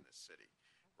certainly in this city,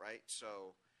 right?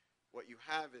 So what you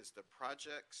have is the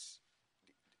projects,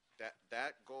 that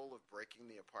goal of breaking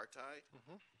the apartheid,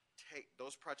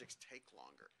 those projects take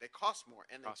longer. They cost more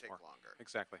and they take longer.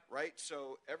 Exactly. Right?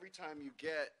 So every time you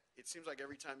get, it seems like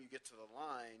every time you get to the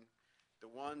line, the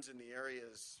ones in the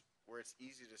areas where it's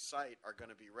easy to cite are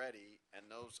going to be ready, and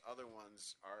those other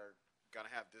ones are going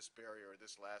to have this barrier or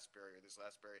this last barrier.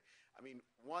 I mean,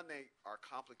 1, they are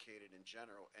complicated in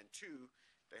general, and 2,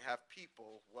 they have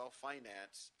people,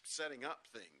 well-financed, setting up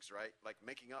things, right? Like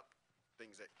making up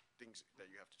things that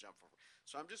you have to jump for.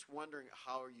 So I'm just wondering,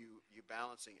 how are you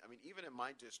balancing? I mean, even in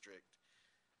my district,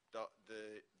 and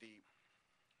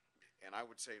I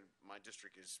would say my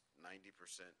district is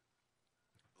 90%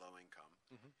 low income.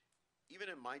 Even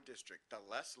in my district, the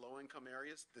less low-income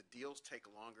areas, the deals take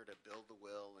longer to build the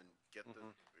will and get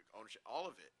ownership, all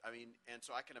of it. I mean, and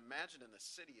so I can imagine in the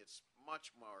city it's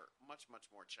much more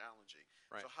challenging.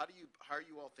 Right. So how are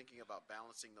you all thinking about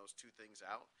balancing those two things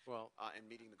out? Well, and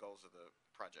meeting the goals of the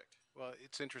project? Well,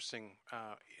 it's interesting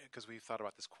because we've thought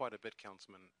about this quite a bit,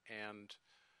 Councilman. And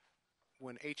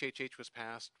when HHH was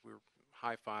passed, we were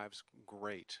high fives,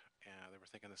 great. They were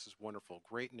thinking this is wonderful,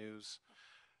 great news.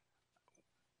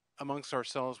 Amongst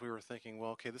ourselves, we were thinking,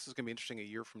 well, okay, this is going to be interesting a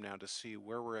year from now to see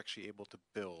where we're actually able to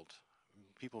build.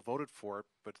 People voted for it,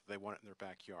 but they want it in their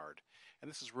backyard. And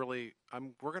this is really,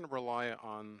 we're going to rely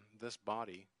on this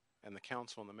body and the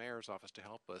council and the mayor's office to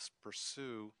help us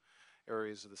pursue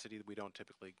areas of the city that we don't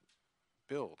typically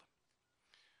build.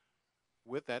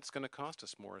 With that, it's going to cost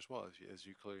us more as well, as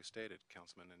you clearly stated,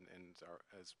 Councilman, and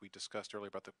as we discussed earlier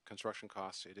about the construction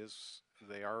costs,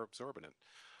 they are exorbitant.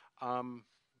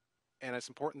 And it's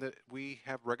important that we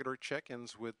have regular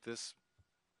check-ins with this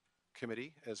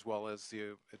committee, as well as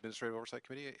the Administrative Oversight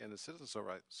Committee and the Citizens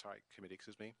Oversight Committee,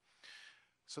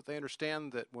 so they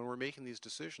understand that when we're making these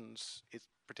decisions, it's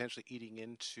potentially eating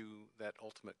into that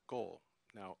ultimate goal.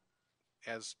 Now,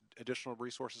 as additional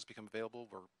resources become available,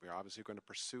 we're obviously going to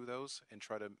pursue those and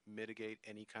try to mitigate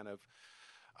any kind of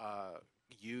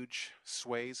huge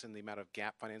sways in the amount of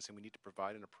gap financing we need to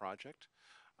provide in a project.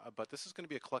 But this is going to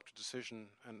be a collective decision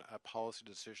and a policy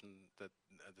decision that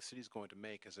the city is going to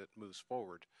make as it moves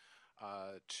forward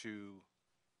to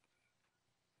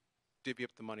divvy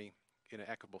up the money in an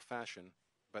equitable fashion.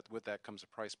 But with that comes a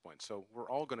price point. So we're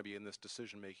all going to be in this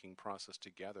decision-making process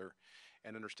together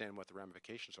and understand what the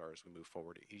ramifications are as we move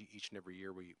forward. Each and every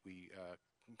year we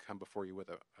come before you with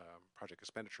a project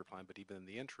expenditure plan, but even in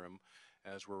the interim,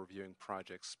 as we're reviewing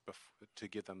projects to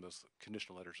give them those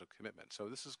conditional letters of commitment. So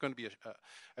this is going to be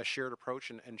a shared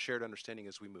approach and shared understanding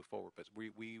as we move forward. But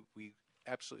we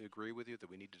absolutely agree with you that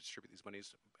we need to distribute these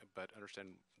monies, but understand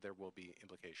there will be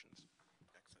implications.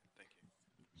 Excellent. Thank you.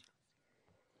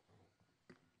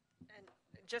 And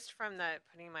just from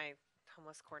putting my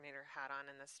homeless coordinator hat on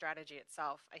and the strategy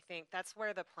itself, I think that's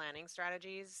where the planning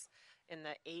strategies in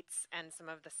the 8s and some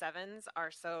of the 7s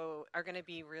are going to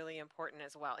be really important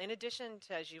as well. In addition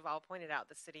to, as you've all pointed out,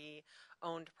 the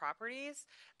city-owned properties,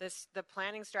 the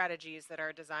planning strategies that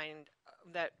are designed,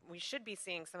 that we should be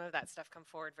seeing some of that stuff come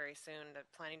forward very soon. The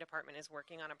planning department is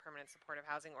working on a permanent supportive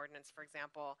housing ordinance, for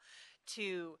example,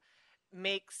 to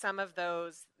make some of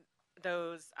those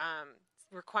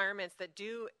requirements that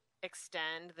do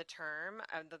extend the term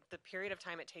of the period of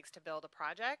time it takes to build a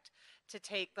project to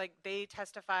take, like they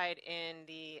testified in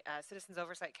the Citizens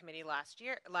Oversight Committee last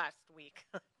week,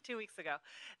 2 weeks ago,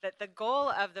 that the goal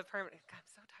of the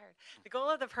the goal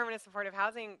of the permanent supportive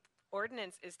housing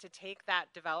ordinance is to take that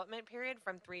development period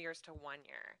from 3 years to 1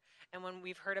 year. And when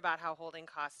we've heard about how holding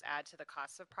costs add to the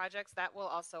costs of projects, that will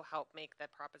also help make the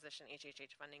Proposition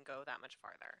HHH funding go that much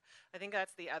farther. I think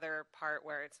that's the other part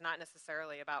where it's not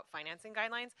necessarily about financing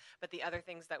guidelines, but the other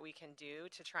things that we can do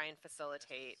to try and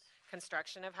facilitate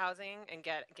construction of housing and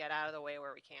get out of the way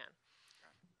where we can.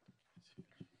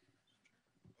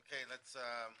 Okay, let's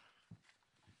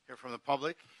hear from the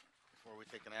public before we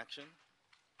take an action.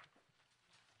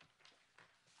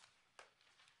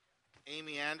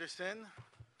 Amy Anderson.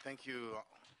 Thank you,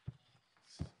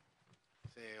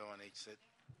 CAO and HCIT.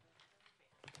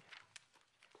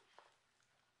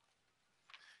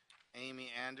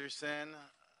 Amy Anderson,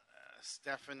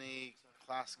 Stephanie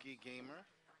Klasky Gamer.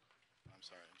 I'm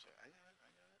sorry. I got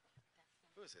it.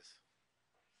 Who is this?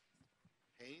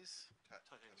 Hayes?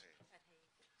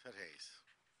 Ted Hayes.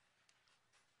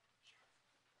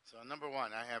 So number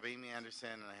one, I have Amy Anderson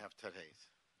and I have Ted Hayes.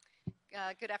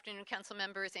 Good afternoon, council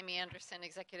members. Amy Anderson,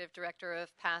 Executive Director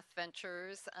of Path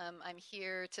Ventures. I'm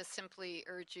here to simply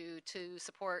urge you to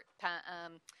support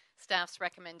staff's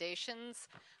recommendations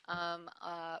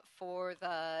for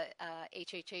the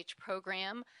HHH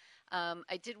program.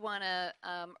 I did want to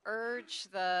urge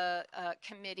the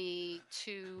committee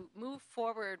to move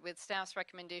forward with staff's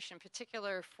recommendation, in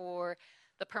particular for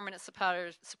the Permanent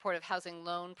Supportive Housing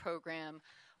Loan Program.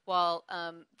 While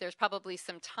there's probably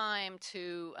some time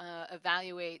to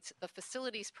evaluate the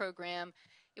facilities program,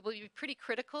 it will be pretty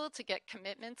critical to get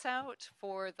commitments out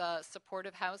for the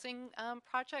supportive housing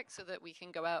project so that we can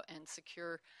go out and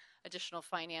secure additional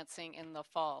financing in the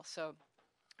fall. So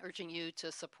urging you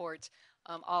to support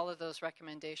all of those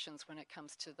recommendations when it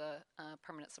comes to the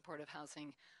permanent supportive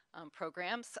housing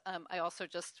programs. I also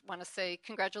just want to say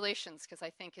congratulations, because I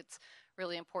think it's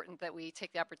really important that we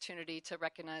take the opportunity to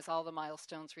recognize all the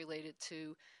milestones related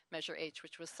to Measure H,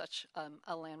 which was such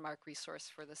a landmark resource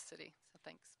for this city. So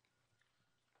thanks.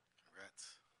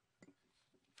 Congrats.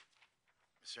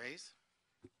 Mr. Hayes?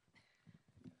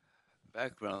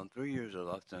 Background, 3 years of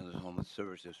Los Angeles Homeless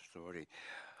Services Authority.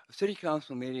 A city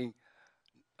council meeting,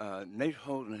 Nate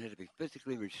Holden had to be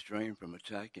physically restrained from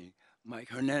attacking Mike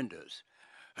Hernandez.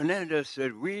 Hernandez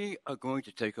said, "We are going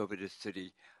to take over this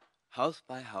city house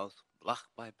by house, block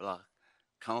by block,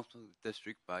 council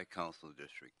district by council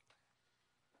district."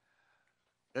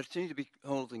 That seems to be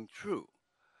holding true.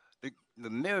 The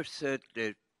mayor said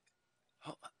that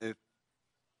if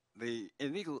the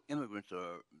illegal immigrants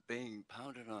are being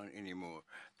pounded on anymore,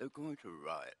 they're going to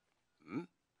riot.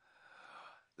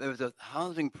 There was a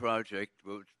housing project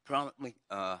which was prominently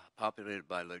populated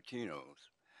by Latinos.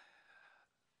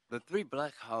 The 3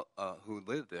 black who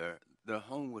lived there, their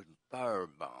home was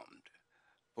firebombed.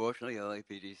 Fortunately,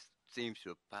 LAPD seems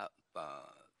to have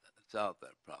solved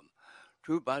that problem.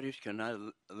 2 bodies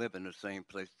cannot live in the same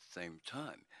place at the same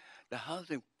time. The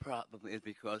housing problem is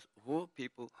because poor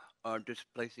people are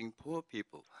displacing poor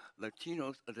people.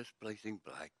 Latinos are displacing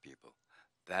black people.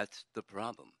 That's the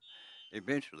problem.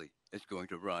 Eventually, it's going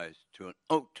to rise to an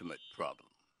ultimate problem.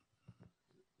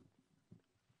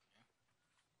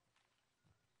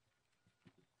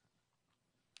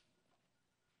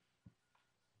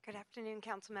 Good afternoon,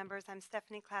 council members. I'm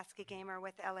Stephanie Klasky Gamer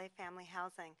with LA Family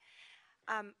Housing.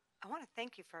 I want to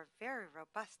thank you for a very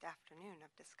robust afternoon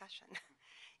of discussion.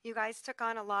 You guys took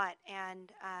on a lot,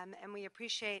 and we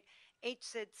appreciate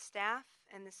HCID staff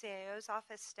and the CAO's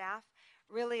office staff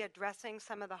really addressing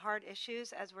some of the hard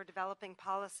issues as we're developing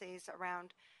policies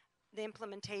around the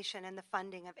implementation and the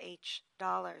funding of H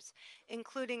dollars,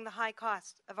 including the high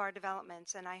cost of our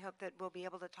developments. And I hope that we'll be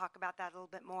able to talk about that a little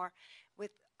bit more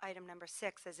with item number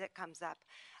 6 as it comes up.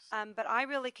 But I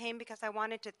really came because I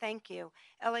wanted to thank you.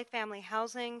 LA Family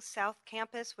Housing South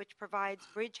Campus, which provides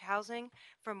bridge housing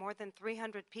for more than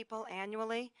 300 people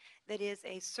annually, that is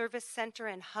a service center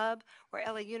and hub where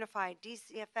LA Unified,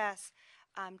 DCFS,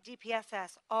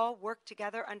 DPSS all work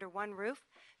together under one roof,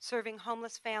 serving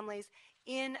homeless families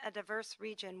in a diverse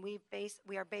region. We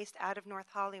are based out of North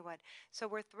Hollywood. So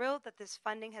we're thrilled that this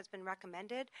funding has been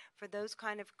recommended for those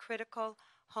kind of critical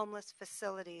homeless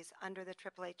facilities under the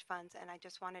Triple H funds, and I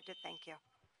just wanted to thank you.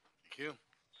 Thank you.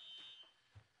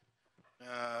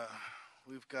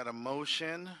 We've got a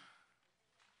motion.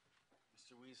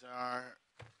 Mr. Weezer,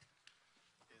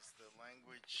 is the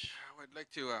language... I would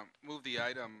like to move the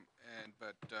item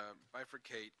but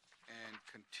bifurcate and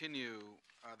continue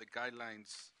the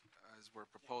guidelines as were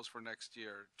proposed for next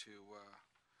year to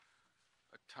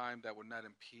a time that would not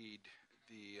impede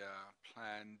the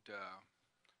planned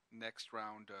next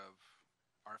round of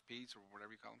RFPs or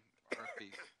whatever you call them,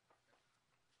 RFPs.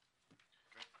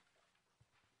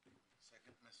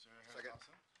 Second, Mr.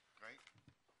 Harrison. Great.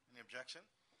 Any objection?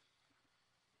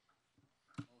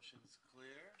 Motion's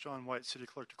clear. John White, City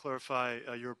Clerk. To clarify,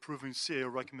 you're approving CAO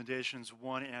recommendations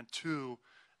 1 and 2,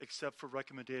 except for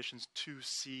recommendations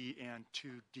 2C and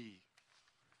 2D.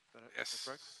 Yes. Is that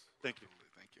correct? Thank you.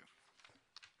 Thank you.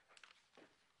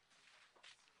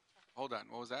 Hold on.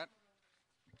 What was that?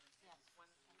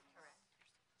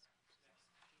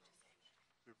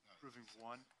 We're approving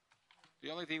 1. The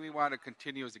only thing we want to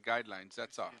continue is the guidelines.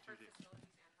 That's all.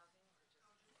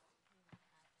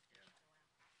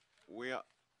 We also...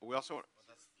 Well,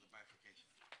 that's the bifurcation.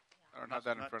 I don't have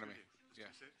that in front of me. Yeah.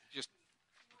 Just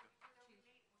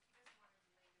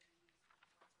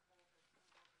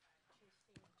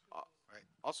right.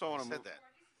 Also, I want to said move that.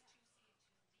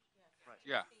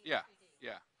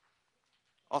 Yeah.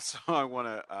 Also, I want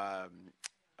to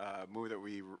move that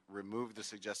we remove the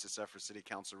suggested stuff for City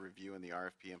Council review in the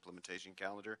RFP implementation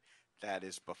calendar. That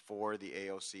is before the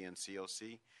AOC and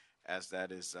COC, as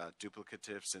that is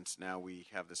duplicative since now we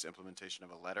have this implementation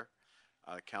of a letter.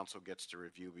 Council gets to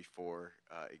review before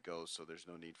it goes, so there's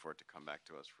no need for it to come back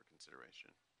to us for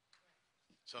consideration.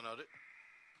 So noted.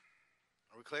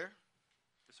 Are we clear?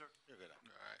 Yes, sir. You're good.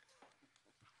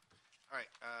 All right.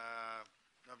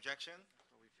 No objection?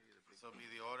 So be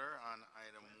the order on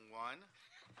item 1.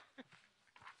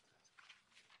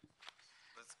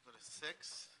 Let's go to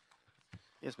 6.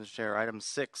 Yes, Mr. Chair. Item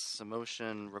 6, a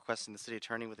motion requesting the city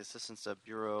attorney with the assistance of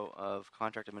Bureau of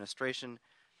Contract Administration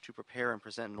to prepare and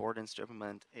present an ordinance to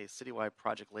implement a citywide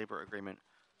project labor agreement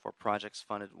for projects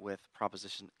funded with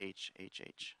Proposition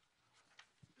HHH.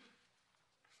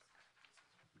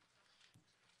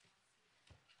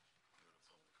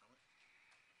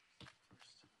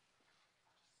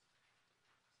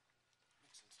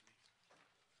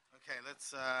 Okay,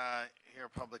 let's hear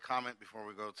public comment before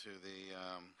we go to the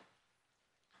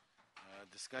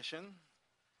discussion.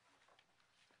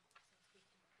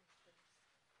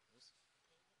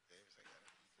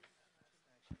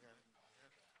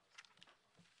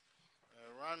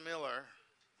 Ron Miller,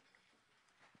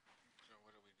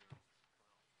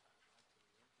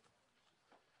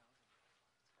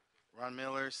 Ron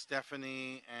Miller,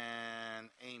 Stephanie,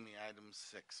 and Amy, item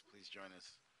 6. Please join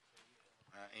us.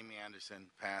 Amy Anderson,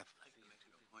 PATH.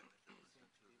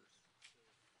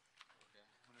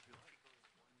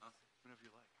 Whenever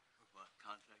you like.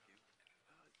 Contact you.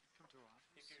 Come to our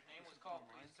office. If your name was called,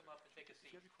 please come up and take a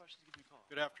seat. If you have any questions, give me a call.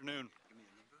 Good afternoon.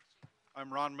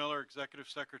 I'm Ron Miller, Executive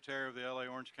Secretary of the LA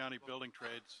Orange County Building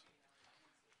Trades.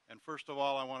 And first of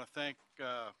all, I want to thank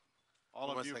all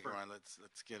of you for... Ron. Let's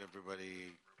get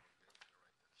everybody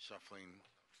shuffling.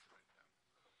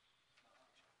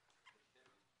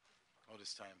 Oh,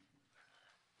 this time.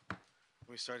 Can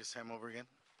we start this time over again?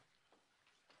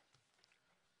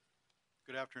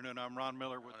 Good afternoon. I'm Ron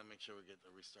Miller I with... want to make sure we get the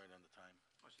restart on the time.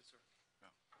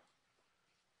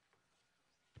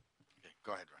 Okay,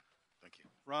 go ahead, Ron. Thank you.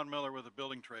 Ron Miller with the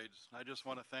Building Trades. I just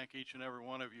want to thank each and every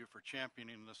one of you for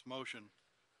championing this motion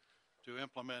to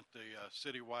implement the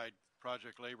citywide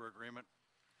project labor agreement.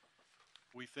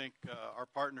 We think our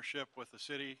partnership with the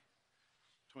city,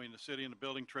 between the city and the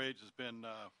building trades, has been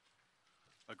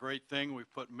a great thing.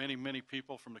 We've put many, many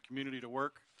people from the community to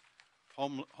work.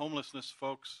 Homelessness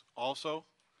folks also,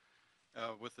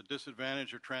 with the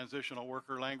disadvantage or transitional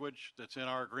worker language that's in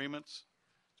our agreements.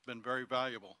 It's been very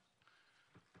valuable.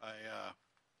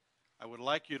 I would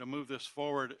like you to move this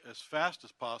forward as fast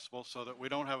as possible so that we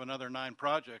don't have another 9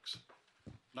 projects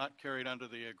not carried under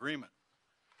the agreement,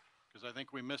 because I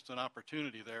think we missed an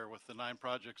opportunity there with the 9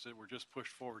 projects that were just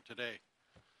pushed forward today.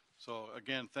 So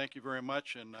again, thank you very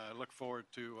much, and I look forward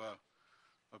to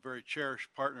a very cherished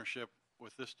partnership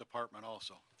with this department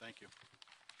also. Thank you.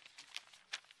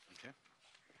 Okay.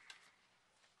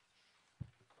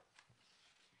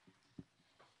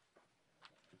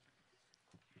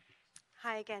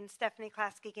 Hi again, Stephanie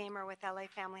Klasky Gamer with LA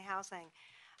Family Housing.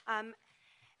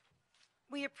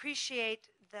 We appreciate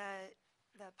the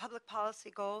public policy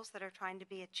goals that are trying to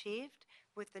be achieved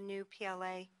with the new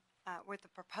PLA, with the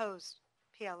proposed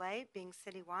PLA being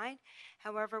citywide.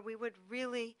 However, we would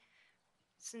really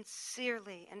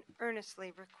sincerely and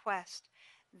earnestly request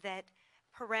that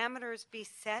parameters be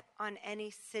set on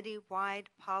any citywide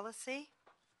policy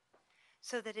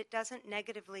so that it doesn't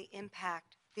negatively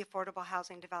impact the affordable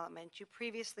housing development. You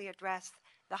previously addressed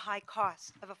the high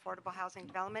cost of affordable housing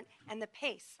development and the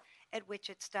pace at which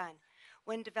it's done.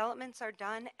 When developments are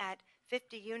done at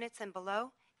 50 units and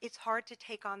below, it's hard to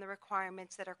take on the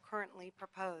requirements that are currently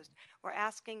proposed. We're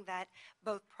asking that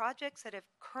both projects that have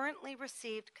currently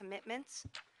received commitments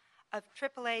of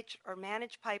Triple H or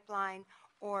Managed Pipeline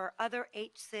or other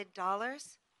HCID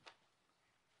dollars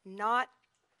not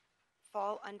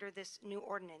fall under this new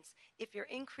ordinance. If you're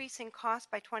increasing costs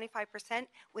by 25%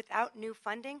 without new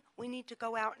funding, we need to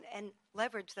go out and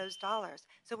leverage those dollars.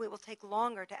 So it will take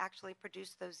longer to actually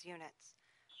produce those units.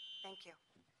 Thank you.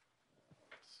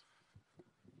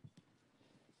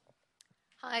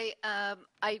 Hi,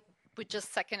 I would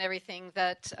just second everything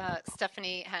that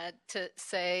Stephanie had to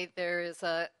say. There is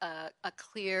a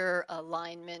clear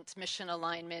alignment, mission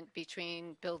alignment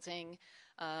between building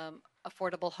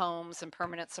affordable homes and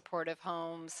permanent supportive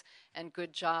homes and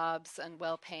good jobs and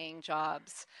well-paying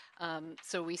jobs.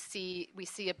 So we see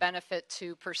a benefit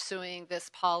to pursuing this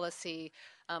policy,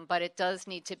 but it does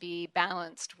need to be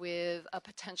balanced with a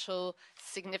potential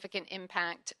significant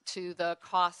impact to the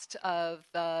cost of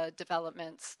the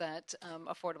developments that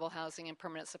affordable housing and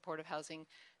permanent supportive housing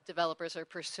developers are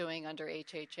pursuing under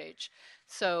HHH.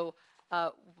 So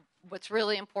what's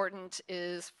really important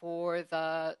is for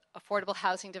the affordable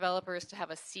housing developers to have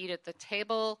a seat at the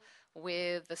table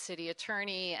with the city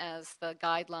attorney as the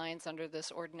guidelines under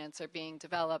this ordinance are being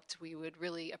developed. We would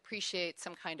really appreciate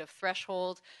some kind of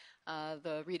threshold.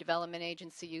 The redevelopment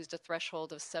agency used a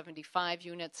threshold of 75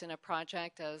 units in a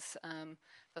project as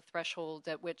the threshold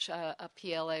at which a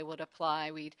PLA would apply.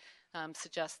 We'd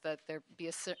suggest that there be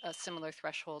a similar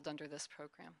threshold under this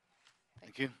program.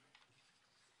 Thank you.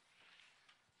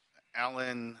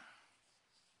 Alan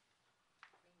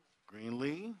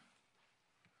Greenlee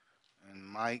and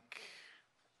Mike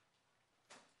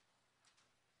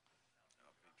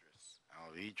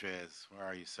Alvidrez. Where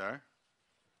are you, sir?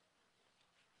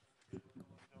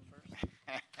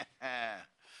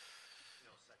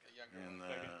 And,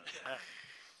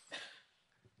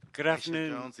 Good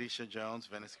afternoon. Isha Jones,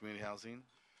 Venice Community Housing.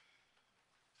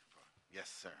 Yes,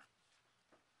 sir.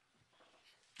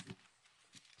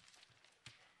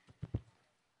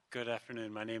 Good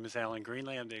afternoon. My name is Alan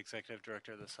Greenlee. I'm the Executive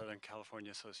Director of the Southern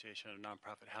California Association of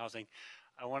Nonprofit Housing.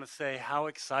 I want to say how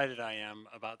excited I am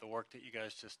about the work that you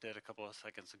guys just did a couple of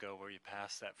seconds ago where you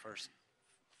passed that first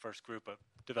group of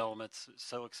developments. It's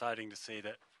so exciting to see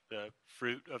that the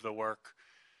fruit of the work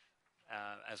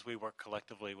as we work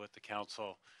collectively with the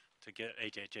council to get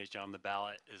HHH on the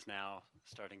ballot is now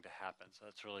starting to happen. So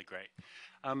that's really great.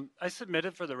 I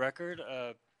submitted for the record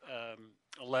a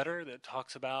letter that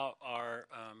talks about our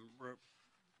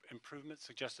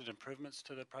suggested improvements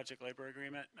to the project labor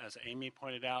agreement. As Amy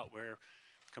pointed out, we're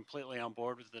completely on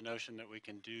board with the notion that we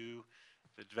can do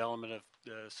the development of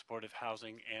the supportive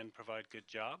housing and provide good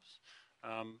jobs.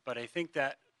 But I think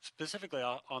that specifically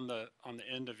on the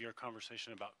end of your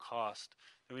conversation about cost,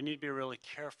 that we need to be really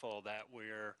careful that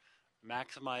we're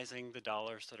maximizing the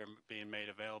dollars that are being made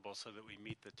available so that we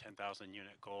meet the 10,000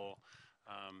 unit goal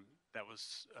that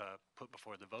was put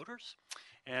before the voters.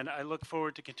 And I look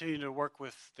forward to continuing to work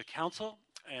with the council.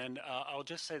 And I'll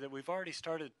just say that we've already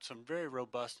started some very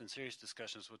robust and serious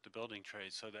discussions with the building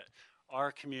trades so that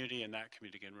our community and that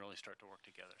community can really start to work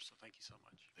together. So thank you so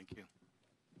much. Thank you.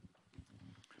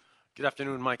 Good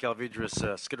afternoon, Mike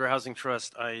Alvidrez, Skidder Housing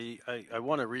Trust. I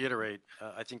want to reiterate,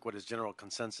 I think what is general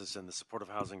consensus in the supportive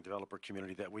housing developer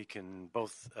community that we can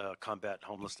both combat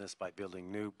homelessness by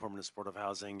building new permanent supportive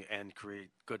housing and create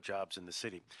good jobs in the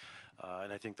city.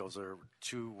 And I think those are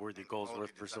two worthy goals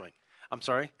worth pursuing. I'm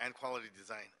sorry? And quality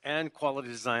design. And quality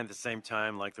design at the same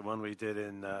time, like the one we did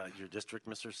in your district,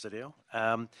 Mr. Cedillo.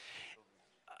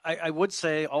 I would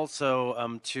say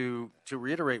also to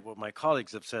reiterate what my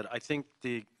colleagues have said, I think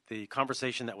the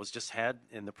conversation that was just had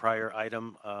in the prior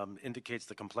item indicates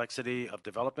the complexity of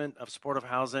development of supportive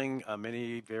housing.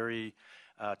 Many very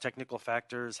technical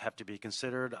factors have to be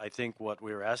considered. I think what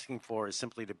we're asking for is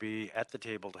simply to be at the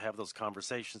table to have those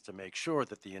conversations to make sure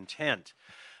that the intent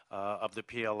of the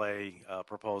PLA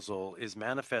proposal is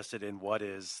manifested in what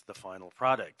is the final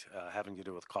product, having to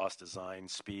do with cost, design,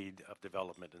 speed of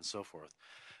development, and so forth.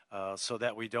 So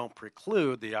that we don't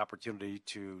preclude the opportunity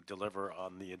to deliver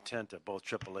on the intent of both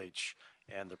Triple H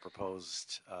and the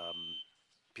proposed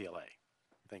PLA.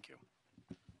 Thank you.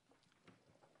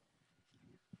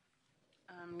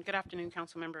 Good afternoon,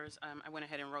 council members. I went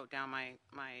ahead and wrote down my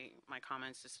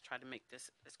comments just to try to make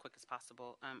this as quick as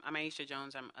possible. I'm Aisha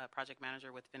Jones. I'm a project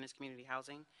manager with Venice Community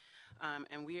Housing.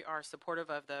 And we are supportive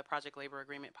of the project labor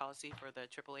agreement policy for the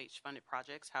Triple H funded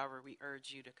projects. However, we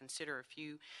urge you to consider a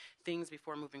few things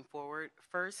before moving forward.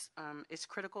 First, it's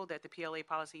critical that the PLA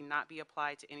policy not be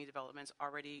applied to any developments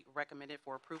already recommended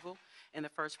for approval in the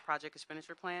first project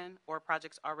expenditure plan or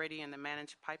projects already in the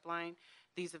managed pipeline.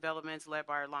 These developments, led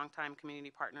by our longtime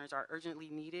community partners, are urgently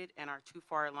needed and are too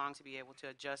far along to be able to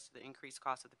adjust to the increased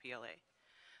cost of the PLA.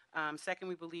 Second,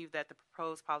 we believe that the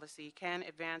proposed policy can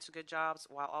advance good jobs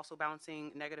while also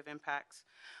balancing negative impacts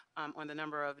on the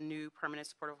number of new permanent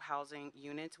supportive housing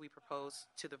units we propose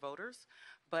to the voters,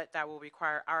 but that will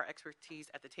require our expertise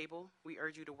at the table. We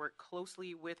urge you to work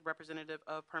closely with representative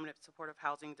of permanent supportive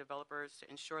housing developers to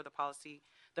ensure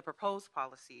the proposed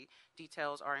policy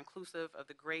details are inclusive of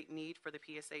the great need for the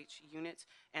PSH units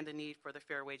and the need for the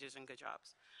fair wages and good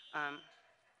jobs.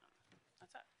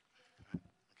 That's it.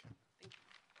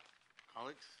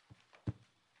 Colleagues?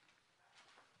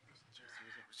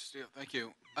 Thank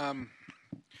you.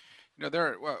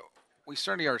 We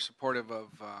certainly are supportive of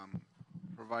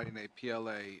providing a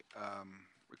PLA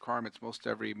requirements. Most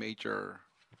every major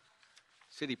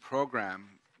city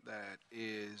program that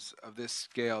is of this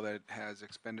scale that has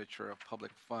expenditure of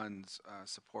public funds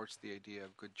supports the idea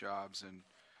of good jobs and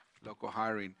local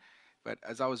hiring. But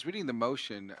as I was reading the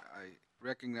motion, I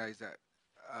recognize that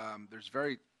there's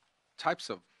very types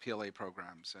of PLA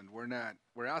programs, and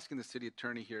we're asking the city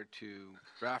attorney here to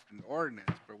draft an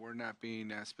ordinance, but we're not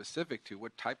being as specific to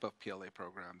what type of PLA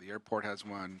program. The airport has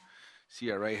one,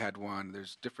 CRA had one,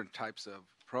 there's different types of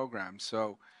programs.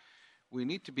 So we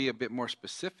need to be a bit more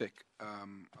specific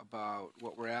about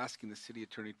what we're asking the city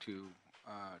attorney to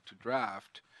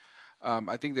draft.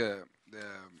 I think the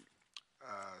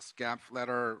SCAMP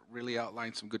letter really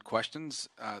outlines some good questions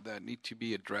that need to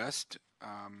be addressed,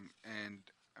 and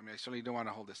I mean, I certainly don't want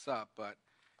to hold this up, but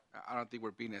I don't think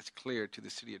we're being as clear to the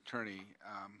city attorney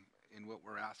in what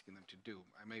we're asking them to do.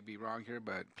 I may be wrong here,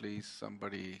 but please,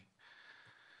 somebody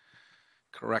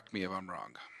correct me if I'm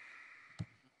wrong.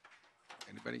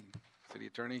 Anybody? City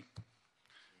attorney?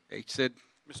 Sid?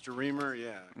 Mr. Reamer,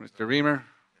 yeah. Mr. Reamer?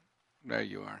 There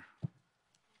you are.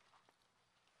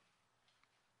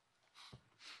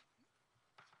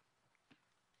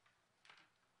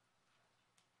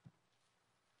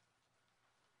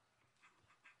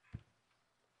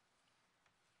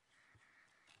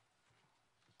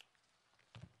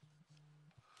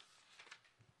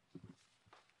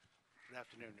 Good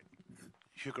afternoon.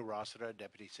 Hugo Rossiter,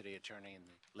 Deputy City Attorney in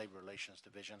the Labor Relations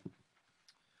Division.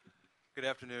 Good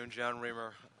afternoon, John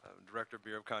Reamer, Director,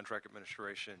 Bureau of Contract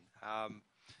Administration. Let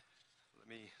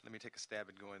me take a stab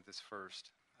at going at this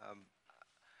first.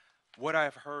 What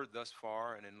I've heard thus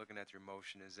far, and in looking at your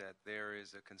motion, is that there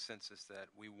is a consensus that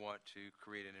we want to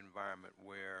create an environment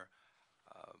where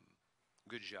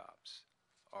good jobs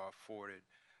are afforded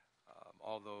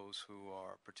all those who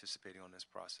are participating on this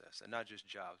process, and not just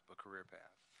jobs, but career path.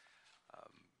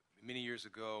 Many years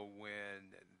ago,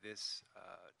 when this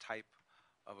type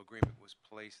of agreement was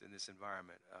placed in this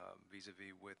environment,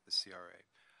 vis-a-vis with the CRA,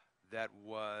 that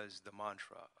was the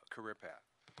mantra, career path.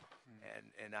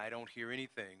 And I don't hear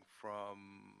anything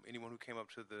from anyone who came up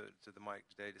to the mic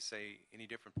today to say any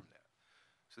different from that.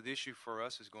 So the issue for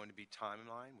us is going to be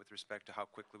timeline with respect to how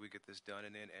quickly we get this done,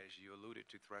 and then, as you alluded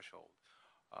to, threshold.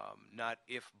 Not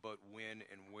if, but when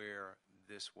and where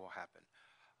this will happen.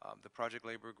 The project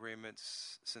labor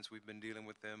agreements, since we've been dealing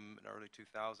with them in early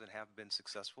 2000, have been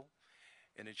successful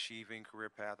in achieving career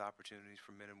path opportunities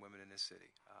for men and women in this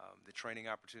city. The training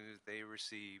opportunities they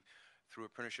receive through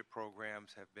apprenticeship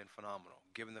programs have been phenomenal.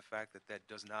 Given the fact that that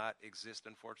does not exist,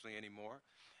 unfortunately, anymore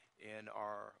in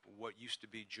our what used to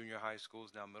be junior high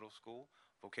schools, now middle school,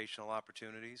 vocational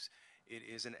opportunities, it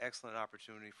is an excellent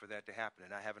opportunity for that to happen.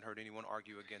 And I haven't heard anyone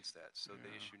argue against that. So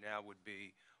the issue now would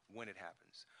be when it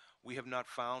happens. We have not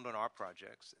found on our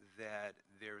projects that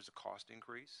there is a cost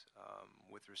increase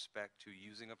with respect to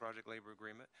using a project labor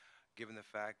agreement, given the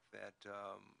fact that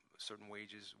certain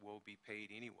wages will be paid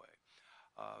anyway.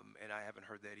 And I haven't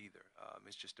heard that either.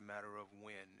 It's just a matter of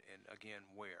when and, again,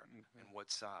 where and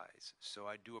what size. So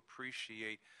I do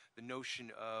appreciate the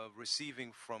notion of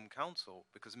receiving from council,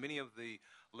 because many of the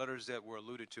letters that were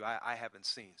alluded to I haven't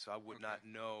seen, so I would not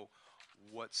know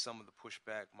what some of the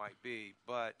pushback might be.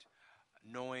 But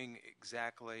knowing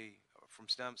exactly from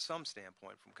some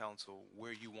standpoint from council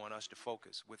where you want us to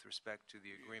focus with respect to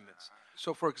the agreements.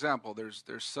 So, for example, there's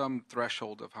some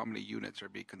threshold of how many units are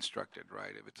being constructed,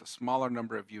 right? If it's a smaller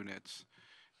number of units,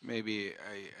 maybe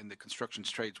and the construction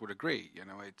trades would agree. You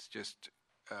know, it's just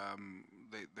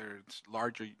there's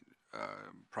larger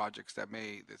projects that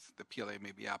the PLA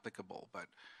may be applicable, but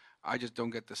I just don't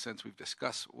get the sense we've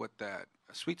discussed what that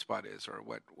sweet spot is, or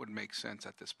what would make sense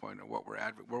at this point, or what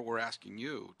we're asking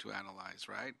you to analyze,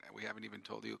 right? We haven't even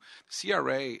told you. The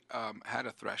CRA had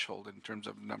a threshold in terms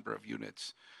of number of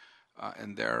units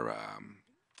in their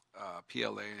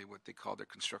PLA, what they call their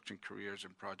construction careers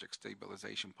and project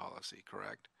stabilization policy,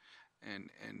 correct? And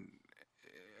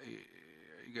are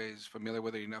you guys familiar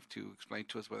with it enough to explain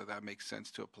to us whether that makes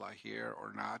sense to apply here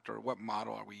or not, or what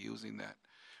model are we using that?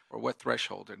 Or what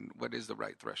threshold, and what is the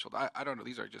right threshold? I don't know.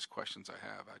 These are just questions I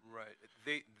have. Right.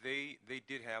 They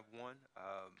did have one,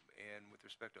 and with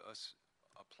respect to us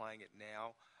applying it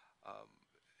now,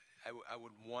 I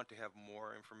would want to have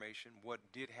more information. What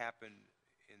did happen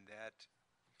in that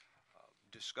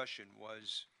discussion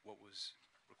was what was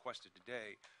requested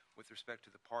today with respect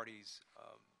to the parties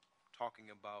talking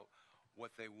about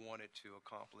what they wanted to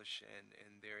accomplish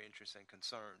and their interests and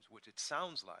concerns, which it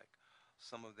sounds like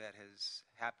some of that has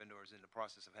happened or is in the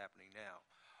process of happening now.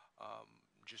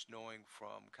 Just knowing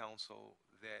from council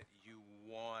that you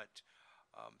want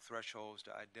thresholds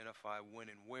to identify when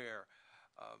and where,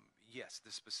 yes, the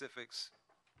specifics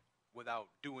without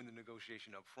doing the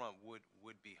negotiation up front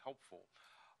would be helpful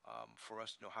for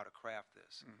us to know how to craft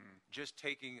this. Just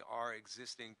taking our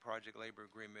existing project labor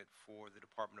agreement for the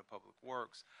Department of Public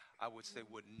Works, I would say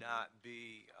would not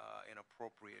be an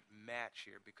appropriate match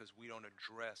here, because we don't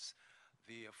address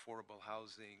the affordable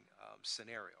housing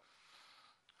scenario.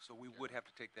 So we would have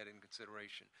to take that in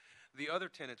consideration. The other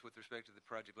tenets with respect to the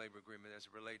project labor agreement as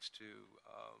it relates to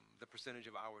the percentage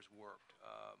of hours worked,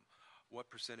 what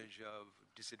percentage of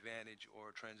disadvantage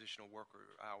or transitional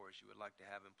worker hours you would like to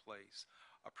have in place,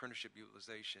 apprenticeship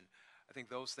utilization, I think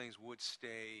those things would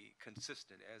stay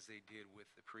consistent as they did with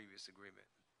the previous agreement.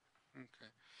 Okay.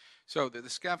 So the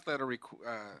SCAF letter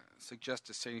suggests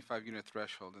a 75-unit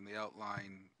threshold, and they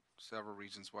outline several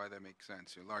reasons why that makes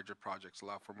sense. Larger projects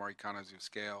allow for more economies of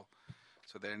scale,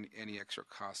 so that any extra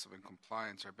costs of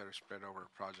compliance are better spread over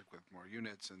a project with more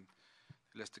units, and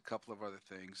list a couple of other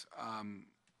things.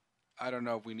 I don't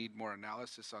know if we need more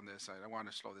analysis on this. I don't want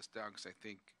to slow this down, because I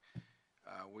think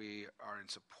we are in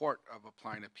support of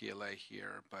applying a PLA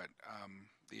here, but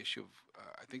the issue of,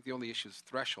 I think the only issue is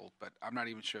threshold, but I'm not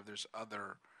even sure if there's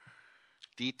other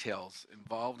details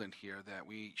involved in here that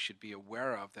we should be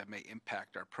aware of that may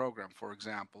impact our program. For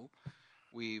example,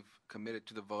 we've committed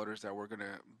to the voters that we're going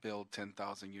to build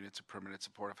 10,000 units of permanent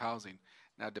supportive housing.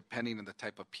 Now, depending on the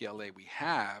type of PLA we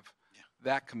have,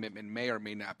 that commitment may or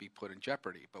may not be put in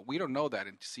jeopardy. But we don't know that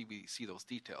until we see those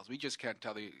details. We just can't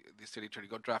tell the city attorney,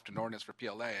 go draft an ordinance for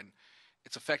PLA, and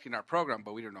it's affecting our program,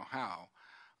 but we don't know how.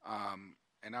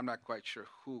 And I'm not quite sure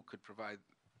who could provide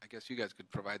I guess you guys could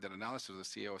provide that analysis, the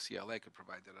CA or CLA could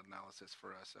provide that analysis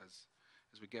for us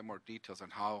as we get more details on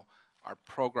how our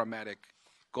programmatic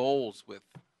goals with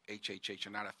HHH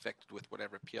are not affected with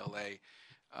whatever PLA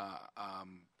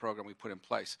program we put in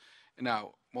place. And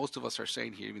now, most of us are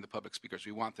saying here, even the public speakers,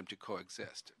 we want them to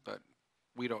coexist, but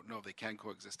we don't know if they can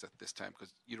coexist at this time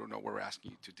because you don't know what we're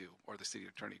asking you to do or the city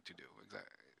attorney to do. Exactly.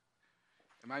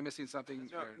 Am I missing something?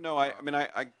 No, I mean,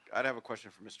 I'd have a question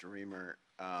for Mr. Reamer.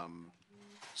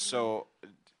 So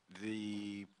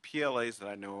the PLAs that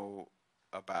I know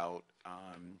about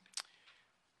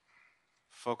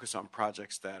focus on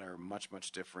projects that are much,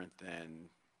 much different than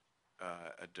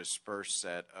a dispersed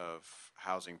set of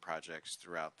housing projects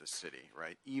throughout the city,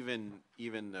 right? Even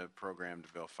the program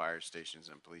to build fire stations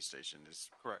and police stations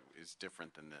is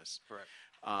different than this. Correct.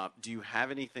 Do you have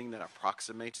anything that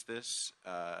approximates this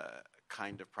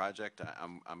kind of project?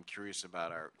 I'm curious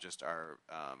about our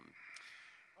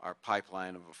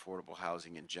pipeline of affordable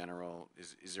housing in general.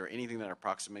 Is there anything that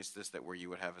approximates this that where you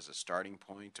would have as a starting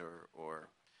point, or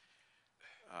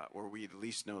we at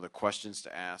least know the questions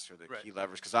to ask or the key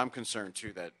levers? Because I'm concerned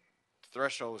too that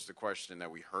threshold is the question that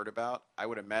we heard about. I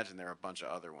would imagine there are a bunch of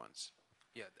other ones.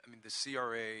 Yeah, I mean, the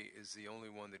CRA is the only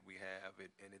one that we have,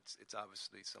 and it's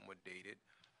obviously somewhat dated.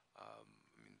 I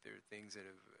mean, there are things that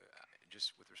have,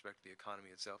 just with respect to the economy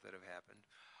itself, that have happened.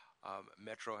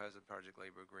 Metro has a project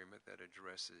labor agreement that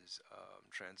addresses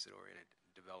transit-oriented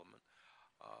development.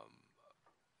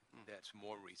 That's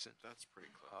more recent. That's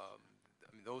pretty close.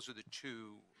 I mean, those are the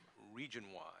two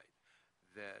region-wide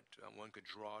that one could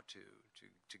draw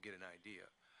to get an idea.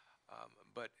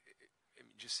 But I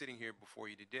mean, just sitting here before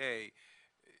you today,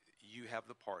 you have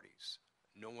the parties.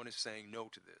 No one is saying no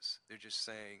to this. They're just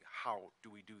saying, how do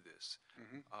we do this?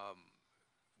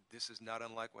 This is not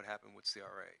unlike what happened with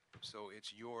CRA. So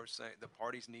it's your saying, the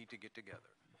parties need to get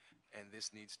together. And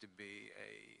this needs to be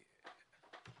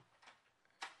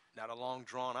not a long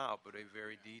drawn out, but a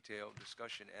very detailed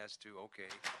discussion as to,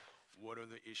 okay, what are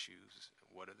the issues?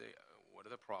 What are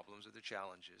the problems or the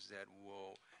challenges that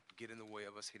will get in the way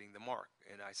of us hitting the mark?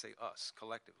 And I say us,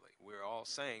 collectively. We're all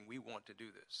saying we want to do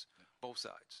this, both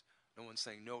sides. No one's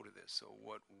saying no to this. So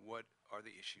what are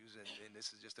the issues? And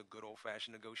this is just a good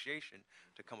old-fashioned negotiation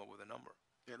to come up with a number.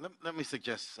 Yeah, let me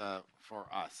suggest for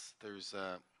us, there's,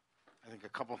 I think, a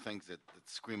couple things that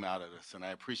scream out at us, and I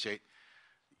appreciate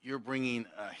you're bringing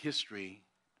history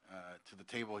to the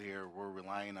table here. We're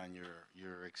relying on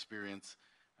your experience.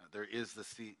 There is the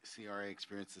CRA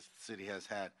experience the city has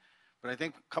had. But I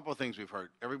think a couple of things we've heard.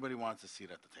 Everybody wants a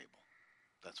seat at the table.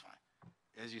 That's fine.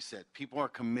 As you said, people are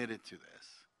committed to this.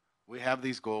 We have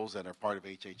these goals that are part of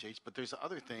HHH, but there's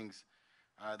other things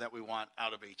that we want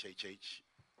out of HHH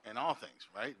and all things,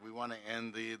 right? We want to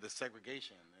end the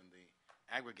segregation and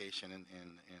the aggregation in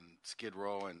Skid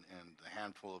Row and the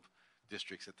handful of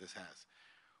districts that this has.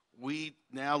 We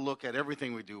now look at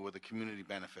everything we do with a community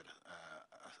benefit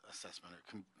assessment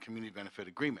or community benefit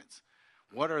agreements.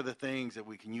 What are the things that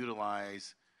we can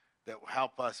utilize that will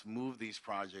help us move these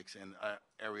projects in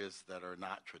areas that are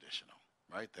not traditional,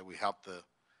 right? That we help the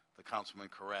Councilman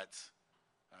Koretz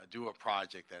do a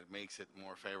project that makes it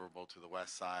more favorable to the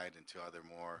west side and to other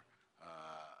more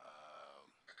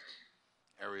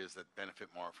areas that benefit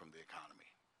more from the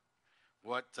economy.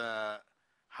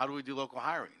 How do we do local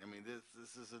hiring? I mean,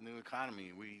 this is a new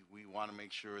economy. We want to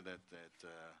make sure that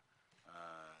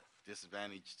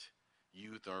disadvantaged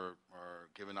youth are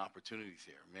given opportunities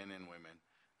here, men and women,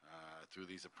 through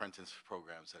these apprentice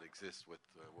programs that exist with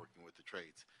working with the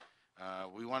trades.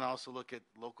 We want to also look at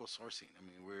local sourcing. I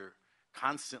mean, we're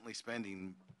constantly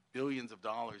spending billions of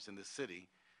dollars in this city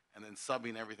and then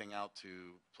subbing everything out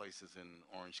to places in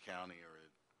Orange County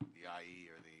or the IE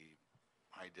or the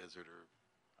High Desert or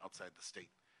outside the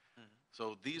state.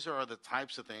 So these are the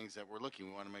types of things that we're looking.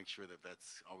 We want to make sure that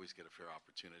vets always get a fair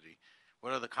opportunity.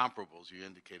 What are the comparables? You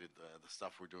indicated the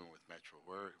stuff we're doing with Metro.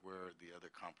 Where are the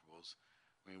other comparables?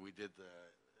 I mean, we did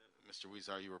Mr.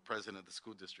 Huizar, you were president of the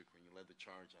school district when you led the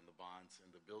charge on the bonds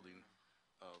and the building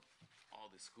of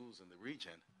all the schools in the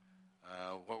region.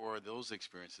 What were those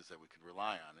experiences that we could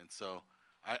rely on? And so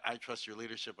I trust your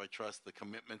leadership. I trust the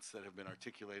commitments that have been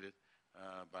articulated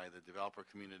by the developer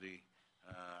community.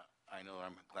 I know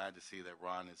I'm glad to see that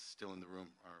Ron is still in the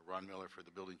room, or Ron Miller for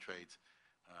the building trades.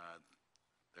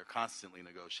 They're constantly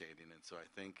negotiating, and so I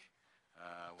think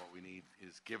what we need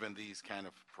is, given these kind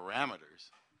of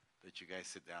parameters, that you guys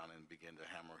sit down and begin to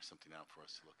hammer something out for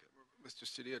us to look at. Mr.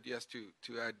 Studio, yes, to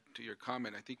add to your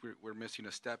comment, I think we're missing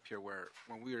a step here where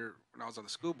when I was on the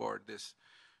school board, this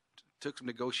took some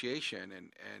negotiation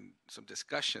and some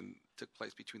discussion took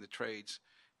place between the trades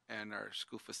and our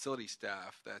school facility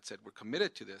staff that said, we're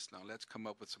committed to this. Now let's come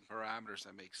up with some parameters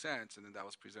that make sense. And then that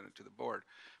was presented to the board.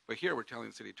 But here we're telling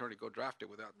the city attorney, go draft it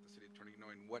without the city attorney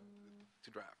knowing what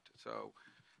to draft. So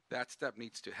that step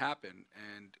needs to happen.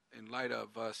 And in light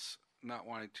of us not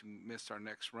wanting to miss our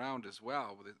next round as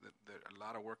well, a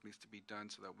lot of work needs to be done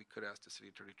so that we could ask the city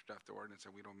attorney to draft the ordinance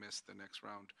and we don't miss the next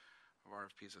round of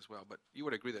RFPs as well. But you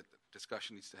would agree that the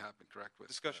discussion needs to happen, correct? With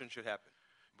Discussion should happen,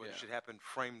 but yeah. it should happen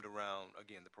framed around,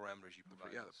 again, the parameters you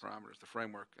provide. Yeah, the parameters, the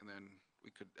framework, and then we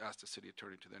could ask the city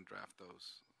attorney to then draft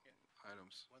those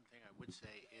items. One thing I would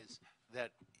say is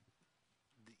that,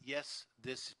 yes,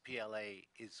 this PLA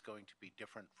is going to be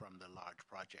different from the large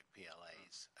project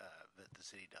PLAs that the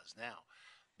city does now.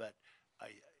 But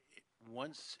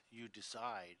once you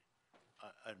decide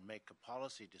and make a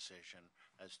policy decision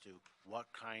as to what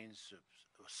kinds of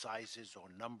sizes or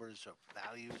numbers or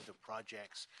values of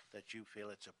projects that you feel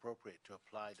it's appropriate to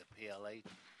apply the PLA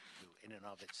to in and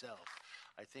of itself,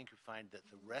 I think you find that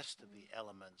the rest of the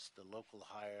elements, the local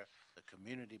hire, the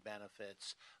community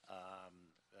benefits,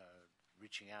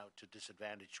 reaching out to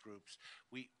disadvantaged groups,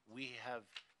 we have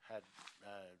had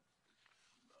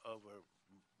over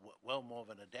well more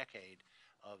than a decade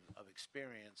of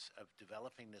experience of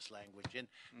developing this language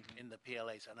in the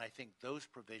PLAs, and I think those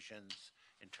provisions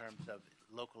in terms of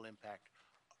local impact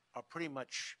are pretty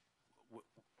much,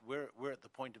 we're at the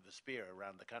point of the spear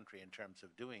around the country in terms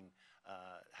of doing,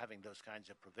 having those kinds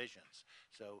of provisions.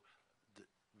 So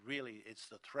really it's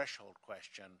the threshold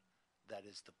question that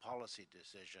is the policy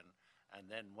decision, and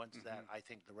then once that, I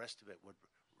think the rest of it would,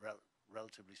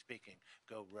 relatively speaking,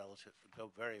 go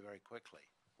very, very quickly.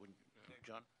 Wouldn't you,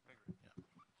 John? Yeah.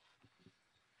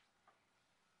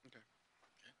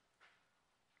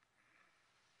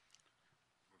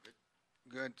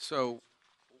 Good. So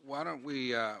why don't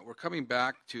we, we're coming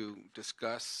back to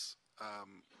discuss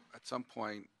at some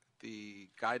point the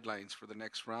guidelines for the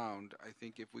next round. I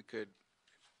think if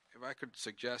I could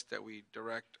suggest that we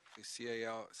direct the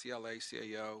CLA,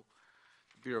 CAO,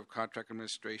 Bureau of Contract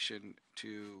Administration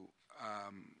to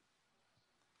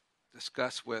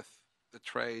discuss with the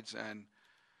trades and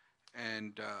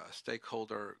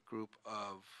stakeholder group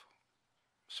of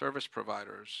service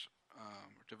providers,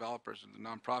 developers in the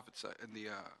nonprofit in the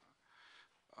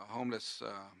homeless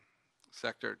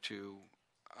sector to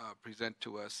present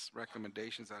to us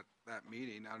recommendations at that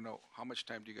meeting. I don't know, how much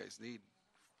time do you guys need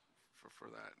for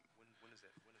that? When is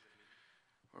that?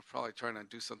 We're probably trying to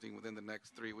do something within the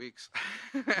next 3 weeks.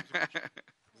 Is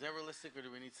that realistic, or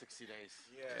do we need 60 days?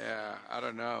 Yeah, I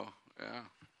don't know. Yeah.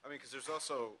 I mean, because there's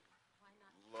also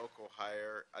local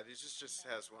hire. This just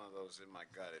has one of those in my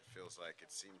gut. It feels like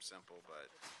it seems simple, but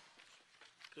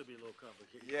Could be a little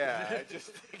complicated. yeah, I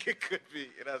just think it could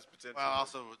be. It has potential. Well,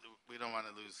 also, we don't want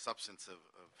to lose substance of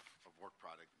work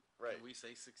product. Right. Can we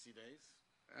say 60 days?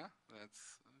 Yeah,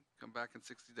 let's come back in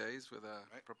 60 days with a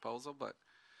proposal, but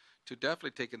to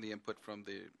definitely take in the input from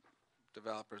the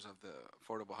developers of the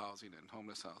affordable housing and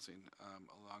homeless housing,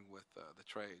 along with the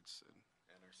trades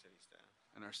and our city staff.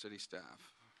 And our city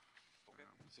staff. Okay.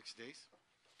 60 days?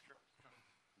 Sure.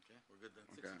 Okay, we're good then.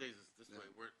 60 Okay. days is this way.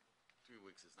 3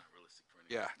 weeks is not realistic for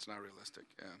anyone. Yeah, it's not realistic.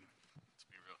 Yeah. Let's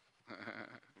be real.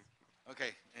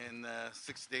 Okay, in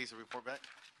 60 days, a report back?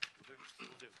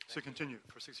 So continue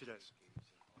for 60 days.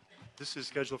 This is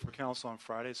scheduled for council on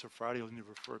Friday, so Friday you'll need to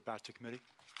refer it back to committee.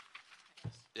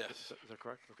 Yes. Is that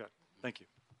correct? Okay. Thank you.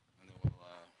 And then we'll,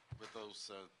 with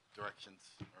those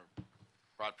directions or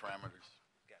broad parameters.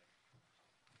 Got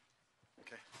it.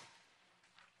 Okay.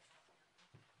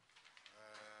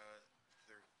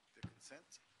 The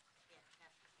consent?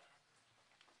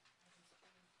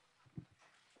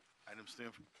 Items 3,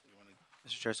 you want to?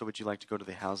 Mr. Chair, so would you like to go to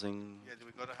the housing? Yeah, do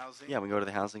we go to housing? Yeah, we go to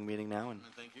the housing meeting now. And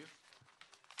Thank you.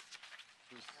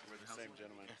 We're the same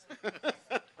gentleman.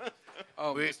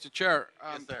 Oh, Mr. Chair.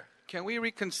 Yes, sir. Can we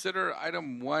reconsider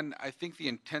item 1? I think the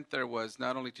intent there was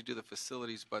not only to do the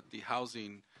facilities, but the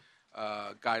housing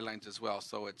guidelines as well.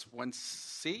 So it's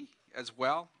 1C as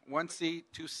well, 1C,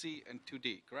 2C, and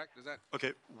 2D, correct? Is that?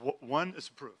 Okay, one is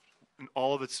approved, and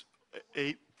all of its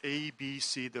A, B,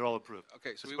 C, they're all approved.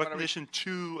 Okay, so It's we want to recommendation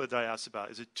 2 that I asked about.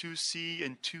 Is it 2C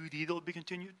and 2D that will be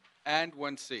continued? And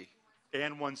 1C.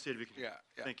 And 1C to be continued?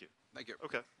 Yeah. Thank you. Thank you.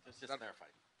 Okay. It's just clarified.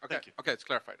 Okay. Thank you. Okay, it's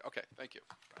clarified. Okay, thank you.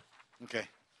 Okay.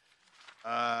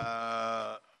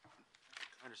 I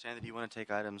understand that you want to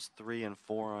take items 3 and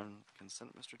 4 on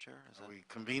consent, Mr. Chair? Are we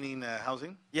convening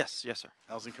housing? Yes, yes, sir.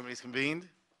 Housing committee is convened.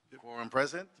 Quorum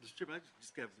present. Mr. Chairman, I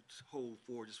just got to hold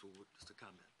 4 just a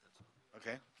comment. That's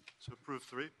all. Okay. So approve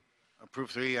 3? Approve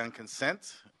 3 on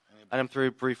consent. Item 3,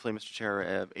 briefly, Mr.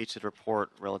 Chair, HCID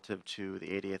report relative to the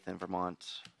 80th and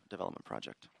Vermont development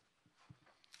project.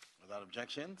 Without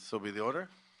objection, so be the order.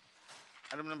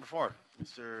 Item number 4,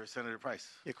 Mr. Senator Price.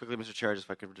 Yeah, quickly, Mr. Chair, just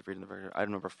if I could read in the record.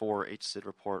 Item number 4, HCID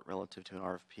report relative to an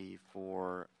RFP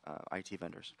for IT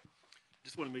vendors.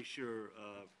 Just want to make sure,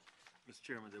 Mr.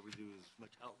 Chairman, that we do as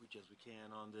much outreach as we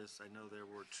can on this. I know there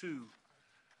were two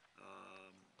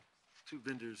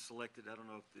vendors selected. I don't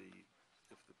know if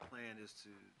the plan is to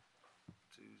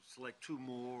select 2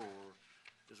 more, or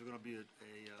is there going to be a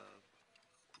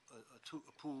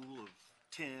pool of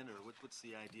 10, or what's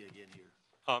the idea again here?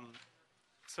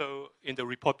 So in the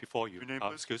report before you, Your name,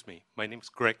 please? excuse me, my name is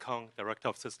Greg Kong, Director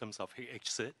of Systems of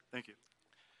HCID. Thank you.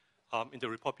 In the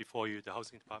report before you, the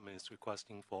Housing Department is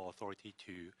requesting for authority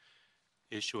to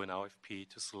issue an RFP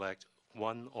to select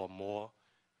 1 or more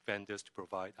vendors to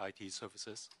provide IT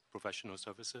services, professional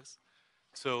services.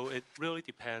 So it really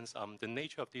depends. The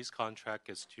nature of this contract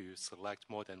is to select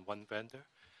more than 1 vendor.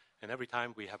 And every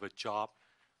time we have a job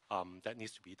that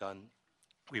needs to be done,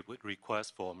 we would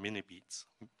request for mini bids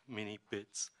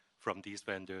from these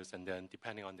vendors. And then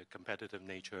depending on the competitive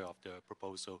nature of the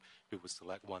proposal, we would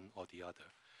select one or the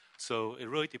other. So it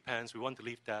really depends. We want to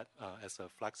leave that as a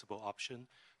flexible option.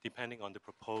 Depending on the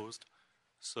proposed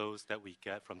source that we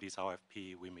get from this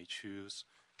RFP, we may choose.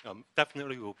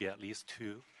 Definitely will be at least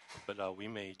 2, but we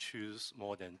may choose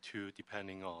more than 2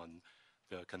 depending on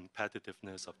the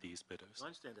competitiveness of these bidders. I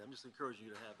understand that. I'm just encouraging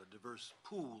you to have a diverse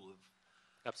pool of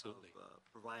Absolutely.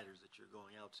 Providers that you're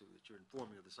going out to, that you're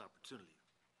informing of this opportunity.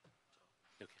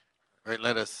 Okay. All right,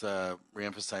 let us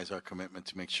reemphasize our commitment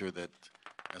to make sure that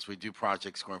as we do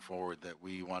projects going forward, that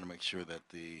we want to make sure that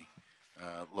the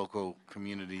local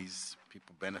communities,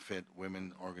 people benefit,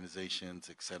 women organizations,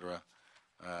 et cetera,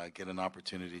 get an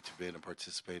opportunity to bid and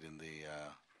participate in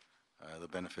the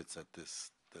benefits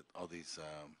that all these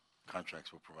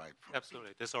contracts will provide.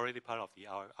 Absolutely. That's already part of the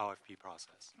RFP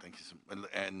process. Thank you.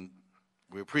 And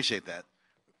we appreciate that.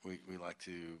 We like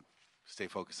to stay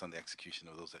focused on the execution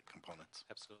of those components.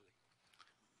 Absolutely.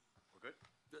 We're good?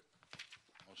 Good.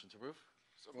 Motion to approve?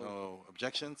 No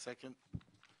objection. Second.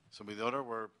 So be the order.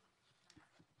 We're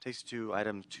Takes you to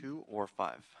item 2 or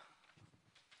 5.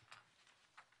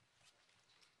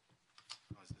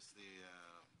 is this the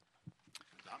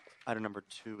adopt? Item number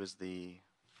 2 is the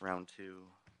round 2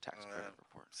 tax credit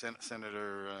report.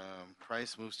 Senator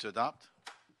Price moves to adopt.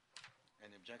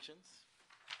 Any objections?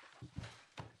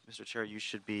 Mr. Chair, you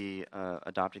should be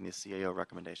adopting the CAO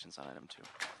recommendations on item 2.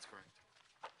 That's correct.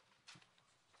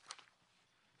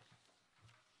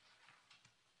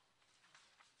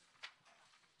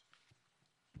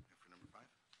 For number 5?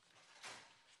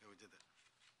 Yeah, we did that.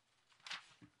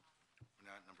 We're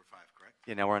now at number 5, correct?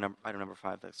 Yeah, now we're on item number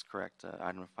 5. That's correct.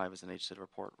 Item number 5 is an HCID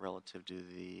report relative to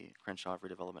the Crenshaw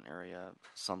redevelopment area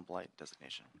sun blight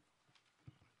designation.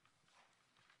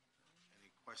 Any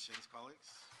questions, colleagues?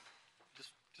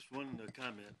 Just one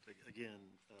comment. Again,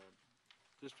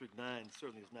 District 9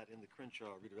 certainly is not in the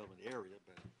Crenshaw redevelopment area,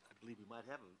 but I believe we might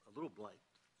have a little blight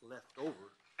left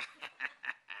over.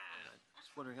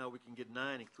 Just wondering how we can get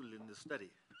 9 included in this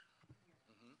study.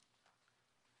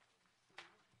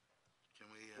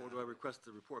 Can we? Or do I request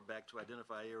the report back to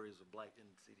identify areas of blight in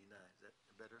CD9? Is that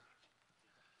better?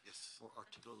 Yes. More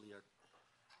articulately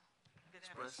Good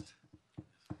expressed?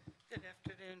 Good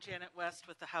afternoon, Janet West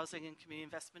with the Housing and Community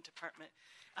Investment Department.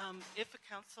 If a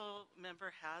council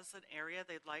member has an area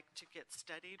they'd like to get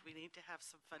studied, we need to have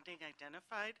some funding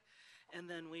identified,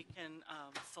 and then we can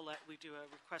we do a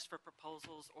request for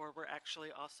proposals, or we're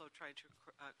actually also trying to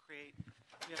create,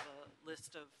 we have a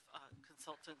list of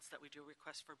consultants that we do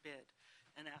request for bid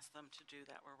and ask them to do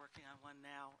that. We're working on one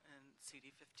now in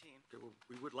CD15. Okay, well,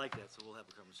 we would like that, so we'll have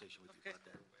a conversation with you about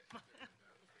that.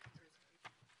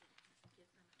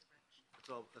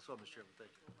 That's all, Mr. Chairman.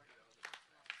 Thank you.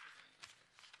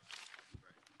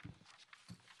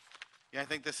 Yeah, I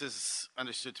think this is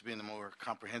understood to be in a more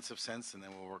comprehensive sense, and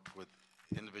then we'll work with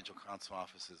individual council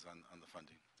offices on the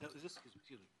funding. Now, is this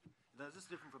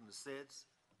different from the SEDS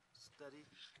study?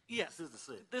 Yes. This is the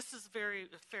SED. This is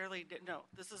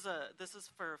this is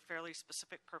for a fairly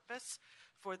specific purpose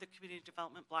for the Community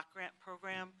Development Block Grant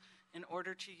Program in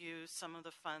order to use some of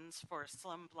the funds for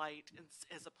slum blight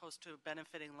as opposed to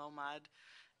benefiting low-mod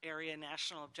area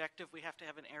national objective. We have to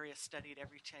have an area studied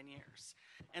every 10 years.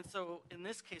 And so in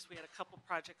this case, we had a couple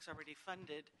projects already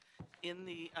funded in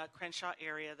the Crenshaw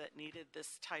area that needed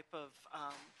this type of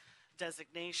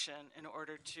designation in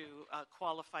order to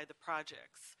qualify the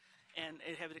projects. And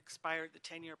it had expired, the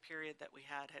 10-year period that we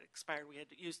had expired. We had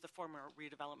to use the former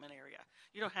redevelopment area.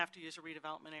 You don't have to use a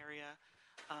redevelopment area.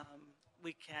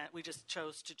 We just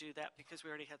chose to do that because we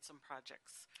already had some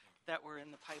projects that were in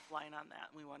the pipeline on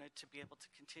that. And we wanted to be able to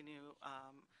continue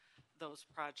those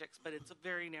projects, but it's a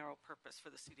very narrow purpose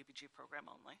for the CDBG program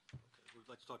only. Okay, we'd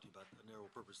like to talk to you about a narrow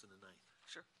purpose in the ninth.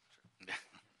 Sure.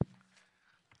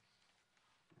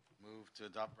 Move to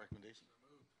adopt recommendation.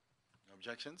 No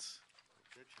objections?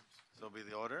 So be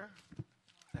the order.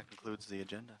 That concludes the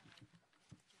agenda.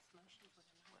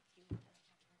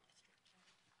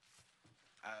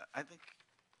 I think,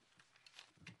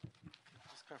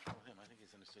 just clarify with him, I think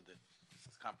he's understood that this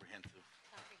is comprehensive.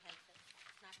 Comprehensive,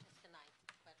 not just the ninth,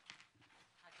 but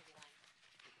I'll give you nine.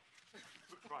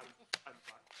 Item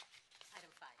 5.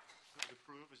 Item 5. Is it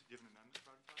approved? Is it given amendment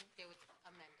for item 5? They would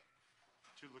amend it,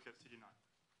 To look at CD9.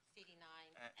 CD9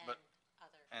 But, and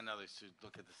other. and others to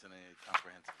look at this in a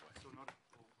comprehensive way. So not,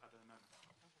 we'll have an amendment.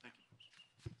 Thank you.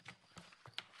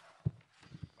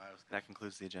 That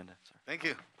concludes the agenda. Sorry. Thank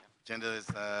you. Agenda is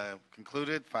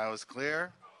concluded. File is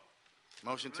clear.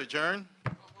 Motion to adjourn.